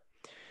 Right.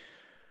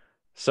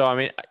 So, I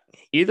mean,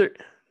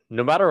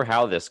 no matter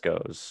how this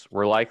goes,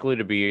 we're likely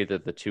to be either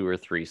the 2 or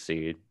 3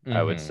 seed,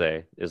 I would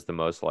say, is the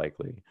most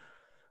likely.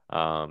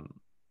 And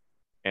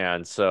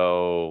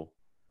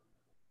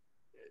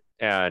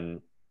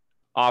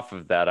off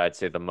of that, I'd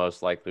say the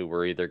most likely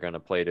we're either going to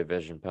play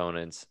division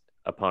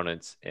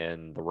opponents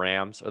in the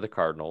Rams or the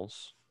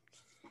Cardinals.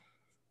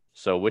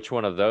 So which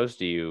one of those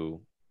do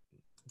you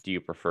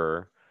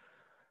prefer?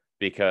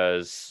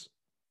 Because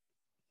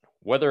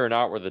whether or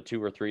not we're the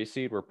 2 or 3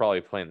 seed, we're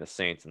probably playing the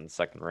Saints in the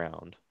second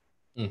round.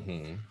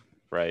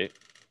 Right?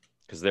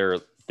 Because they're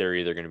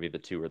either going to be the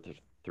 2 or the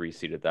 3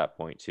 seed at that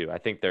point too. I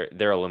think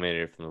they're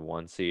eliminated from the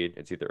 1 seed.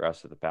 It's either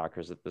us or the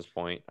Packers at this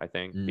point, I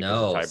think,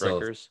 because of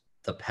tiebreakers. So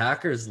the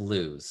Packers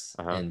lose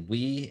and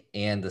we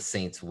and the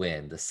Saints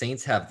win. The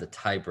Saints have the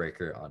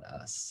tiebreaker on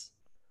us.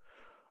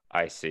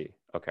 I see.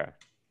 Okay.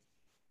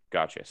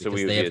 Gotcha. Because so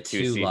we would be the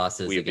 2 seed.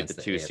 Losses we would be the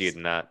 2 seed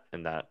in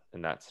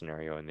that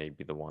scenario, and they'd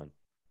be the 1.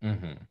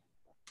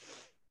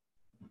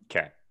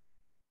 Okay.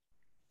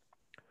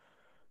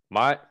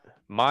 My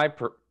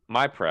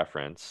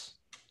preference,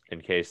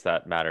 in case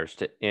that matters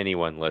to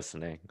anyone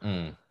listening,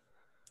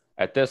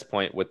 at this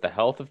point, with the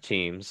health of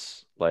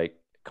teams, like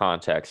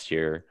context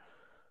here,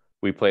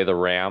 we play the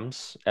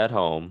Rams at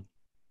home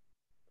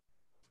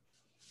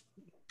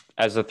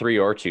as a 3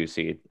 or 2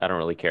 seed. I don't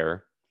really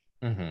care.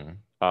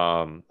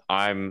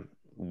 I'm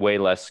way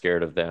less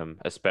scared of them,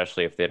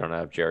 especially if they don't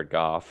have Jared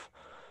Goff,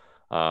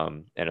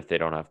 and if they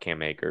don't have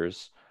Cam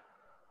Akers,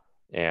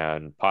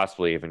 and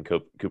possibly even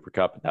Cooper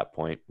Kupp at that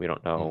point. We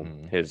don't know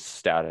his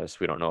status.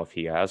 We don't know if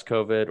he has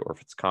COVID or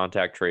if it's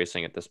contact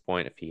tracing at this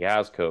point. If he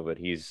has COVID,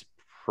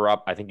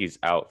 I think he's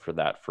out for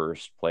that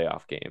first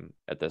playoff game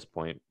at this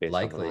point, based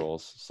on the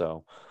rules.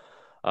 So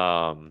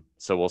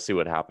we'll see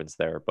what happens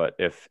there. But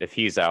if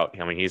he's out,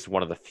 I mean, he's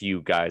one of the few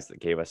guys that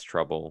gave us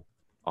trouble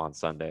on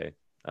Sunday,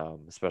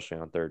 especially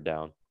on third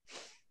down.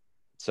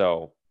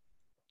 So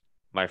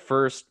my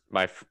first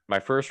round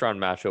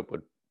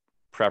matchup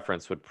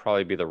preference would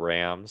probably be the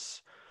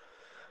Rams.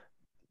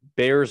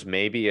 Bears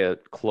maybe a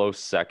close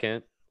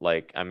second.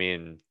 Like, I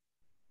mean,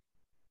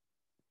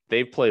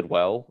 they've played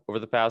well over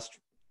the past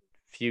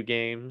few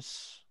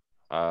games,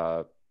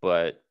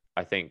 but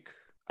I think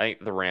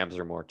the Rams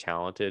are more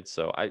talented.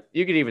 So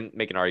you could even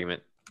make an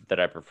argument that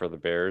I prefer the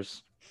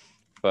Bears,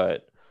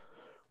 but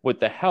with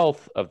the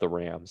health of the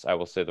Rams, I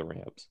will say the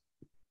Rams.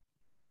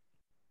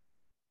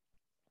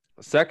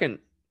 Second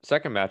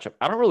matchup,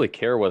 I don't really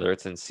care whether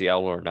it's in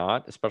Seattle or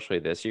not, especially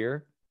this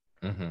year.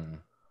 Mm-hmm.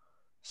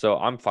 So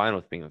I'm fine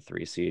with being a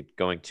 3 seed,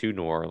 going to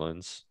New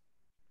Orleans.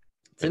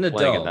 It's in a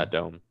playing dome. In that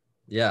dome.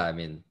 Yeah, I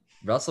mean,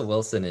 Russell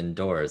Wilson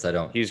indoors,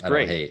 He's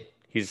great. I don't hate.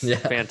 He's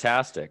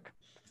fantastic.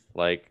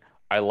 Like,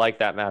 I like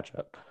that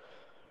matchup.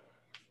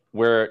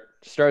 Where it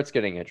starts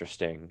getting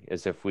interesting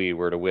is if we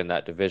were to win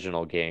that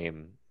divisional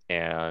game,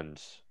 and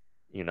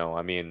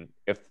I mean,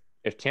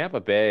 if Tampa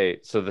Bay,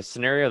 so the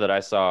scenario that I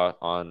saw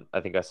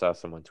I think I saw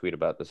someone tweet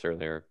about this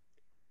earlier.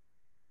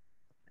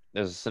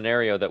 There's a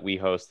scenario that we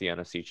host the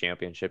NFC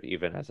Championship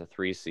even as a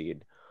 3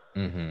 seed.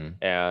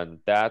 Mm-hmm. And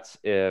that's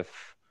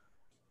if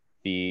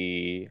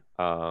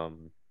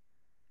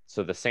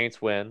so the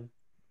Saints win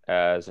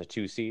as a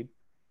 2 seed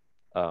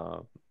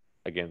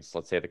against,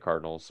 let's say, the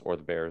Cardinals or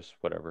the Bears,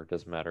 whatever,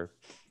 doesn't matter.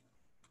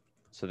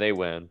 So they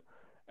win.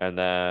 And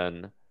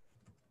then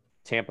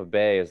Tampa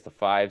Bay is the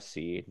 5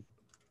 seed.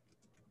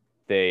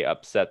 They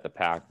upset the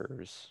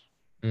Packers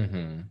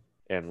in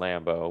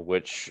Lambeau,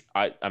 which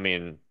I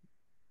mean,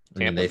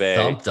 Tampa Bay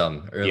thumped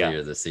them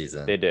earlier this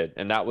season. They did,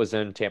 and that was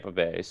in Tampa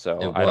Bay.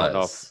 So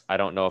I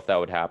don't know if that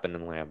would happen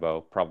in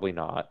Lambeau. Probably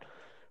not.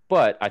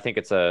 But I think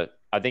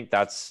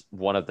that's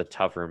one of the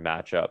tougher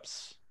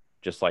matchups,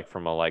 just like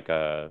from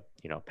a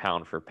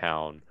pound for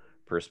pound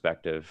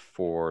perspective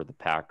for the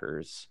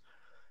Packers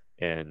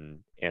in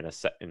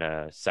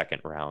a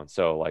second round.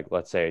 So, like,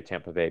 let's say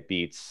Tampa Bay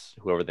beats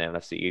whoever the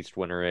NFC East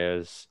winner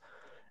is,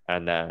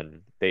 and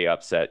then they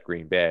upset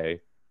Green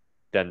Bay,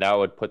 then that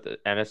would put the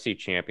NFC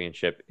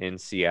Championship in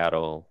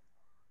Seattle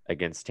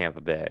against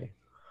Tampa Bay.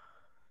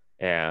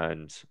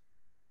 And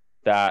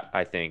that,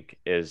 I think,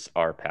 is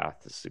our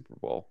path to Super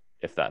Bowl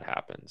if that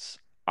happens.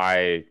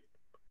 While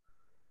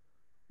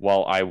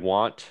I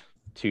want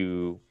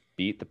to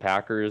beat the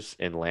Packers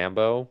in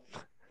Lambeau,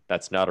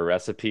 that's not a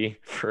recipe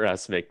for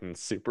us making the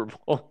Super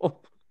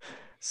Bowl.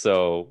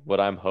 So what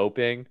I'm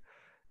hoping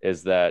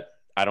is that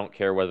I don't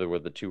care whether we're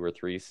the 2 or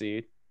 3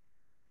 seed,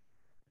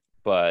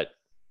 but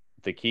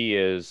the key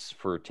is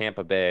for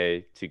Tampa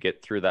Bay to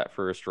get through that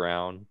first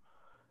round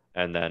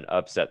and then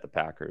upset the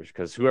Packers,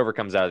 because whoever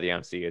comes out of the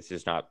NFC, it's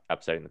just not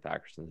upsetting the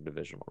Packers in the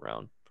divisional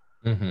round.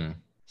 Mm-hmm.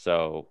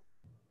 So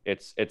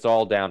it's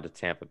all down to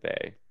Tampa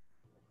Bay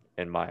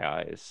in my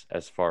eyes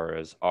as far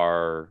as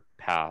our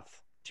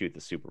path to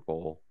the Super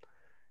Bowl,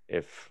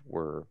 if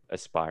we're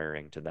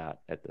aspiring to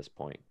that at this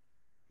point.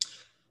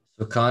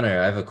 So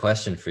Connor, I have a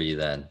question for you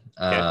then.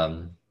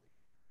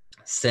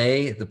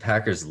 Say the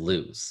Packers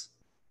lose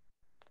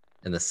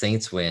and the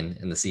Saints win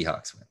and the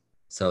Seahawks win.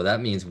 So that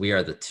means we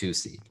are the 2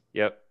 seed.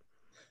 Yep.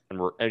 And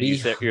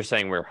you're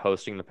saying we're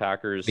hosting the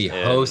Packers? We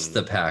host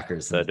the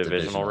Packers in the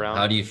divisional round.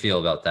 How do you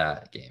feel about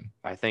that game?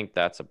 I think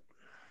that's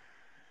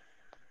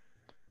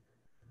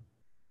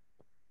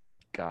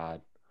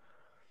God.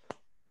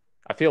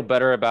 I feel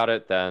better about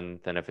it than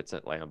if it's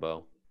at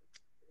Lambeau.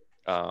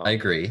 I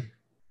agree.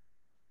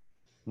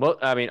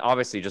 I mean,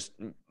 obviously, just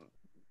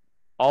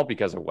all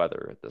because of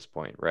weather at this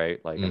point, right?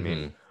 Like, I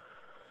mean,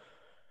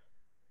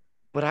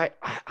 but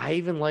I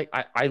even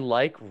I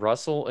like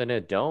Russell in a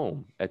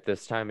dome at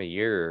this time of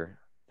year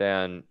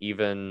than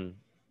even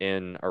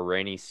in a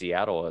rainy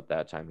Seattle at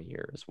that time of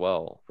year as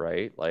well,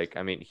 right? Like,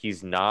 I mean,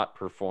 he's not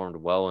performed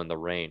well in the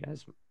rain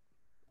as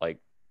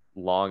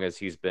long as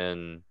he's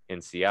been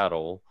in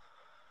Seattle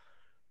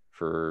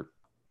for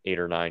 8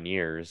 or 9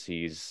 years.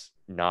 He's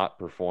not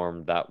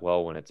performed that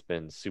well when it's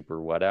been super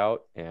wet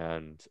out.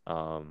 And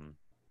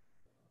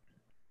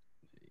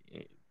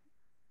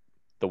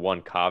the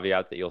one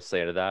caveat that you'll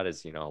say to that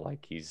is,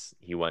 like,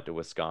 he went to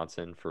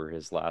Wisconsin for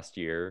his last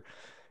year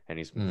and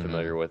he's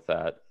familiar with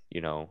that,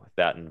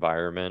 that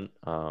environment.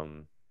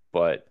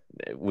 But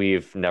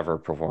we've never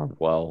performed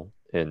well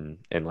in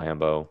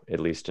Lambeau, at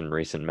least in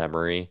recent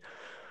memory.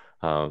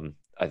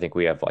 I think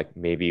we have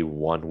maybe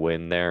 1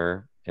 win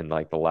there in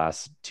the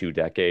last 2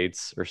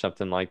 decades or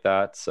something like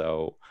that.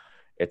 So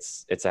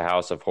it's a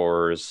house of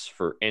horrors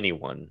for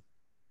anyone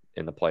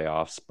in the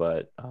playoffs,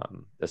 but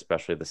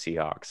especially the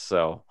Seahawks.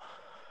 So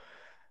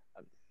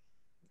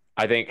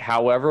I think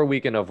however we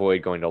can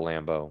avoid going to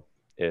Lambeau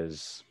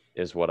is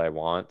what I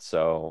want.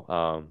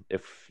 So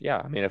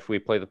if we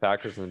play the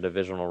Packers in the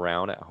divisional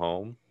round at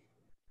home,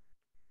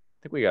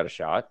 I think we got a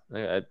shot.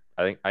 I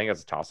think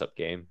that's a toss-up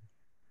game.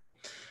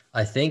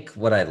 I think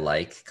what I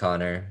like,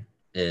 Connor,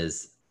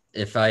 is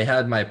if I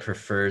had my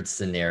preferred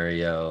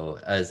scenario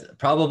as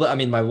probably, I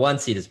mean, my 1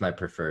 seed is my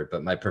preferred,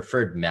 but my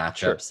preferred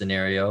matchup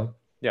scenario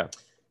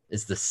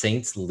is the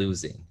Saints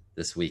losing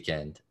this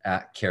weekend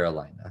at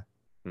Carolina.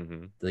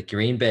 The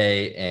Green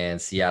Bay and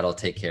Seattle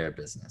take care of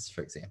business,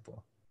 for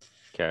example.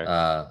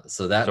 Okay.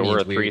 So that means we're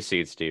a 3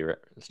 seed still,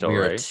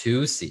 we're right? a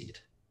 2 seed.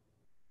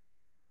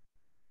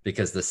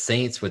 Because the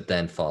Saints would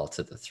then fall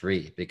to the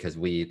 3 because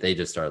they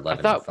just are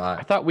 11-5.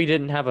 I thought we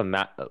didn't have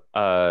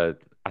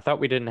I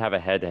thought we didn't have a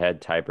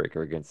head-to-head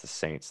tiebreaker against the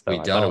Saints though. We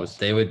don't.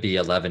 They would be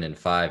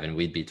 11-5 and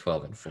we'd be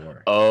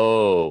 12-4.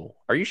 Oh,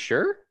 are you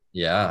sure?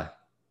 Yeah.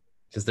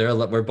 Because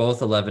we're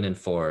both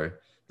 11-4.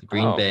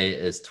 Green Bay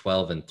is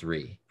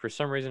 12-3. For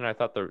some reason I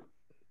thought the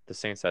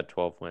Saints had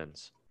 12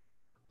 wins.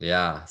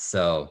 Yeah,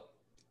 so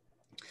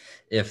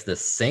if the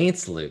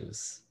Saints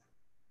lose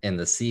and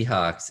the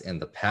Seahawks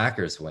and the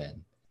Packers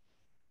win,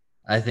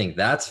 I think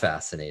that's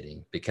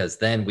fascinating because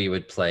then we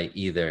would play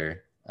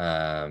either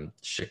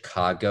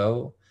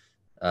Chicago,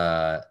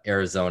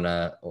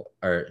 Arizona,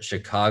 or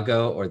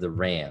Chicago or the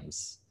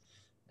Rams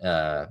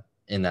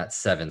in that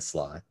 7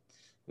 slot,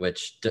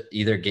 which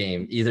either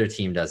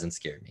team doesn't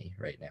scare me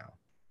right now.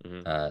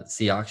 Mm-hmm.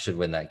 Seahawks should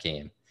win that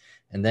game.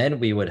 And then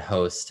we would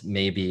host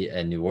maybe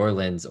a New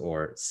Orleans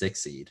or 6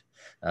 seed.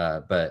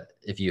 But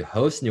if you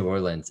host New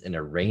Orleans in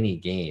a rainy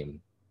game,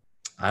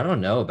 I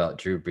don't know about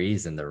Drew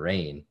Brees in the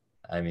rain.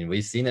 I mean,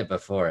 we've seen it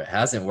before. It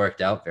hasn't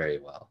worked out very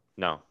well.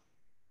 No.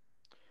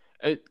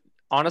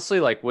 Honestly,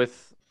 like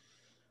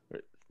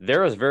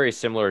they're a very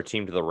similar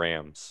team to the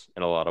Rams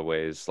in a lot of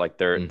ways. Like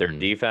their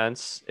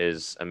defense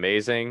is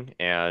amazing,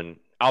 and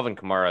Alvin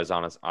Kamara is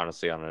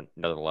honestly on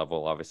another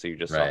level. Obviously, you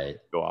just saw him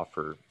go off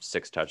for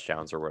 6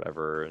 touchdowns or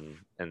whatever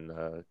in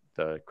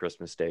the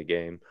Christmas Day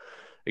game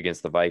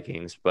against the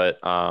Vikings. But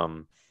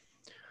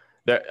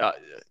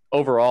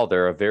overall,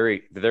 they're a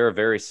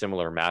very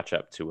similar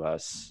matchup to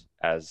us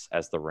as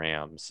the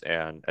Rams,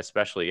 and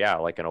especially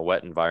like in a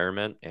wet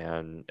environment.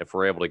 And if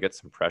we're able to get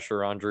some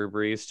pressure on Drew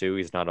Brees too,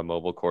 he's not a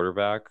mobile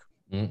quarterback.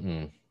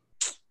 I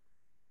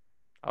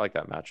like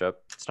that matchup.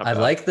 I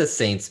like the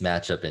Saints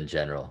matchup in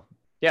general.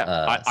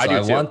 Yeah, I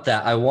do too.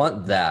 I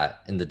want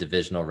that in the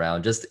divisional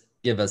round. Just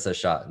give us a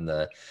shot in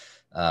the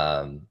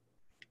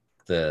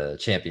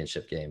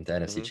championship game, the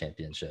NFC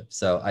championship.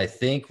 So I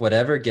think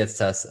whatever gets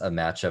us a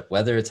matchup,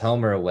 whether it's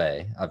home or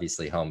away,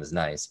 obviously home is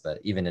nice, but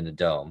even in a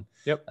dome,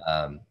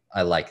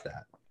 I like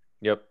that.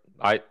 Yep.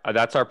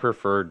 That's our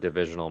preferred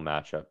divisional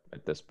matchup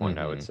at this point,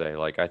 I would say.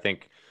 Like, I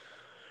think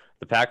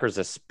the Packers,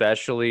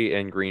 especially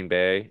in Green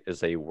Bay,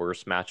 is a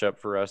worse matchup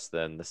for us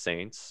than the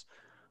Saints.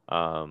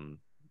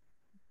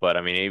 But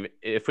I mean, even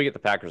if we get the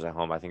Packers at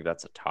home, I think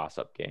that's a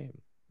toss-up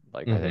game.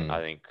 Like, I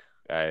think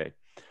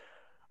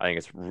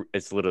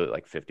it's literally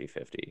like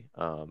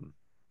 50-50.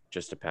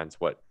 Just depends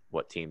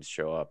what teams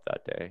show up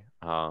that day.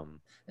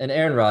 And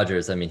Aaron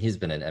Rodgers, I mean, he's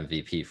been in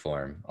MVP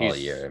form all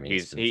year. I mean,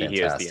 he's been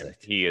fantastic.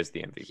 He is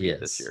the MVP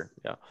this year.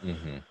 Yeah,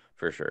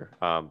 for sure.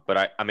 But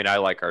I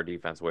like our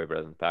defense way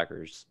better than the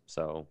Packers.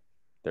 So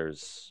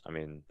there's a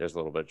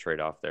little bit of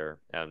trade-off there.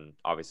 And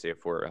obviously,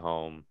 if we're at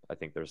home, I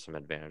think there's some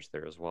advantage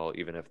there as well,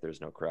 even if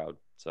there's no crowd.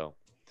 So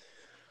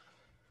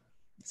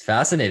it's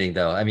fascinating,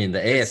 though. I mean, the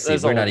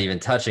AFC, we're not even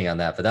touching on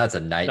that, but that's a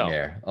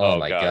nightmare. No. Oh,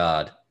 my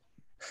God.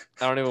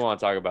 I don't even want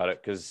to talk about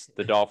it because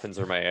the Dolphins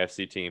are my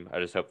AFC team. I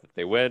just hope that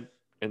they win.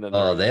 And then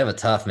they have a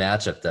tough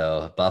matchup,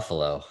 though.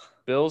 Buffalo.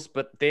 Bills,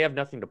 but they have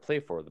nothing to play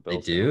for. The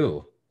Bills. They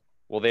do.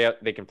 Well,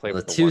 they can play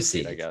with the 2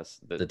 seed, I guess.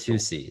 The 2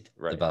 seed,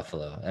 right. The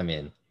Buffalo.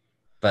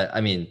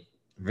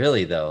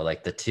 Really, though,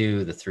 like the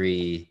 2, the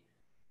 3,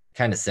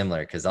 kind of similar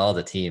because all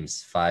the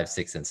teams 5,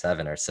 6, and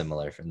 7 are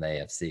similar from the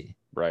AFC.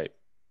 Right.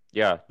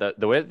 Yeah.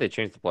 The way that they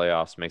changed the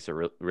playoffs makes it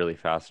really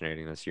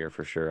fascinating this year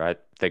for sure. I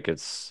think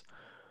it's.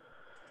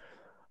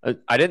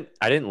 I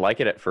didn't like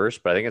it at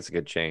first, but I think it's a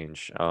good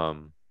change.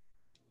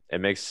 It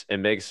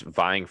makes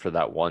vying for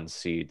that 1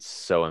 seed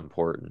so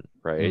important,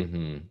 right?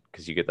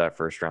 Because you get that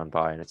first round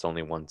bye, and it's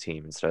only 1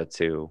 team instead of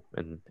 2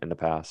 in the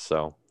past.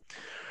 So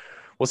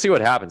we'll see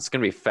what happens. It's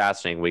going to be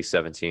fascinating week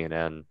 17,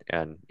 and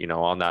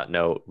on that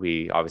note,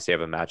 we obviously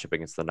have a matchup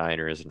against the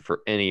Niners, and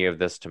for any of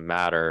this to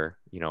matter,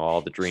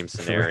 all the dream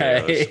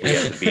scenarios,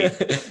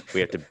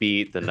 we have to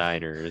beat the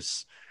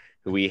Niners,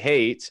 who we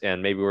hate,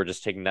 and maybe we're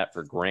just taking that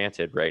for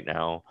granted right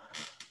now,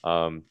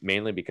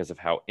 mainly because of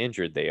how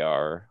injured they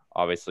are.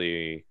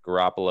 Obviously,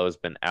 Garoppolo's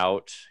been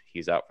out.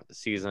 He's out for the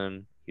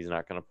season. He's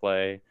not going to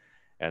play.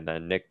 And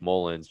then Nick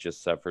Mullins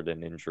just suffered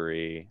an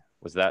injury.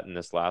 Was that in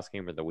this last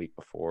game or the week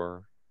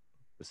before?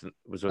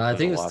 I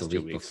think it was the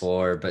week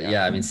before. But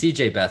yeah,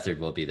 CJ Beathard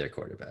will be their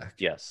quarterback.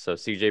 Yes, so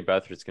CJ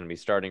Beathard's going to be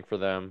starting for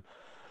them.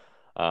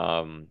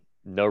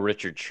 No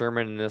Richard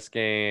Sherman in this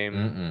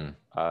game.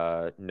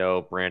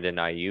 No Brandon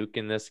Ayuk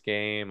in this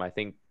game. I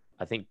think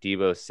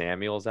Deebo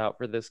Samuel's out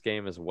for this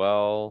game as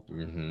well.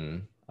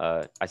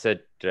 Did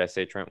I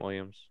say Trent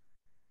Williams?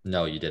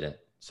 No, you didn't.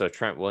 So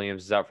Trent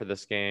Williams is out for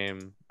this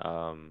game.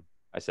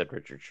 I said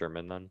Richard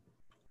Sherman then.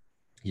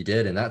 You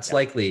did, and that's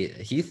likely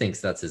he thinks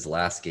that's his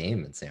last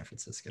game in San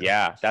Francisco.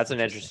 Yeah, that's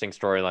an interesting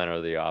storyline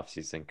over the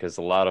offseason because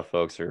a lot of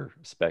folks are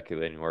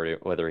speculating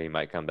whether he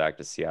might come back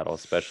to Seattle,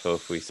 especially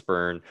if we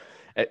spurn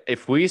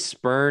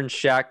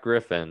Shaq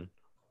Griffin,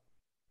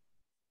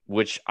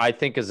 which I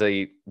think is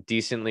a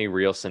decently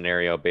real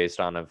scenario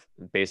based on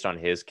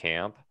his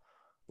camp,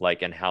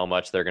 like, and how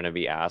much they're going to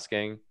be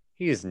asking.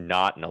 he is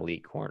not an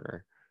elite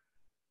corner.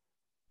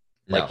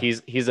 No. Like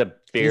he's a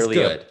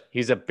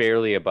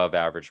barely above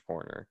average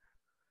corner.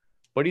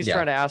 But he's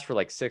trying to ask for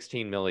like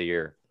 16 mil a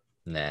year.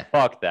 Nah.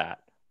 Fuck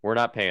that. We're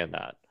not paying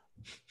that.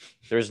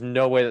 There's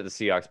no way that the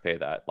Seahawks pay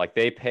that. Like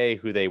they pay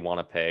who they want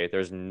to pay.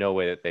 There's no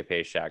way that they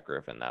pay Shaq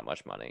Griffin that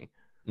much money.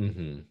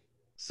 Mm-hmm.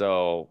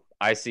 So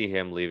I see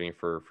him leaving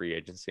for free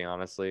agency,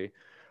 honestly.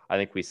 I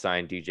think we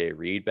signed DJ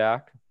Reed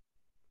back.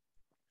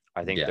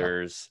 I think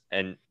there's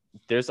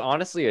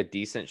honestly a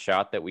decent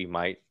shot that we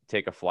might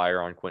take a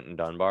flyer on Quinton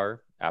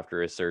Dunbar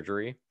after his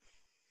surgery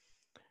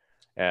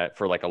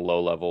for like a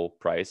low level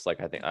price. Like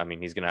I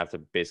mean, he's going to have to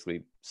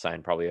basically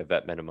sign probably a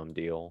vet minimum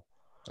deal.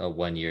 A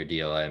 1-year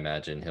deal, I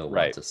imagine he'll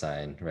want to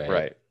sign.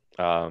 Right.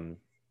 And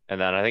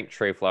then I think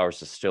Trey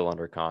Flowers is still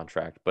under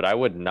contract, but I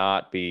would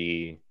not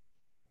be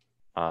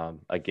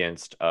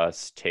against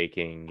us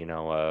taking, you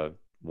know, a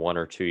 1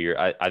 or 2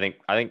 year. I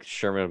think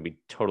Sherman would be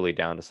totally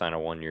down to sign a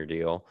 1-year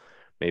deal,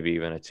 maybe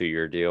even a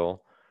 2-year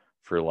deal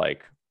for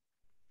like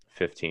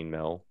 15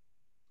 mil.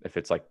 If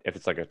it's like a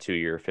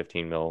 2-year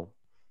 15 mil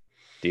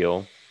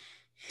deal,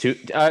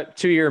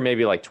 2-year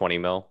maybe like 20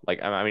 mil.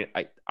 Like I mean,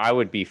 I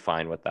would be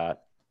fine with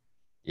that.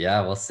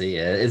 Yeah, we'll see.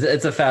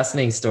 It's a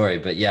fascinating story,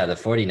 but yeah, the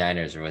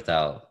 49ers are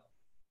without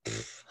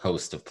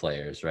host of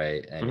players,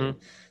 right? I mean,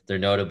 they're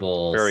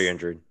notable. Very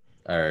injured.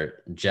 Are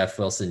Jeff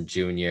Wilson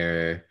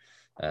Jr.,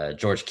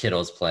 George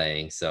Kittle's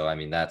playing, so I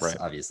mean that's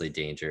obviously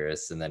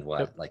dangerous. And then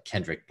like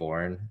Kendrick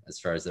Bourne, as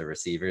far as the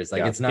receivers,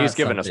 like it's not. He's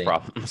given us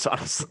problems,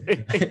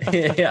 honestly.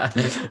 Yeah,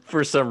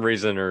 for some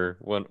reason or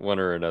one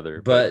or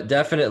another. But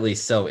definitely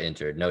so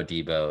injured. No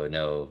Debo,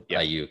 no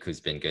Ayuk, who's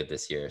been good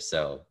this year.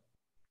 So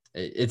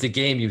it's a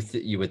game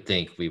you would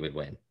think we would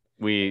win.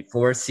 We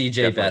for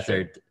CJ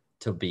Beathard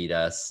to beat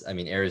us. I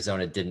mean,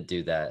 Arizona didn't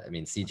do that. I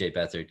mean, CJ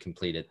Beathard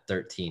completed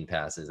 13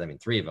 passes. I mean,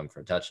 3 of them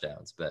for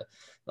touchdowns, but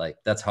like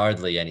that's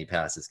hardly any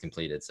passes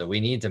completed. So we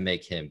need to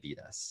make him beat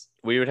us.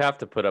 We would have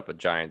to put up a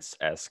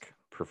Giants-esque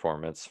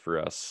performance for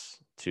us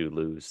to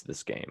lose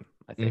this game,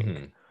 I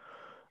think.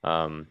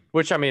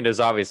 Which I mean is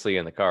obviously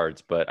in the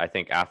cards, but I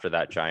think after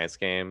that Giants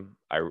game,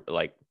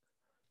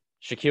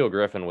 Shaquille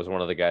Griffin was one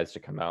of the guys to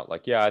come out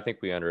like, yeah, I think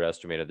we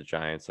underestimated the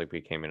Giants. Like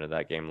we came into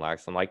that game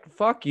lax. I'm like,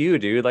 fuck you,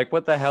 dude. Like,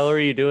 what the hell are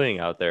you doing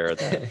out there?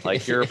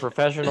 Like, you're a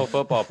professional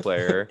football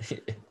player.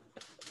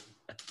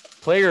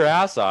 Play your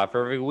ass off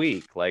every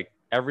week. Like,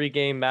 every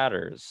game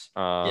matters.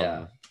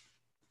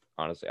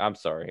 Honestly, I'm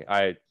sorry.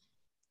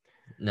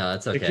 No,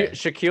 it's okay.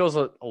 Shaquille's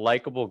a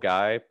likable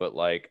guy, but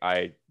like,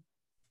 I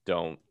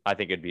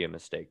think it'd be a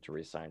mistake to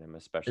re-sign him,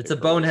 especially. It's a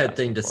bonehead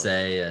thing to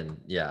say,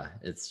 and yeah,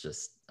 it's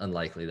just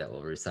unlikely that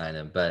we'll re-sign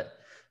him. But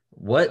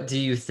what do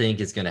you think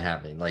is going to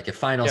happen? Like a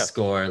final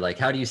score? Like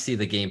how do you see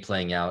the game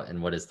playing out,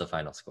 and what is the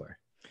final score?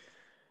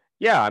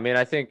 Yeah, I mean,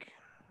 I think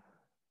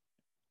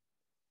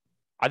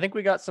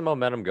we got some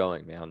momentum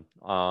going, man.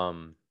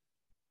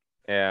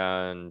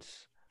 And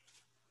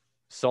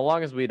so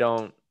long as we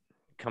don't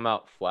come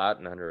out flat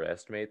and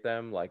underestimate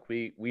them, like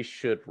we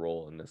should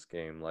roll in this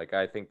game. Like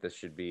I think this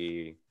should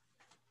be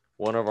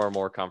one of our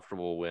more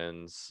comfortable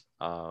wins.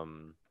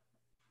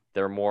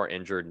 They're more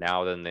injured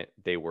now than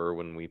they were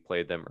when we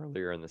played them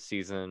earlier in the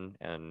season,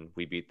 and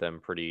we beat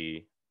them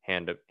pretty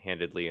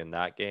handedly in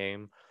that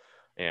game.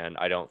 And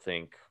I don't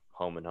think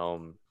home and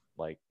home,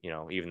 like, you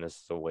know, even this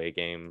is a away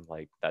game,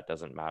 like that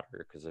doesn't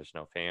matter because there's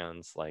no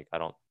fans. Like I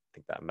don't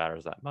think that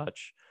matters that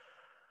much.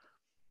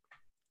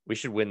 We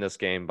should win this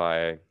game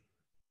by,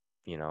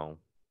 you know,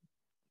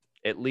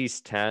 at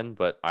least 10,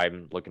 but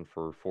I'm looking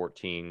for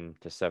 14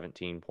 to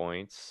 17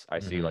 points. I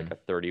see like a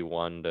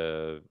 31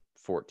 to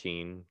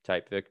 14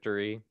 type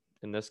victory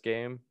in this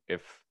game.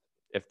 If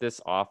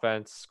this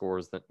offense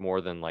scores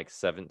more than like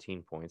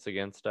 17 points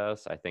against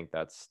us, I think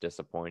that's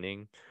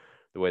disappointing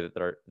the way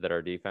that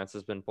our defense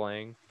has been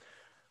playing.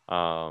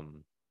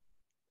 And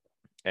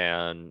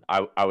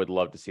I would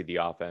love to see the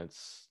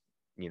offense,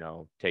 you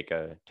know, take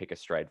a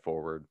stride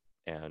forward,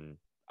 and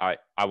I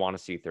want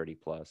to see 30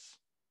 plus.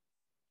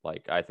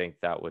 Like I think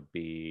that would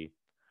be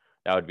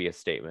a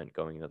statement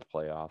going into the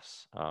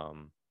playoffs.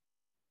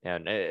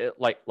 And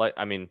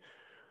I mean,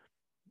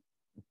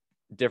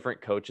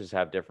 different coaches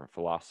have different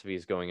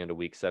philosophies going into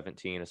week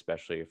 17,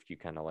 especially if you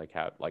kind of like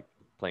have like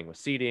playing with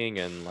seeding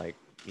and like,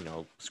 you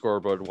know,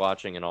 scoreboard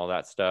watching and all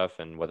that stuff,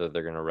 and whether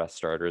they're going to rest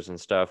starters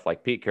and stuff.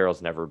 Like Pete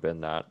Carroll's never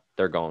been that.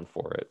 They're going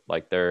for it.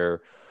 Like they'll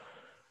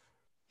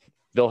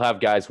have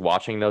guys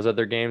watching those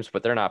other games,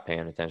 but they're not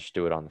paying attention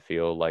to it on the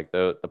field. Like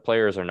the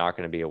players are not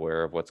going to be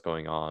aware of what's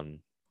going on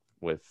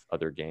with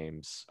other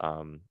games,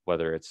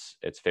 whether it's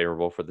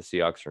favorable for the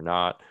Seahawks or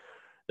not.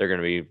 They're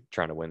going to be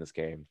trying to win this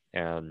game.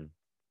 And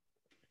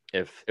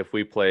if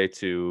we play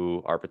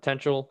to our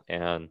potential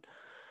and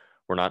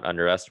we're not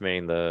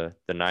underestimating the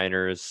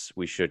Niners,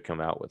 we should come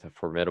out with a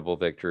formidable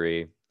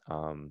victory.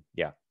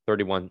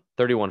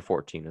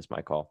 31-14 is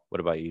my call.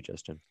 What about you,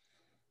 Justin?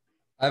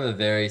 I have a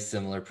very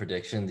similar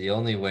prediction. The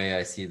only way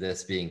I see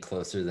this being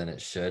closer than it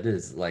should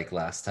is like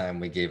last time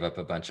we gave up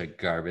a bunch of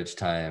garbage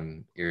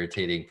time,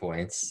 irritating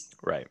points.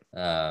 Right.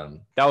 That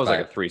was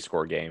like a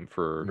 3-score game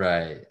for.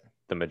 Right.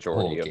 the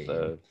majority of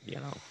the,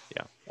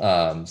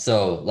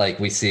 So like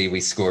we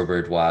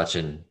scoreboard watch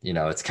and,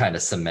 it's kind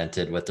of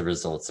cemented what the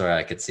results are.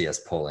 I could see us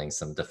pulling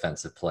some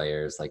defensive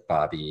players like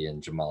Bobby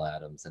and Jamal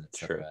Adams and et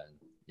cetera. Sure. And,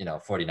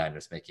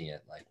 49ers making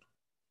it like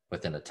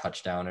within a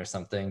touchdown or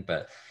something.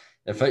 But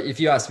if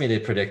you ask me to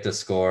predict a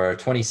score,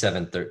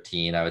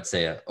 27-13, I would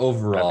say an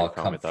overall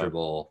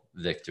comfortable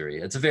victory.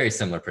 It's a very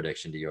similar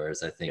prediction to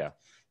yours. I think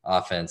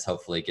offense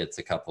hopefully gets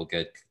a couple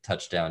good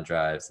touchdown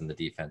drives and the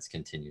defense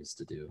continues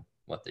to do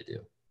what they do.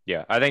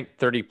 Yeah, I think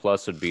 30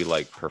 plus would be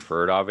like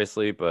preferred,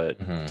 obviously,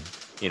 but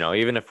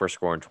even if we're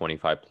scoring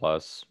 25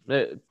 plus,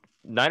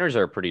 Niners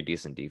are a pretty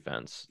decent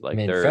defense. Like,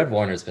 Fred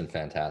Warner's been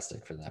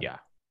fantastic for them. Yeah,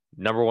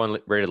 number 1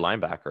 rated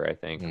linebacker, I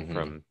think,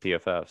 from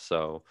PFF.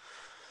 So,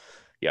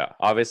 yeah,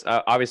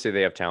 obviously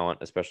they have talent,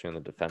 especially on the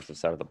defensive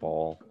side of the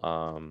ball.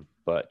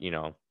 But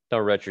no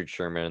Richard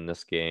Sherman in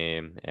this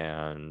game,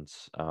 and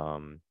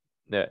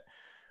this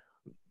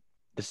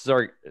is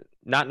our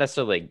not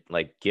necessarily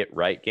like get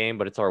right game,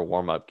 but it's our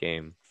warm up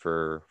game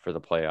for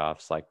the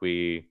playoffs. Like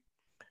we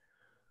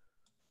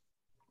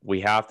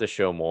have to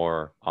show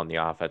more on the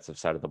offensive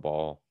side of the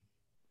ball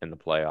in the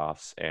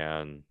playoffs,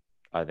 and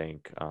I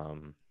think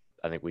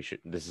we should.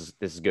 This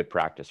is good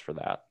practice for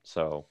that.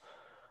 So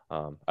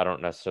I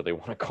don't necessarily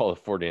want to call the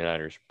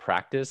 49ers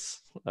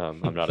practice.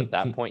 I'm not at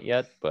that point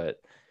yet, but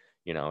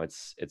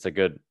it's a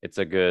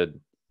good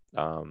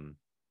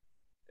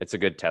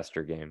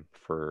tester game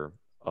for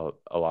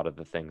a lot of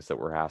the things that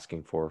we're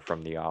asking for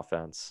from the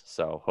offense.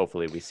 So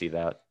hopefully we see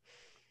that.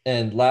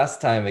 And last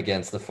time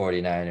against the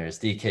 49ers,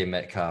 DK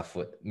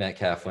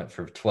Metcalf went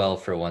for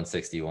 12 for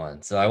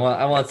 161. So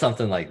I want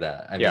something like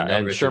that.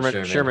 And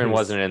Sherman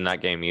wasn't in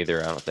that game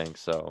either, I don't think.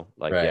 So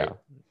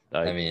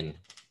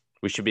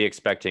we should be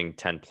expecting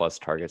 10 plus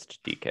targets to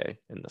DK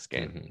in this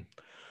game,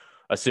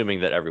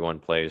 assuming that everyone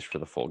plays for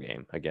the full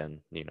game.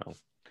 Again,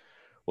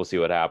 we'll see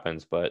what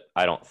happens, but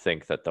I don't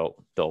think that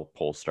they'll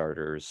pull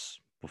starters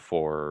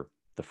before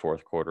the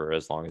fourth quarter,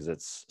 as long as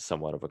it's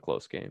somewhat of a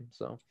close game.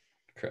 So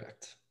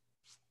correct.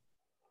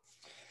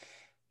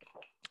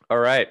 All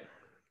right.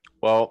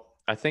 Well,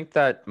 I think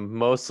that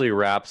mostly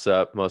wraps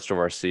up most of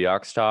our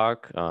Seahawks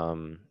talk.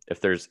 If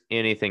there's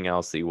anything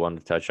else that you want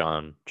to touch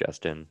on,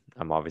 Justin,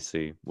 I'm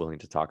obviously willing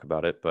to talk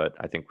about it, but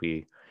I think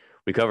we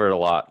covered a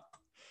lot.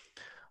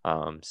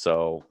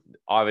 So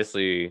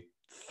obviously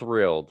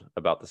thrilled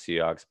about the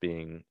Seahawks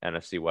being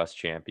NFC West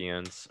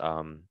champions.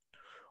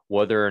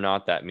 Whether or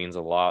not that means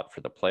a lot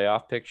for the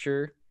playoff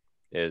picture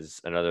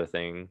is another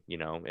thing,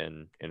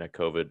 in a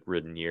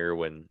COVID-ridden year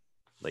when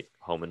like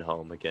home and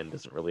home again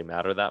doesn't really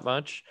matter that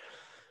much.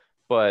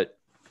 But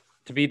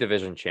to be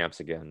division champs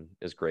again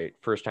is great.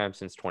 First time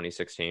since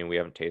 2016. We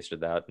haven't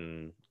tasted that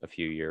in a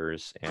few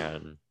years,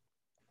 and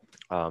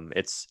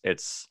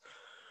it's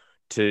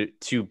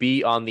to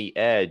be on the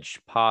edge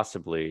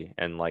possibly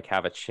and like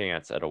have a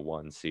chance at a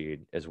 1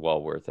 seed is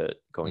well worth it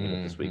going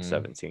into this week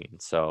 17.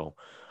 So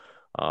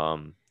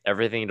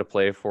everything to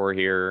play for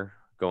here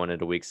going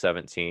into week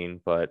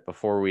 17. But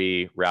before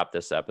we wrap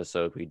this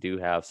episode, we do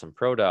have some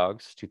pro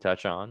dogs to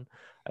touch on,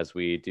 as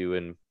we do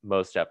in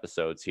most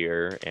episodes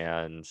here.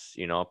 And,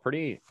 a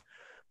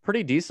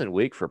pretty decent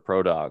week for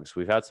pro dogs.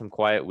 We've had some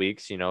quiet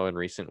weeks, in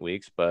recent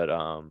weeks, but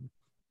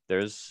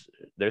there's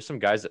some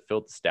guys that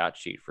filled the stat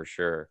sheet for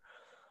sure.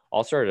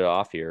 I'll start it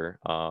off here.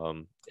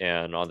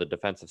 And on the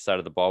defensive side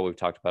of the ball, we've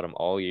talked about him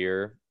all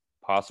year,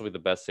 possibly the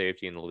best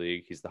safety in the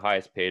league. He's the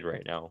highest paid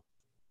right now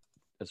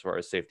as far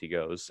as safety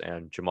goes.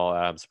 And Jamal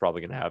Adams is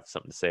probably going to have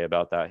something to say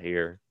about that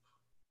here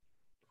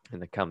in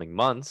the coming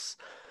months.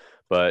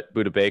 But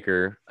Budda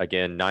Baker,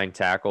 again, 9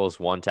 tackles,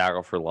 1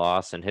 tackle for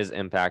loss, and his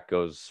impact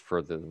goes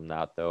further than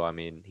that, though. I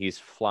mean, he's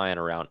flying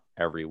around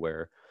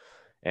everywhere.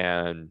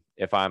 And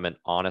if I'm an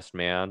honest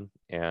man,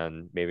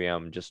 and maybe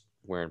I'm just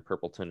wearing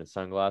purple tinted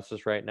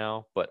sunglasses right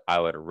now, but I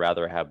would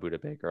rather have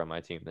Budda Baker on my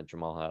team than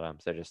Jamal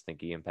Adams. I just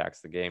think he impacts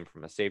the game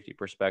from a safety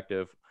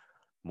perspective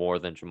more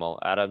than Jamal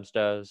Adams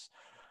does.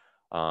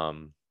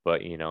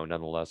 But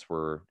nonetheless,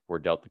 we're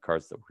dealt the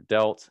cards that were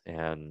dealt,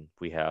 and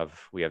we have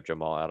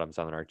Jamal Adams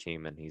on our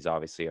team, and he's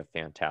obviously a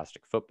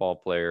fantastic football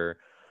player.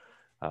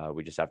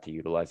 We just have to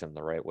utilize him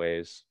the right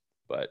ways.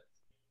 But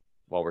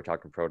while we're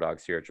talking pro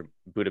dogs here,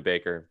 Budda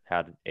Baker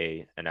had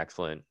an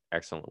excellent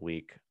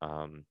week,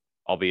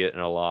 albeit in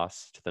a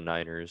loss to the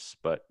Niners,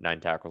 but 9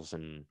 tackles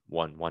and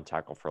one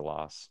tackle for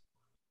loss.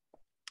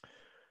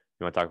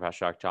 You want to talk about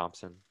Shaq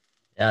Thompson?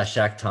 Yeah,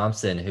 Shaq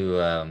Thompson, who,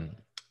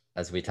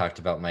 as we talked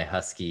about, my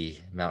Husky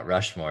Mount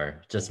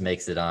Rushmore, just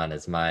makes it on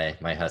as my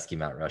Husky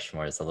Mount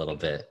Rushmore is a little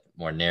bit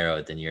more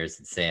narrow than yours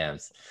and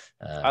Sam's.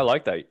 I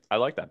like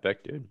that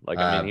pick, dude. Like,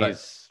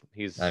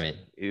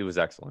 he was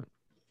excellent.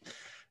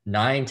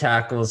 9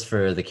 tackles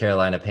for the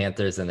Carolina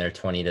Panthers in their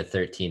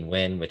 20-13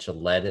 win, which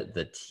led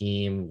the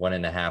team.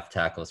 1.5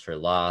 tackles for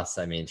loss.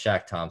 I mean,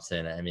 Shaq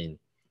Thompson,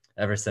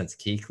 ever since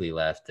Kuechly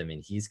left,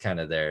 he's kind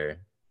of their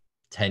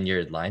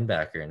tenured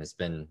linebacker and has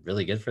been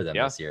really good for them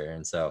this year.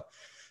 And so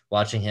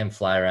watching him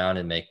fly around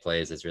and make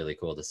plays is really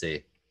cool to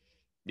see.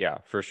 Yeah,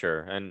 for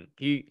sure. And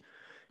he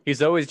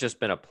He's always just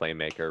been a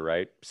playmaker,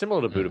 right?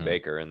 Similar to Buda Mm-hmm.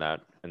 Baker in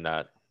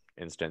that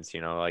instance,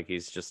 like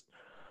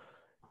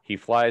he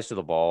flies to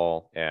the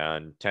ball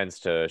and tends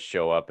to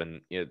show up,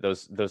 and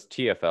those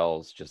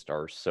TFLs just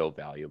are so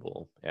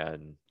valuable,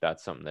 and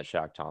that's something that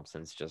Shaq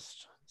Thompson's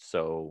just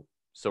so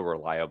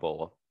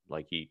reliable.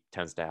 Like he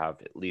tends to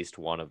have at least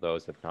one of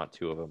those, if not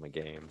two of them a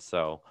game.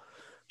 So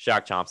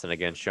Shaq Thompson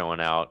again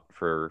showing out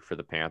for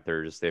the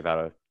Panthers. They've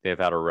had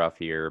a rough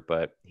year,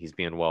 but he's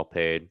being well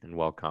paid and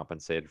well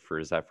compensated for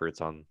his efforts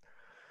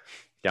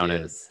down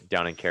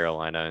in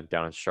Carolina and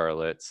down in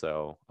Charlotte.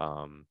 So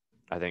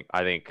I think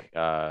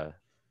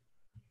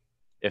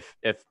if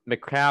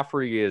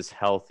McCaffrey is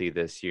healthy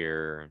this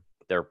year,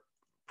 they're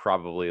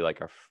probably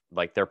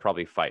they're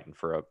probably fighting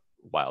for a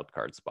wild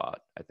card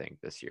spot, I think,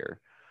 this year.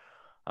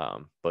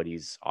 But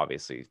he's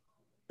obviously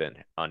been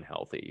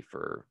unhealthy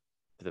for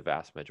the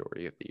vast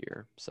majority of the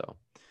year. So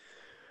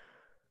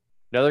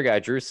another guy,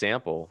 Drew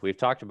Sample, we've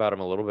talked about him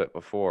a little bit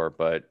before,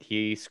 but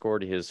he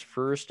scored his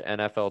first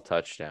NFL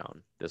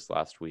touchdown this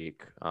last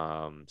week.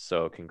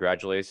 So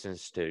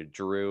congratulations to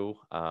Drew.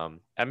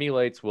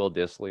 Emulates Will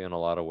Dissly in a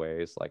lot of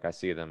ways. Like I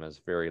see them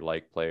as very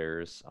like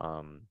players.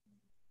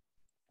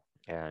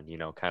 And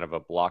kind of a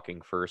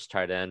blocking first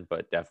tight end,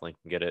 but definitely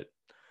can get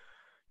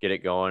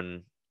it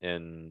going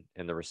in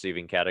the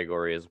receiving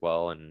category as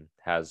well, and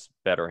has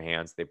better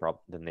hands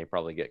than they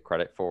probably get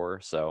credit for.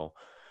 So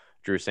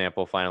Drew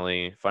Sample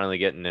finally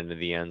getting into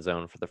the end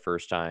zone for the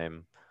first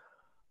time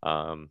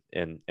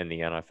in the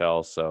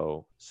NFL.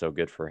 So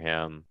good for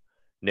him.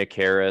 Nick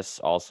Harris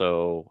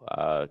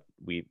also,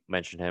 we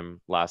mentioned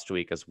him last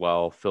week as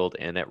well, filled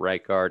in at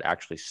right guard,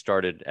 actually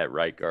started at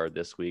right guard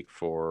this week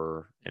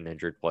for an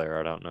injured player.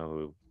 I don't know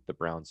who the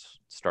Browns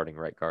starting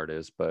right guard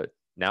is, but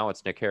now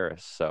it's Nick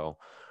Harris. So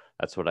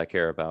that's what I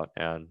care about.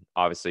 And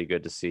obviously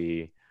good to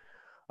see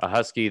a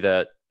Husky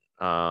that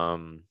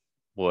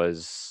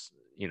was,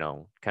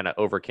 kind of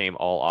overcame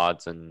all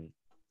odds and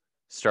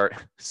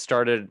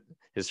started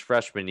his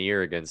freshman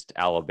year against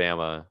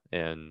Alabama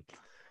in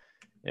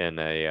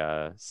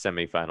a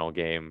semifinal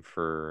game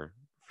for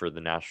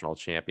the national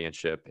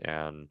championship,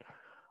 and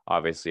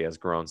obviously has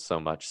grown so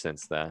much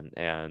since then.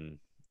 And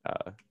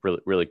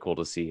really cool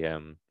to see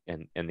him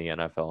in the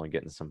NFL and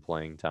getting some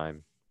playing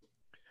time.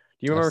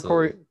 Do you remember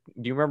Absolutely. Corey?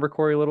 Do you remember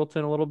Corey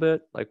Littleton a little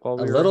bit, like while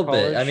we were in A little bit.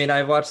 college? I mean,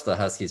 I watched the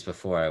Huskies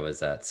before I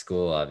was at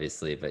school,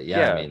 obviously, but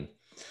yeah, I mean,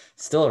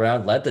 still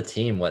around. Led the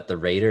team. The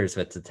Raiders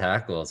with the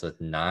tackles with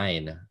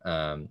 9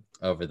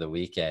 over the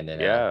weekend,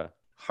 and a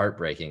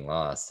heartbreithing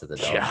loss to the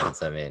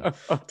Dolphins. I mean,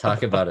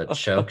 talk about a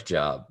choke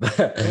job.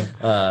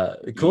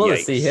 Cool to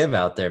see him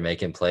out there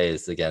making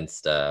plays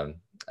against.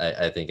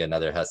 I think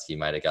another Husky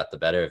might have got the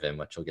better of him,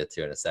 which we'll get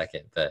to in a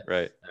second. But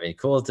right. I mean,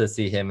 cool to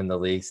see him in the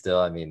league still.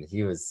 I mean,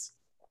 he was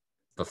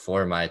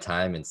before my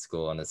time in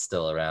school and is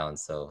still around.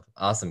 So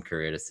awesome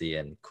career to see,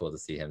 and cool to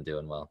see him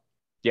doing well.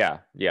 Yeah.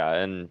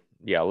 And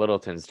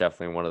Littleton's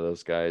definitely one of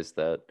those guys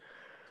that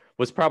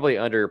was probably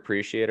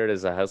underappreciated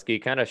as a Husky.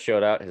 Kind of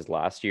showed out his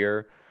last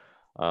year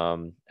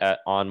on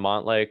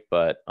Montlake,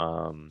 but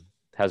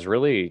has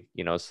really,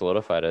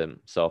 solidified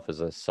himself as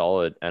a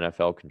solid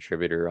NFL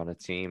contributor on a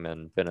team,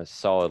 and been a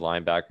solid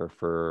linebacker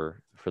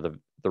for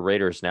the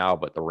Raiders now,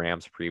 but the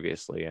Rams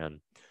previously. And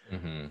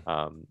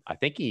I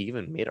think he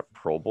even made a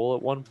Pro Bowl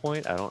at one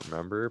point. I don't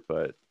remember,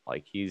 but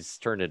like he's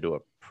turned into a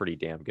pretty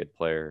damn good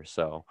player.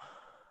 So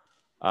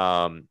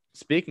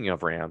speaking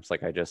of Rams,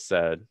 like I just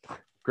said,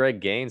 Greg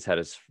Gaines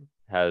has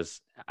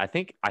I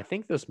think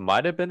this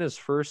might have been his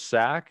first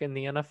sack in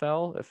the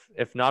NFL.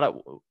 If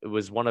not, it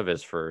was one of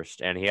his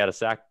first, and he had a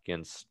sack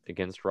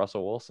against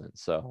Russell Wilson.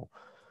 So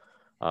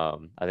I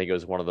think it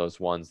was one of those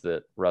ones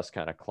that Russ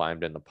kind of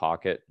climbed in the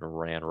pocket and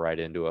ran right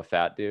into a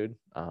fat dude.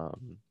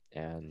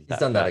 And he's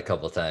done that a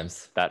couple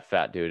times. That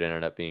fat dude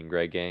ended up being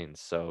Greg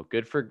Gaines. So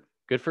good for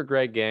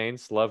Greg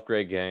Gaines. Love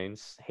Greg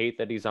Gaines. Hate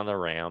that he's on the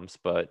Rams,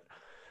 but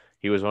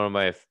he was one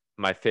of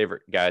my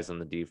favorite guys on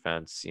the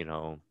defense,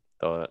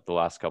 the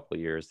last couple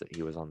of years that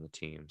he was on the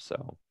team.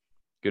 So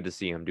good to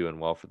see him doing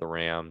well for the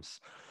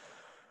Rams.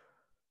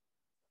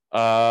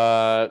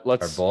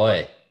 Let's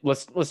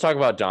talk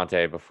about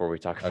Dante before we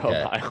talk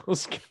about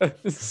Miles,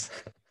 because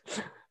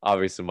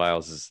obviously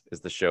Miles is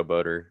the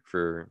showboater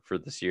for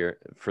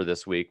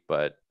this week,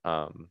 but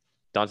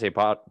Dante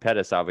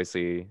Pettis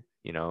obviously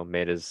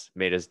made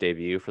his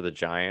debut for the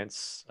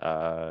Giants.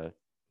 Kind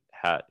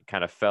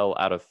of fell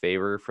out of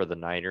favor for the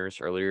Niners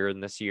earlier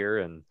in this year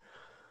and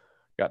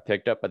got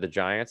picked up by the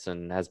Giants,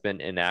 and has been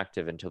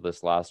inactive until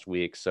this last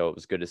week. So it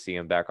was good to see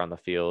him back on the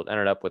field.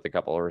 Ended up with a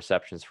couple of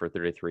receptions for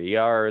 33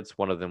 yards.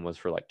 One of them was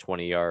for like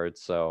 20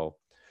 yards. So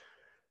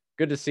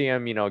good to see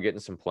him, getting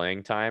some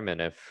playing time.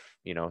 And if,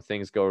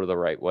 things go to the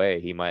right way,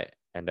 he might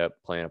end up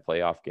playing a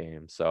playoff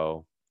game.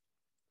 So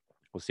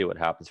we'll see what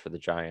happens for the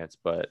Giants.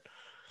 But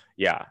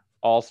yeah,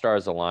 all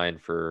stars align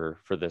for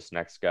this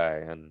next guy.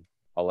 And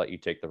I'll let you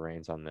take the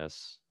reins on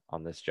this,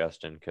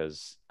 Justin,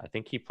 because I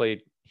think he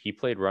played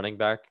running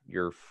back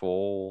your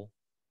full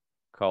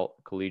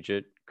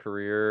collegiate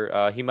career.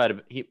 It might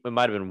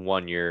have been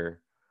 1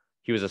 year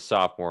he was a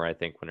sophomore, I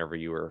think, whenever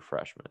you were a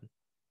freshman.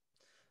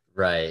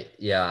 Right.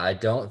 Yeah. I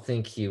don't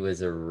think he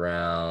was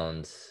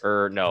around.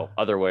 Or no,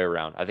 other way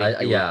around. I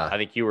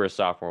think you were a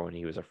sophomore when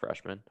he was a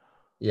freshman.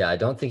 Yeah, I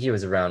don't think he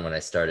was around when I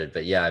started,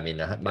 but yeah, I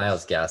mean,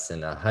 Myles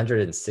Gaskin,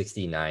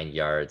 169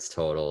 yards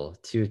total,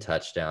 2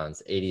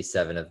 touchdowns,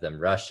 87 of them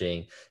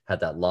rushing, had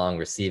that long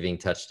receiving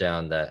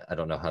touchdown that I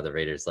don't know how the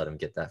Raiders let him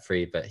get that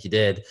free, but he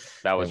did.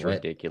 That was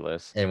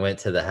ridiculous. And went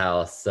to the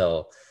house.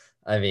 So,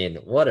 I mean,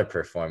 what a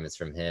performance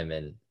from him,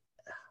 and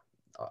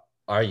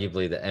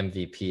arguably the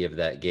MVP of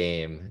that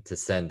game to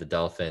send the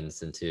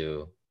Dolphins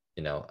into,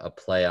 a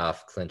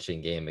playoff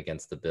clinching game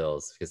against the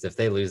Bills, because if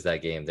they lose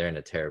that game, they're in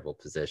a terrible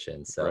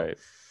position. So, right.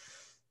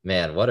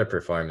 Man, what a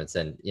performance.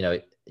 And, you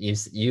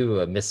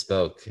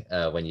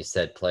misspoke when you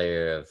said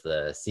player of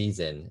the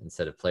season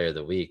instead of player of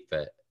the week,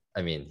 but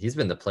I mean, he's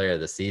been the player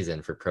of the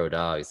season for Pro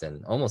Dogs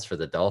and almost for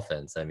the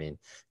Dolphins. I mean,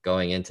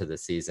 going into the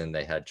season,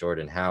 they had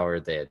Jordan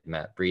Howard, they had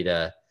Matt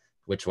Breida.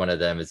 Which one of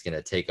them is going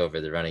to take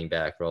over the running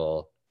back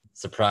role?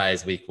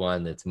 Surprise, week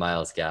 1, it's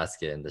Myles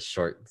Gaskin, the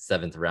short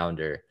 7th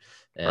rounder.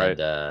 And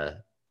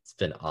it's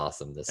been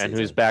awesome this season. And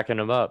who's backing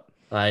him up?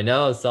 I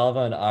know,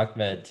 Salvon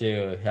Ahmed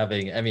too.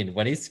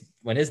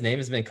 When his name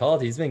has been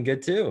called, he's been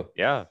good too.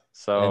 Yeah.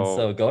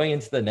 So going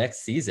into the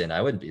next season,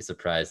 I wouldn't be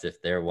surprised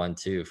if they're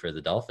 1-2 for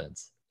the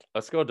Dolphins.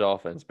 Let's go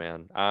Dolphins,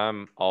 man.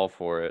 I'm all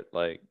for it.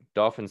 Like,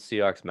 Dolphins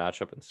Seahawks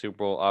matchup in Super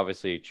Bowl.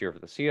 Obviously, cheer for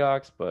the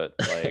Seahawks, but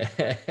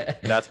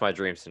like that's my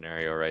dream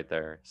scenario right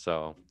there.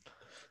 So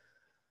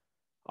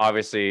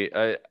obviously,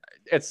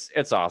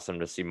 it's awesome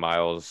to see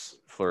Myles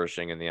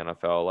flourishing in the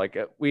NFL. Like,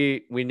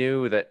 we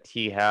knew that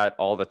he had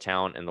all the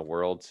talent in the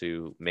world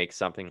to make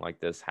something like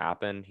this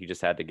happen. He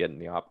just had to get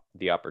in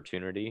the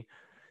opportunity,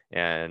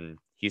 and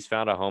he's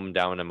found a home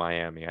down in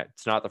Miami.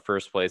 It's not the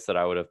first place that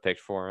I would have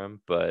picked for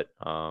him, but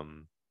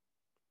I'm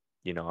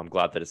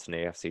glad that it's an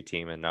AFC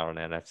team and not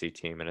an NFC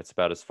team, and it's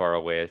about as far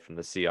away from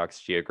the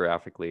Seahawks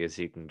geographically as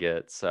he can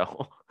get.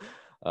 So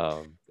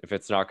if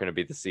it's not going to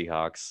be the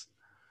Seahawks,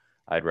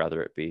 I'd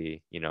rather it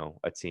be,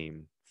 a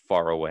team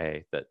far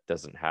away that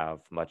doesn't have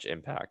much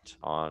impact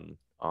on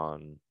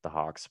the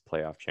Hawks'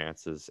 playoff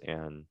chances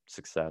and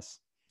success.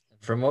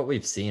 From what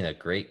we've seen, a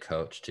great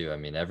coach too. I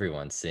mean,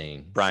 everyone's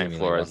seeing Brian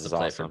Flores to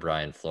play awesome. For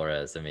Brian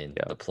Flores. I mean,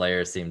 The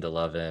players seem to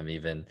love him.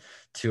 Even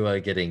Tua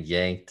getting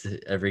yanked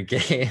every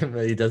game,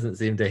 but he doesn't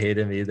seem to hate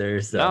him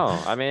either. So. No,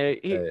 I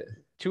mean,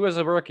 Tua's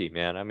a rookie,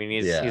 man. I mean,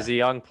 he's a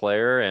young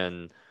player,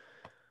 and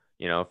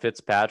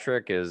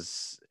Fitzpatrick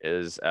is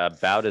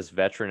about as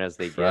veteran as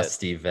they get.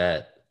 Rusty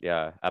vet.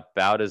 Yeah,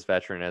 about as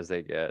veteran as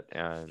they get.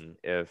 And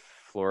if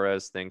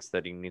Flores thinks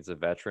that he needs a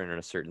veteran in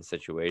a certain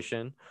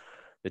situation,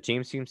 the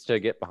team seems to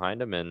get behind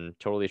him and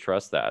totally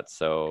trust that.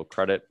 So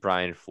credit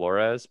Brian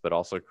Flores, but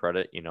also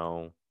credit,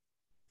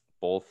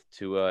 both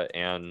Tua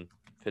and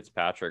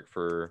Fitzpatrick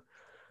for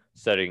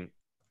setting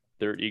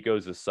their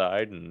egos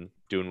aside and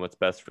doing what's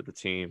best for the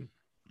team.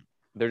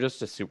 They're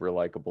just a super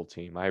likable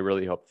team. I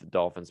really hope the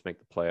Dolphins make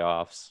the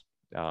playoffs.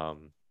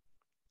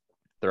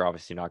 They're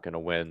obviously not going to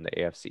win the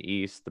AFC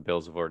East. The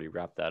Bills have already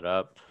wrapped that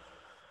up,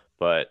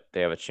 but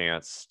they have a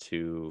chance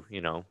to,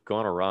 go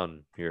on a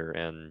run here,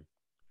 and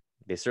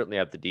they certainly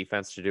have the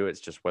defense to do it.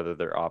 It's just whether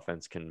their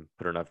offense can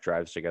put enough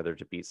drives together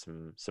to beat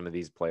some of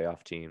these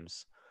playoff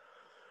teams.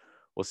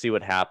 We'll see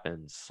what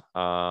happens.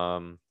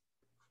 I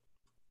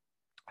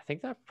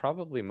think that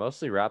probably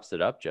mostly wraps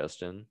it up,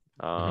 Justin.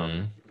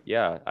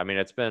 Yeah, I mean,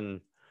 it's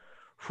been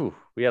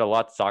we had a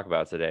lot to talk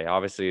about today.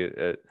 Obviously,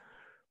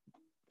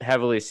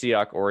 heavily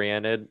Seahawks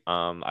oriented.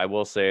 I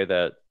will say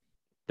that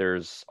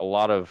there's a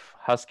lot of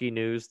Husky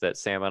news that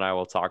Sam and I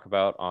will talk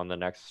about on the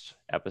next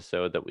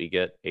episode that we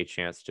get a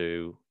chance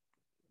to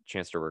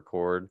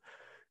record.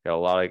 Got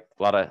a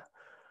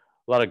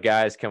lot of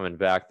guys coming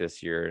back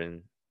this year,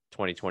 and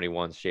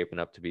 2021 is shaping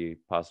up to be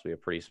possibly a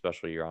pretty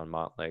special year on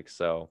Montlake.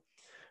 So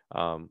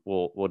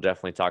we'll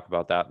definitely talk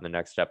about that in the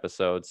next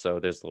episode. So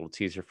there's a little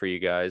teaser for you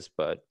guys,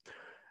 but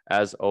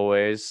as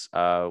always,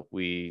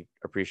 we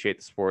appreciate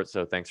the support.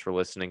 So thanks for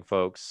listening,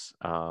 folks.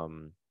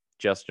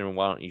 Justin,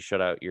 why don't you shut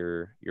out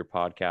your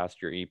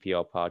podcast, your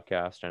EPL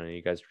podcast? I know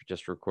you guys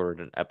just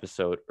recorded an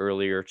episode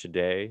earlier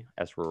today,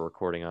 as we're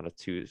recording on a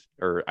Tuesday,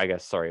 or I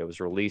guess, sorry, it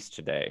was released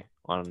today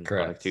on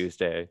a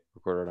Tuesday,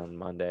 recorded on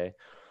Monday.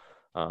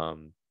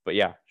 But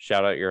yeah,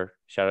 shout out your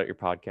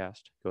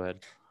podcast. Go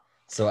ahead.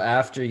 So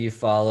after you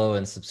follow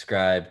and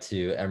subscribe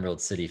to Emerald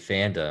City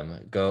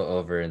Fandom, go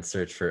over and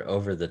search for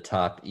Over the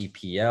Top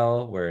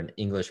EPL. We're an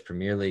English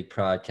Premier League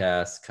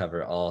podcast,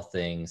 cover all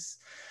things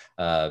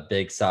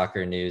big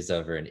soccer news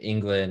over in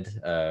England.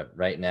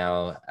 Right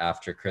now,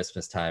 after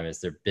Christmas time,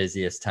 is their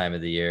busiest time of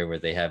the year, where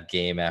they have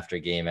game after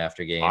game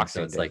after game.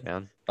 Boxing so it's Day, like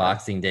man.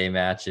 Boxing Day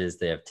matches.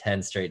 They have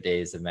 10 straight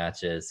days of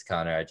matches.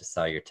 Connor, I just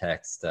saw your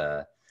text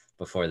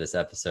before this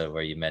episode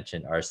where you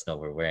mentioned Arsenal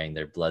were wearing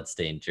their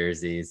bloodstained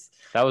jerseys.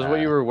 That was what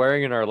you were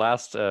wearing in our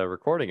last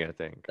recording, I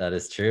think. That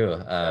is true.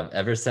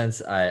 Ever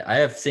since I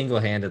have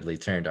single-handedly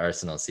turned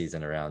Arsenal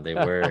season around. They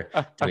were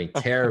doing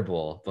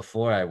terrible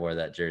before I wore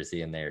that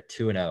jersey, and they're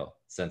 2-0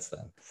 since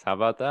then. How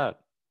about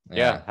that?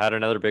 Yeah, had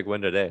another big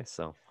win today.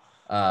 So,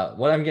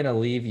 what I'm gonna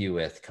leave you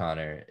with,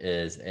 Connor,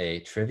 is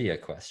a trivia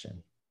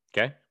question.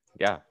 Okay.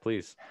 Yeah,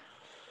 please.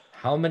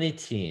 How many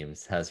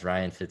teams has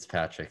Ryan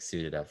Fitzpatrick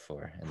suited up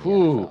for in the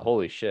NFL? NFL?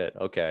 Holy shit.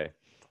 Okay.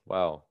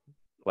 Wow.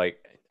 Like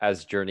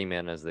as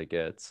journeyman as they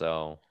get.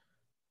 So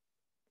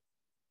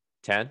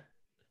 10?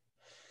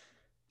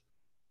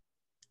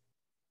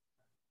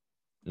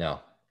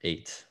 No,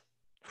 8.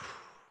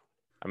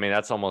 I mean,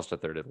 that's almost a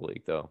third of the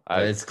league, though.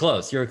 It's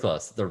close. You're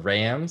close. The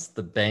Rams,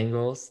 the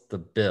Bengals, the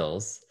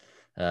Bills.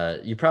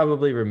 You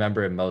probably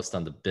remember it most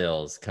on the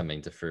Bills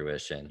coming to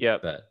fruition.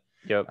 Yep. But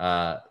Yep.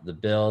 The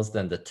Bills,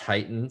 then the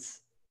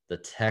Titans, the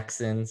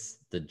Texans,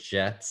 the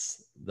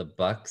Jets, the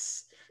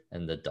Bucks,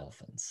 and the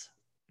Dolphins.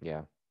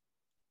 Yeah.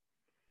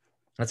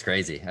 That's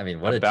crazy. I mean,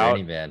 what a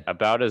journeyman.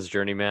 About as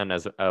journeyman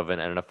as of an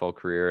NFL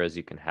career as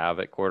you can have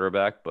at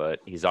quarterback, but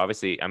he's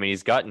obviously, I mean,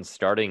 he's gotten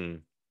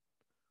starting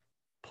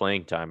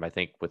playing time, I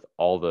think, with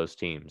all those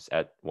teams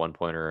at one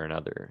point or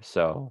another.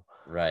 So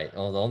right.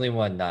 Well, the only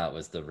one not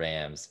was the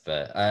Rams,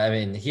 but I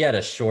mean, he had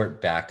a short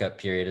backup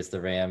period as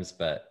the Rams,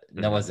 but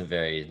that wasn't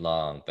very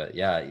long. But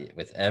yeah,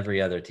 with every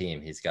other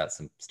team, he's got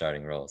some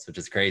starting roles, which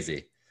is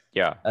crazy.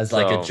 Yeah. As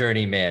like a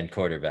journeyman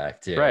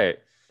quarterback too. Right.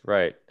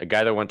 A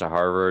guy that went to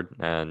Harvard,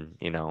 and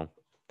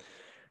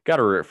got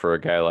to root for a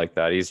guy like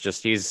that. He's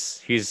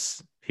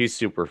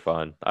super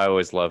fun. I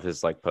always love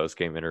his like post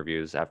game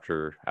interviews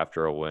after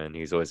a win.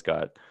 He's always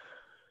got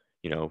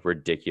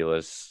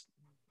ridiculous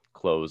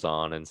clothes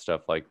on and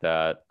stuff like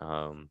that.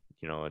 A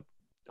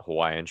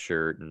Hawaiian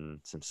shirt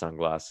and some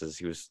sunglasses.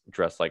 He was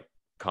dressed like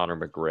Conor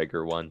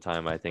McGregor one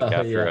time, I think,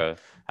 after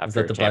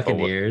the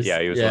Buccaneers.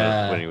 Yeah, he was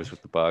when he was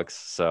with the Bucks.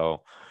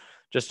 So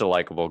just a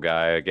likable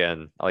guy.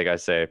 Again, like I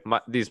say,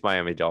 these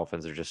Miami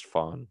Dolphins are just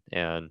fun,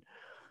 and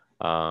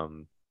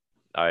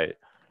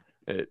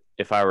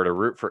if I were to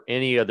root for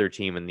any other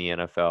team in the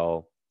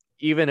NFL,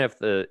 even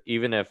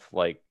if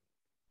like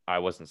I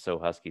wasn't so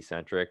Husky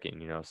centric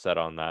and set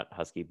on that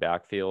Husky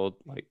backfield,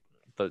 like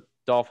the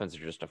Dolphins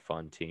are just a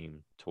fun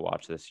team to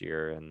watch this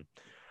year. And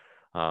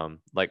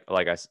like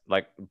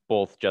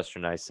both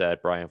Justin and I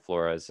said, Brian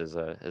Flores is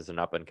an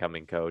up and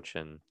coming coach,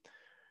 and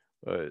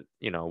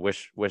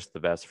wish the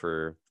best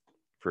for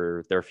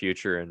their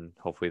future, and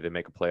hopefully they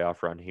make a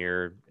playoff run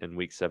here in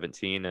week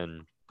 17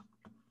 and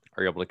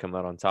are able to come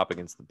out on top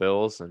against the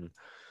Bills, and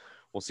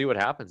we'll see what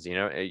happens.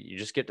 You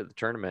just get to the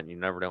tournament and you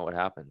never know what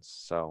happens.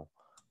 So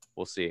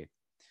we'll see.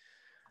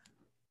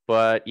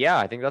 But yeah,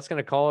 I think that's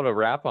going to call it a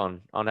wrap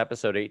on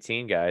episode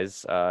 18,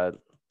 guys.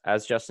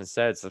 As Justin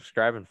said,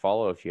 subscribe and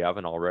follow if you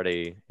haven't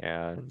already.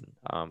 And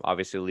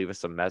obviously leave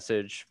us a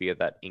message via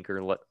that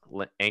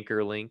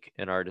anchor link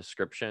in our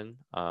description.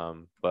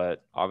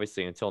 But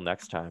obviously until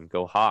next time,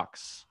 go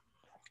Hawks.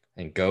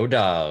 And go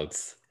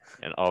Dogs.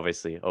 And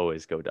obviously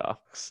always go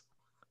Dogs.